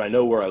 but I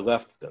know where I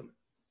left them.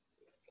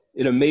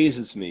 It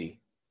amazes me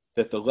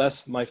that the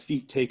less my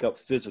feet take up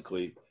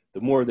physically,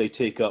 the more they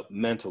take up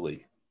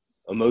mentally,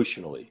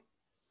 emotionally.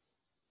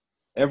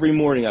 Every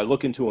morning I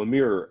look into a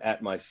mirror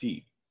at my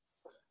feet.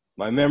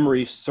 My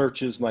memory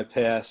searches my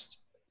past,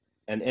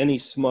 and any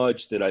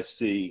smudge that I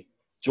see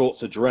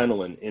jolts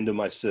adrenaline into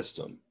my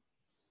system.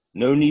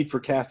 No need for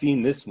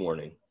caffeine this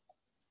morning.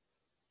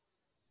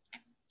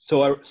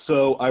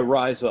 So I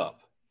rise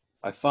up.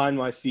 I find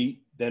my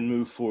feet, then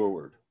move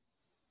forward.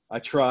 I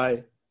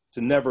try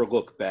to never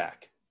look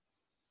back.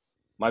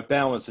 my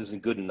balance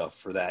isn't good enough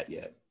for that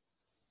yet.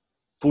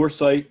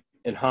 Foresight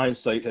and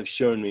hindsight have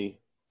shown me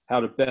how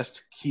to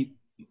best keep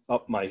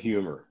up my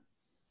humor.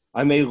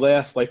 I may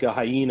laugh like a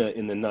hyena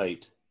in the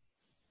night,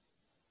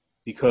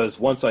 because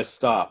once I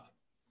stop,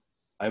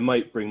 I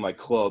might bring my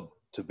club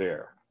to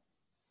bear.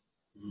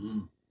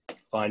 Mm-hmm.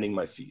 Finding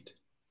my feet.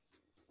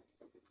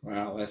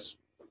 Wow, that's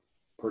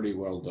pretty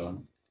well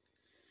done.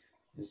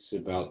 It's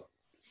about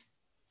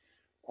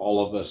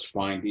all of us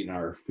finding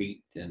our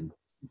feet and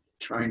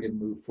trying to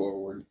move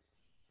forward.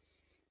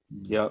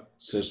 Yep.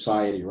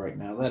 Society right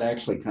now, that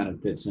actually kind of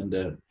fits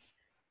into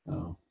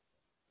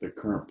the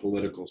current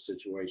political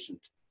situation.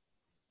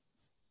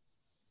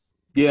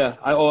 Yeah,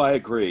 I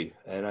agree.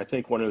 And I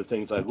think one of the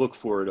things I look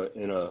for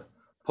in a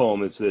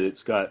poem is that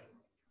it's got,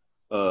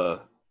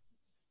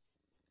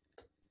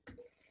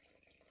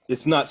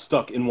 it's not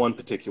stuck in one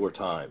particular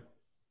time.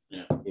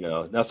 Yeah. You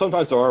know, now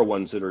sometimes there are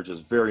ones that are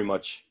just very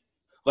much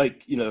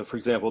like, you know, for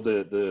example,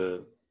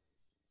 the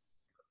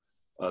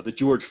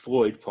George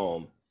Floyd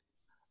poem.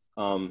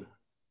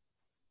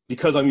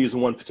 Because I'm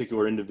using one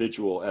particular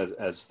individual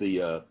as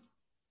the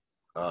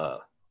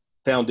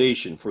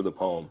foundation for the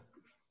poem,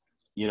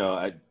 you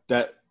know,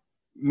 that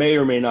may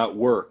or may not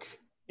work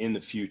in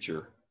the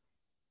future.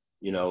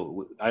 You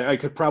know, I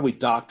could probably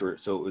doctor it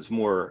so it was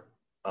more.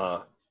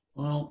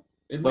 Well,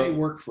 it may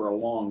work for a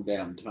long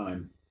damn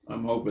time.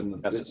 I'm hoping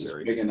that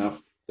necessary. This is big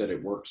enough that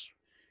it works.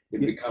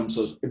 It becomes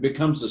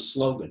a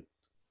slogan.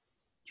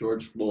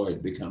 George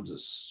Floyd becomes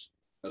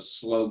a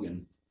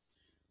slogan,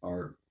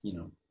 or you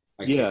know,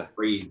 I can't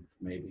breathe,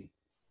 maybe.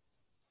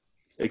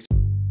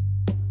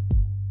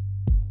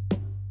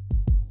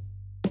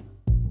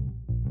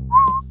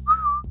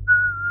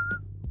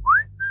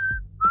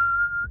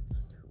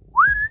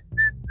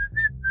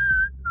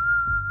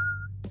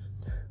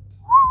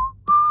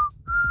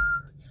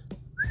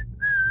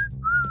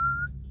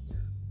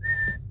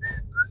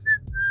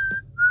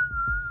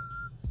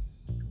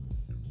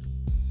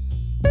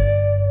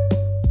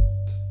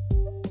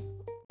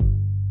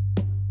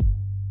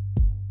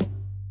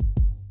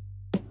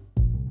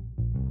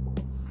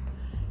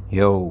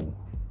 Yo,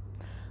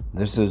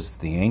 this is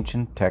the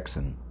Ancient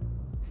Texan,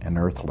 an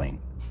Earthling,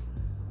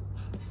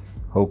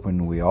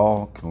 hoping we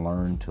all can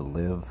learn to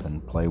live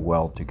and play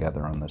well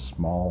together on this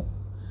small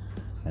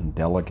and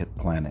delicate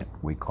planet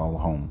we call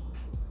home.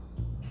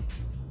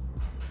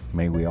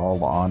 May we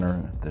all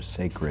honor the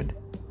sacred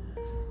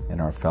in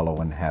our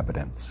fellow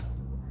inhabitants.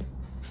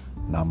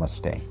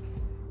 Namaste.